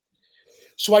one.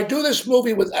 So I do this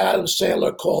movie with Adam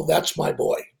Sandler called That's My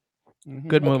Boy.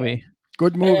 Good movie.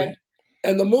 Good movie.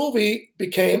 And the movie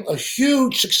became a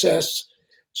huge success,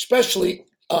 especially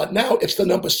now it's the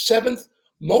number 7th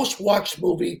most watched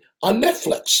movie on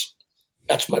Netflix.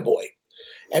 That's My Boy.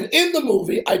 And in the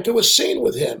movie, I do a scene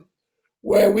with him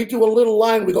where we do a little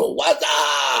line. We go, "What's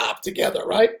up?" together,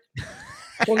 right?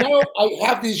 So now I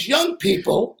have these young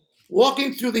people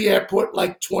walking through the airport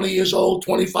like 20 years old,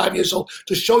 25 years old,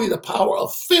 to show you the power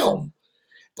of film.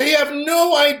 They have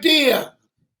no idea,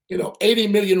 80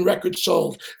 million records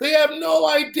sold. They have no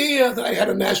idea that I had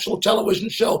a national television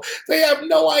show. They have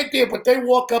no idea, but they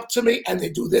walk up to me and they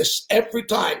do this every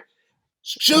time.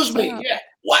 Excuse me, yeah.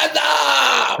 What's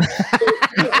up?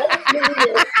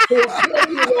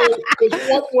 There's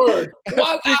one word.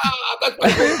 What's up? That's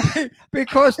my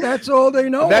Because that's all they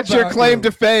know. That's your about claim you.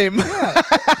 to fame.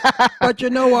 But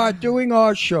you know what? Doing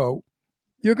our show,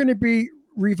 you're going to be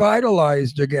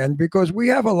revitalized again because we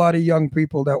have a lot of young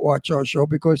people that watch our show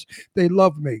because they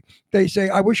love me. They say,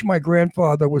 "I wish my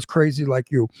grandfather was crazy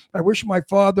like you. I wish my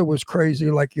father was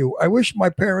crazy like you. I wish my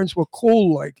parents were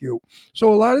cool like you."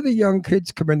 So a lot of the young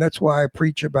kids come in. That's why I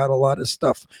preach about a lot of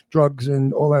stuff, drugs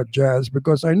and all that jazz,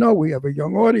 because I know we have a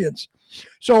young audience.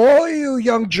 So all you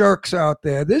young jerks out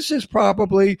there, this is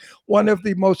probably one of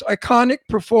the most iconic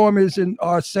performers in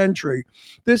our century.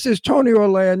 This is Tony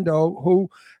Orlando, who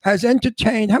has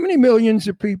entertained how many millions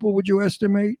of people would you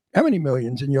estimate? How many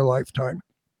millions in your lifetime?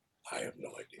 I have no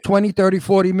idea. 20, 30,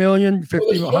 40 million, 50,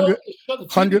 Well, the 100, show, the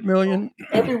TV 100 million.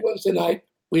 Every Wednesday night,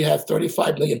 we have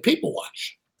 35 million people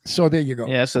watch. So there you go.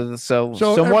 Yeah, so So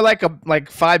more like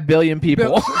 5 billion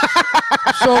people.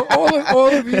 So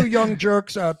all of you young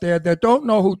jerks out there that don't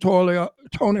know who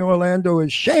Tony Orlando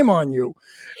is, shame on you.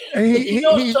 And You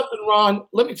know something, Ron?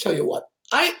 Let me tell you what.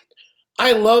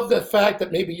 I love the fact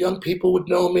that maybe young people would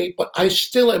know me, but I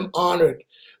still am honored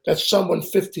that someone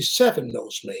 57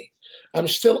 knows me. I'm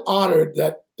still honored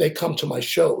that they come to my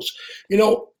shows.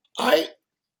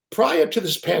 Prior to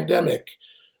this pandemic,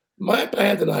 my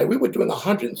band and we were doing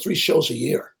 103 shows a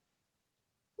year.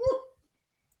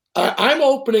 I'm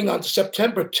opening on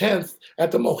September 10th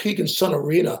at the Mohegan Sun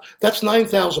Arena. That's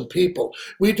 9,000 people.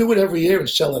 We do it every year and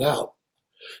sell it out.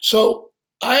 So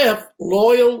I have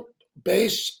loyal,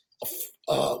 base,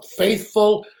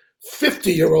 faithful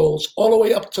 50-year-olds all the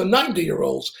way up to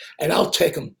 90-year-olds, and I'll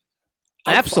take them.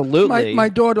 Absolutely. My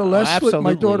daughter Leslie. absolutely.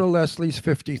 My daughter Leslie's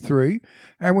 53,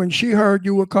 and when she heard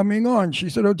you were coming on, she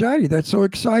said, "Oh, Daddy, that's so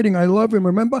exciting! I love him.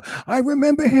 I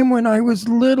remember him when I was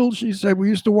little." She said, "We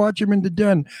used to watch him in the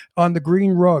den on the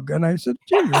green rug," and I said,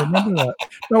 "Gee, you remember that?"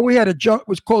 No, we had it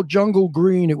was called Jungle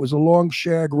Green. It was a long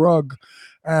shag rug,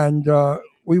 and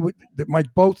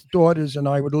both daughters and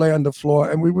I would lay on the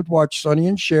floor, and we would watch Sonny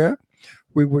and Cher.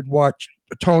 We would watch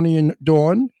Tony and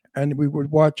Dawn, and we would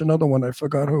watch another one. I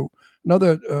forgot who.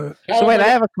 Another. So wait, I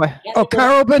have a question. Oh,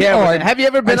 Carol Burnett. Have you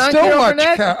ever been I on still Carol watch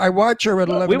Burnett? I watch her at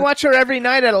 11. We watch her every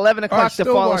night at 11 I o'clock to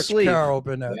still fall watch asleep. Carol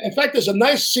Burnett. In fact, there's a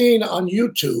nice scene on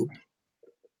YouTube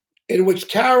in which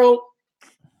Carol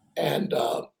and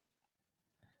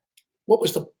what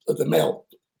was the male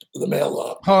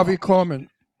Harvey Korman.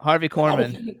 Harvey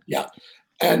Korman. Yeah,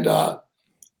 and the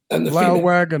Lau female.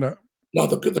 Wagner. No,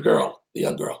 the girl, the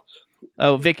young girl.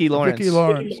 Oh, Vicki Lawrence. Vicki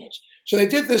Lawrence. So they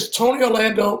did this Tony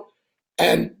Orlando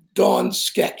and Dawn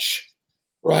sketch,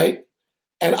 right?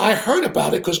 And I heard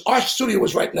about it because our studio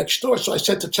was right next door. So I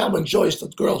said to Thelma and Joyce, the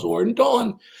girls who were in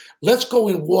Dawn, let's go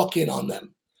and walk in on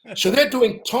them. So they're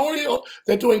doing Tony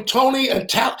and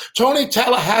Tony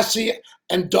Tallahassee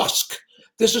and Dusk.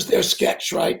 This is their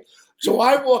sketch, right? So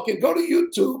I walk in, go to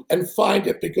YouTube and find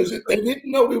it because they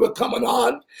didn't know we were coming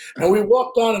on. And we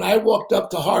walked on, and I walked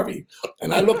up to Harvey,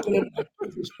 and I looked at him, and I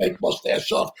took his fake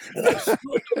mustache off, and I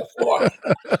threw it to the floor.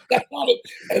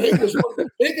 And it was one of the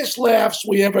biggest laughs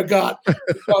we ever got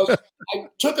because I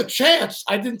took a chance.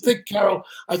 I didn't think, Carol,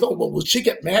 I thought, well, would she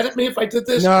get mad at me if I did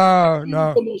this? No.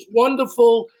 The most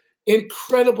wonderful,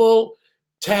 incredible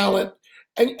talent.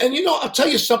 And I'll tell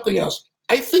you something else.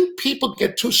 I think people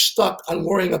get too stuck on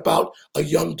worrying about a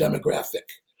young demographic.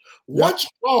 What's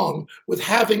wrong with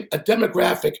having a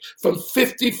demographic from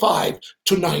 55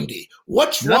 to 90?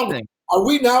 What's wrong? Nothing. Are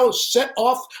we now set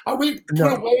off? Are we put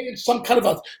away in some kind of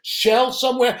a shell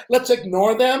somewhere? Let's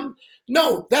ignore them?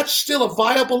 No, that's still a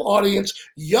viable audience,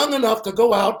 young enough to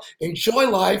go out, enjoy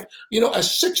life. A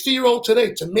 60-year-old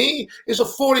today, to me, is a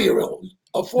 40-year-old.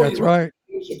 That's right.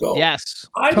 Years ago. Yes.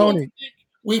 I Tony. don't think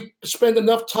we spend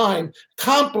enough time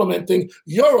complimenting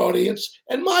your audience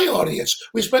and my audience.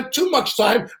 We spend too much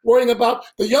time worrying about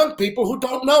the young people who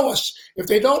don't know us. If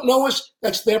they don't know us,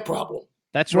 that's their problem.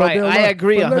 That's Well, right. I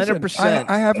agree 100%.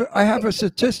 I have a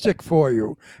statistic for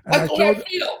you. And That's the way I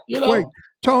feel. Wait,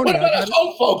 Tony. What about us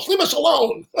old folks? Leave us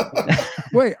alone.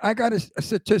 Wait, I got a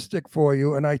statistic for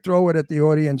you, and I throw it at the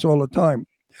audience all the time.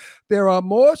 There are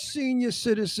more senior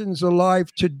citizens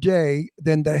alive today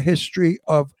than the history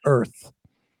of Earth.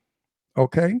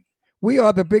 Okay? We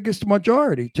are the biggest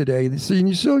majority today, the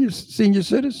senior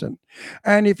citizen.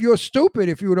 And if you're stupid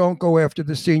if you don't go after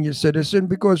the senior citizen,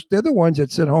 because they're the ones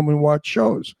that sit home and watch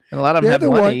shows. And a lot of them have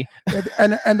money.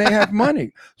 And they have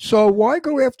money. So why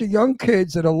go after young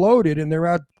kids that are loaded and they're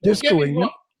out discoing?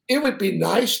 It would be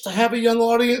nice to have a young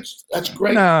audience. That's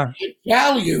great. Nah. I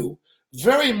value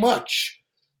very much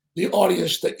the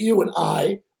audience that you and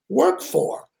I work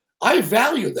for. I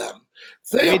value them.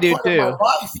 They do part of my too.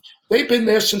 life. They've been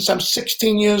there since I'm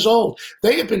 16 years old.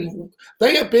 They have been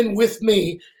with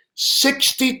me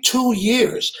 62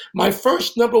 years. My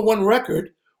first #1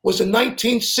 record was in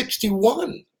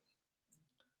 1961.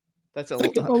 That's a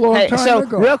long Hey, time so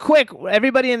ago. real quick,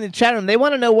 everybody in the chat room, they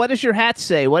want to know, what does your hat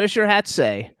say? What does your hat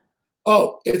say?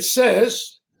 Oh, it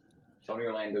says Tony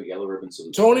Orlando, Yellow Ribbon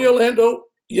Salute. Tony Orlando,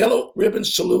 Yellow Ribbon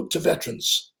Salute to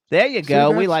Veterans. There you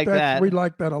go. We like that. We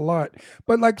like that a lot.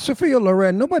 But like Sophia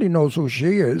Loren, nobody knows who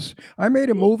she is. I made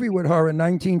a movie with her in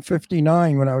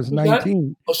 1959 when I was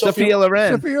 19. Sophia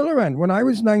Loren. Sophia Loren. When I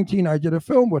was 19, I did a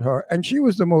film with her, and she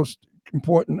was the most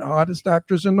important artist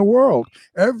actress in the world.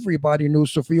 Everybody knew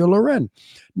Sophia Loren.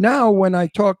 Now, when I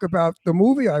talk about the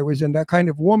movie I was in, that kind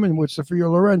of woman with Sophia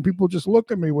Loren, people just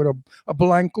look at me with a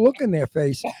blank look in their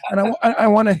face, and I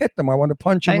want to hit them. I want to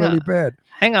punch them really bad.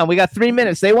 Hang on, we got 3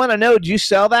 minutes. They want to know, do you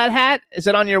sell that hat? Is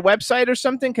it on your website or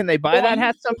something? Can they buy that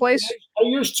hat someplace? I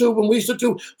used to, when we used to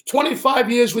do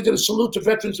 25 years, we did a salute to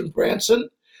veterans in Branson,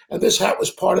 and this hat was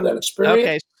part of that experience.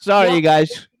 Okay, sorry, you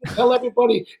guys. Tell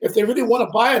everybody, if they really want to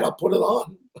buy it, I'll put it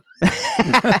on.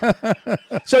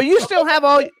 So you still have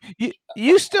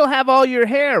all your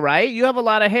hair, right? You have a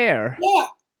lot of hair. Yeah.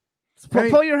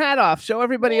 Pull your hat off. Show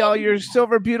everybody all your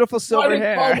beautiful silver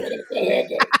hair.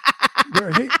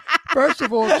 First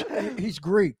of all, he's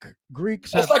Greek.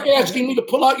 Greeks. That's like asking me to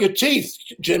pull out your teeth,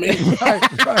 Jimmy. Right.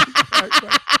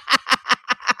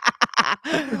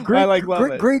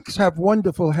 Greeks have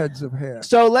wonderful heads of hair.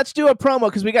 So let's do a promo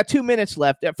because we got 2 minutes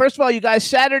left. First of all, you guys,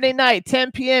 Saturday night,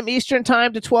 10 p.m. Eastern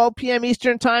Time to 12 p.m.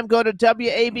 Eastern Time. Go to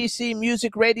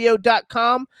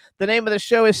WABCmusicradio.com. The name of the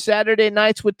show is Saturday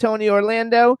Nights with Tony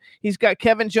Orlando. He's got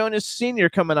Kevin Jonas Sr.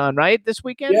 coming on, right, this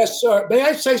weekend? Yes, sir. May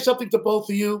I say something to both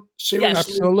of you? Seriously? Yes,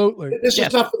 absolutely. This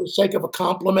is not for the sake of a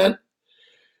compliment,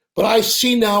 but I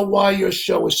see now why your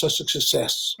show is such a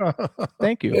success.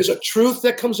 Thank you. There's a truth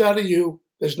that comes out of you.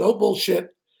 There's no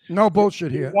bullshit. No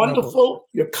bullshit here. You're wonderful.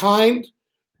 You're kind.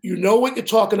 You know what you're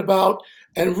talking about.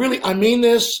 And really, I mean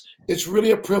this. It's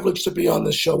really a privilege to be on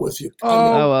this show with you.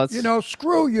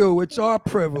 Screw you. It's our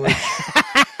privilege.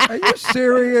 Are you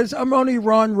serious? I'm only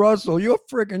Ron Russell. You're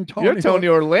friggin' Tony. You're Tony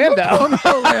Orlando. You're Tony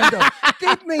Orlando.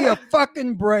 Give me a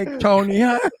fucking break, Tony.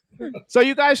 Huh? So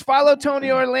you guys follow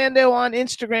Tony Orlando on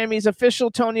Instagram. He's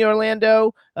official Tony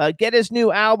Orlando. Get his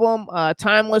new album,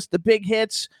 Timeless, the big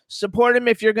hits. Support him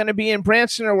if you're going to be in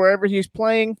Branson or wherever he's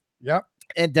playing. Yep.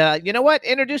 And you know what?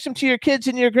 Introduce him to your kids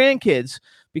and your grandkids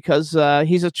because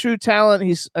he's a true talent.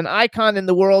 He's an icon in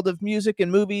the world of music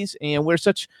and movies, and we're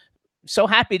such So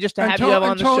happy just to And have you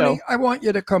on the Tony, show. I want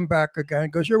you to come back again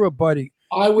because you're a buddy.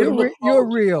 I would. You're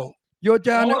real. You're I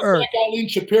down to want to earth. thank Eileen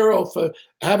Shapiro for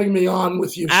having me on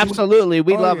with you. She was- Absolutely.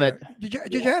 We love yeah. it.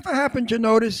 Did you ever happen to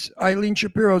notice Eileen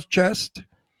Shapiro's chest?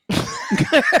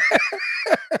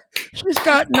 She's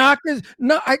got knockers.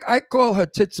 No, I call her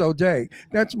Tits O'Day.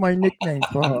 That's my nickname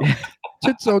for her.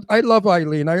 Tits O'Day. I love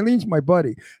Eileen. Eileen's my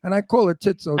buddy, and I call her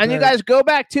Tits O'Day. And you guys go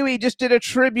back too. He just did a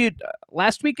tribute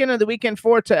last weekend or the weekend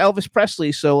before to Elvis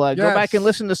Presley. So go back and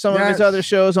listen to some of his other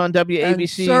shows on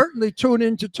WABC. And certainly tune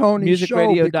into Tony's show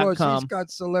because musicradio.com. he's got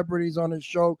celebrities on his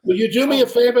show. Will you do me a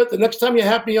favor? The next time you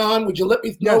have me on, would you let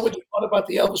me know Yes. what you thought about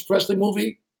the Elvis Presley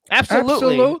movie?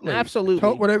 Absolutely.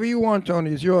 Whatever you want,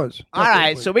 Tony, is yours. All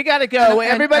right, so we got to go.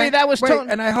 Everybody, that was Tony.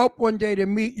 Tony. And I hope one day to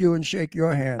meet you and shake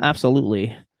your hand.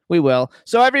 Absolutely. We will.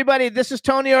 So everybody, this is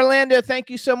Tony Orlando. Thank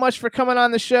you so much for coming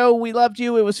on the show. We loved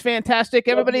you. It was fantastic.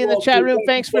 Everybody in the chat room,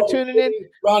 thanks for tuning in.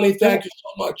 Ronnie, thank you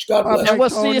so much. God bless. And we'll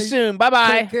see you soon.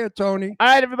 Bye-bye. Take care, Tony. All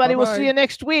right, everybody. We'll see you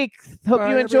next week. Hope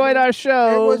you enjoyed our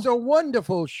show. It was a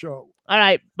wonderful show. All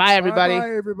right. Bye, everybody.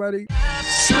 Bye, everybody.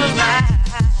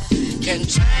 Can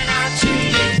turn out to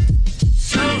be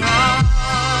so wrong.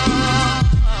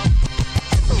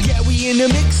 Yeah, we in the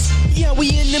mix. Yeah, we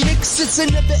in the mix. It's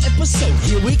another episode.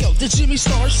 Here we go. The Jimmy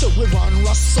Star Show with Ron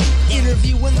Russell.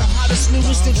 Interviewing the hottest,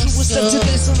 newest, and truest of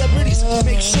today's celebrities.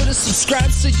 Make sure to subscribe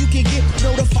so you can get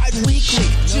notified weekly.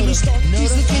 Jimmy Star,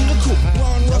 he's the king of cool.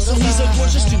 Ron Russell, he's a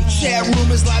gorgeous dude. Chat room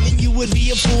is live and you would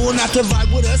be a fool not to vibe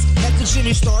with us at the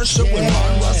Jimmy Star Show with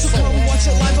Ron Russell. Come watch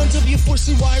it live on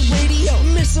W4CY Radio.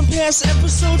 Miss some past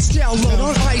episodes, download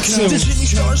on iTunes. The Jimmy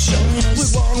Star Show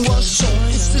with Ron Russell.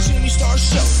 It's the Jimmy Star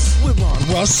Show with Ron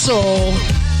Russell.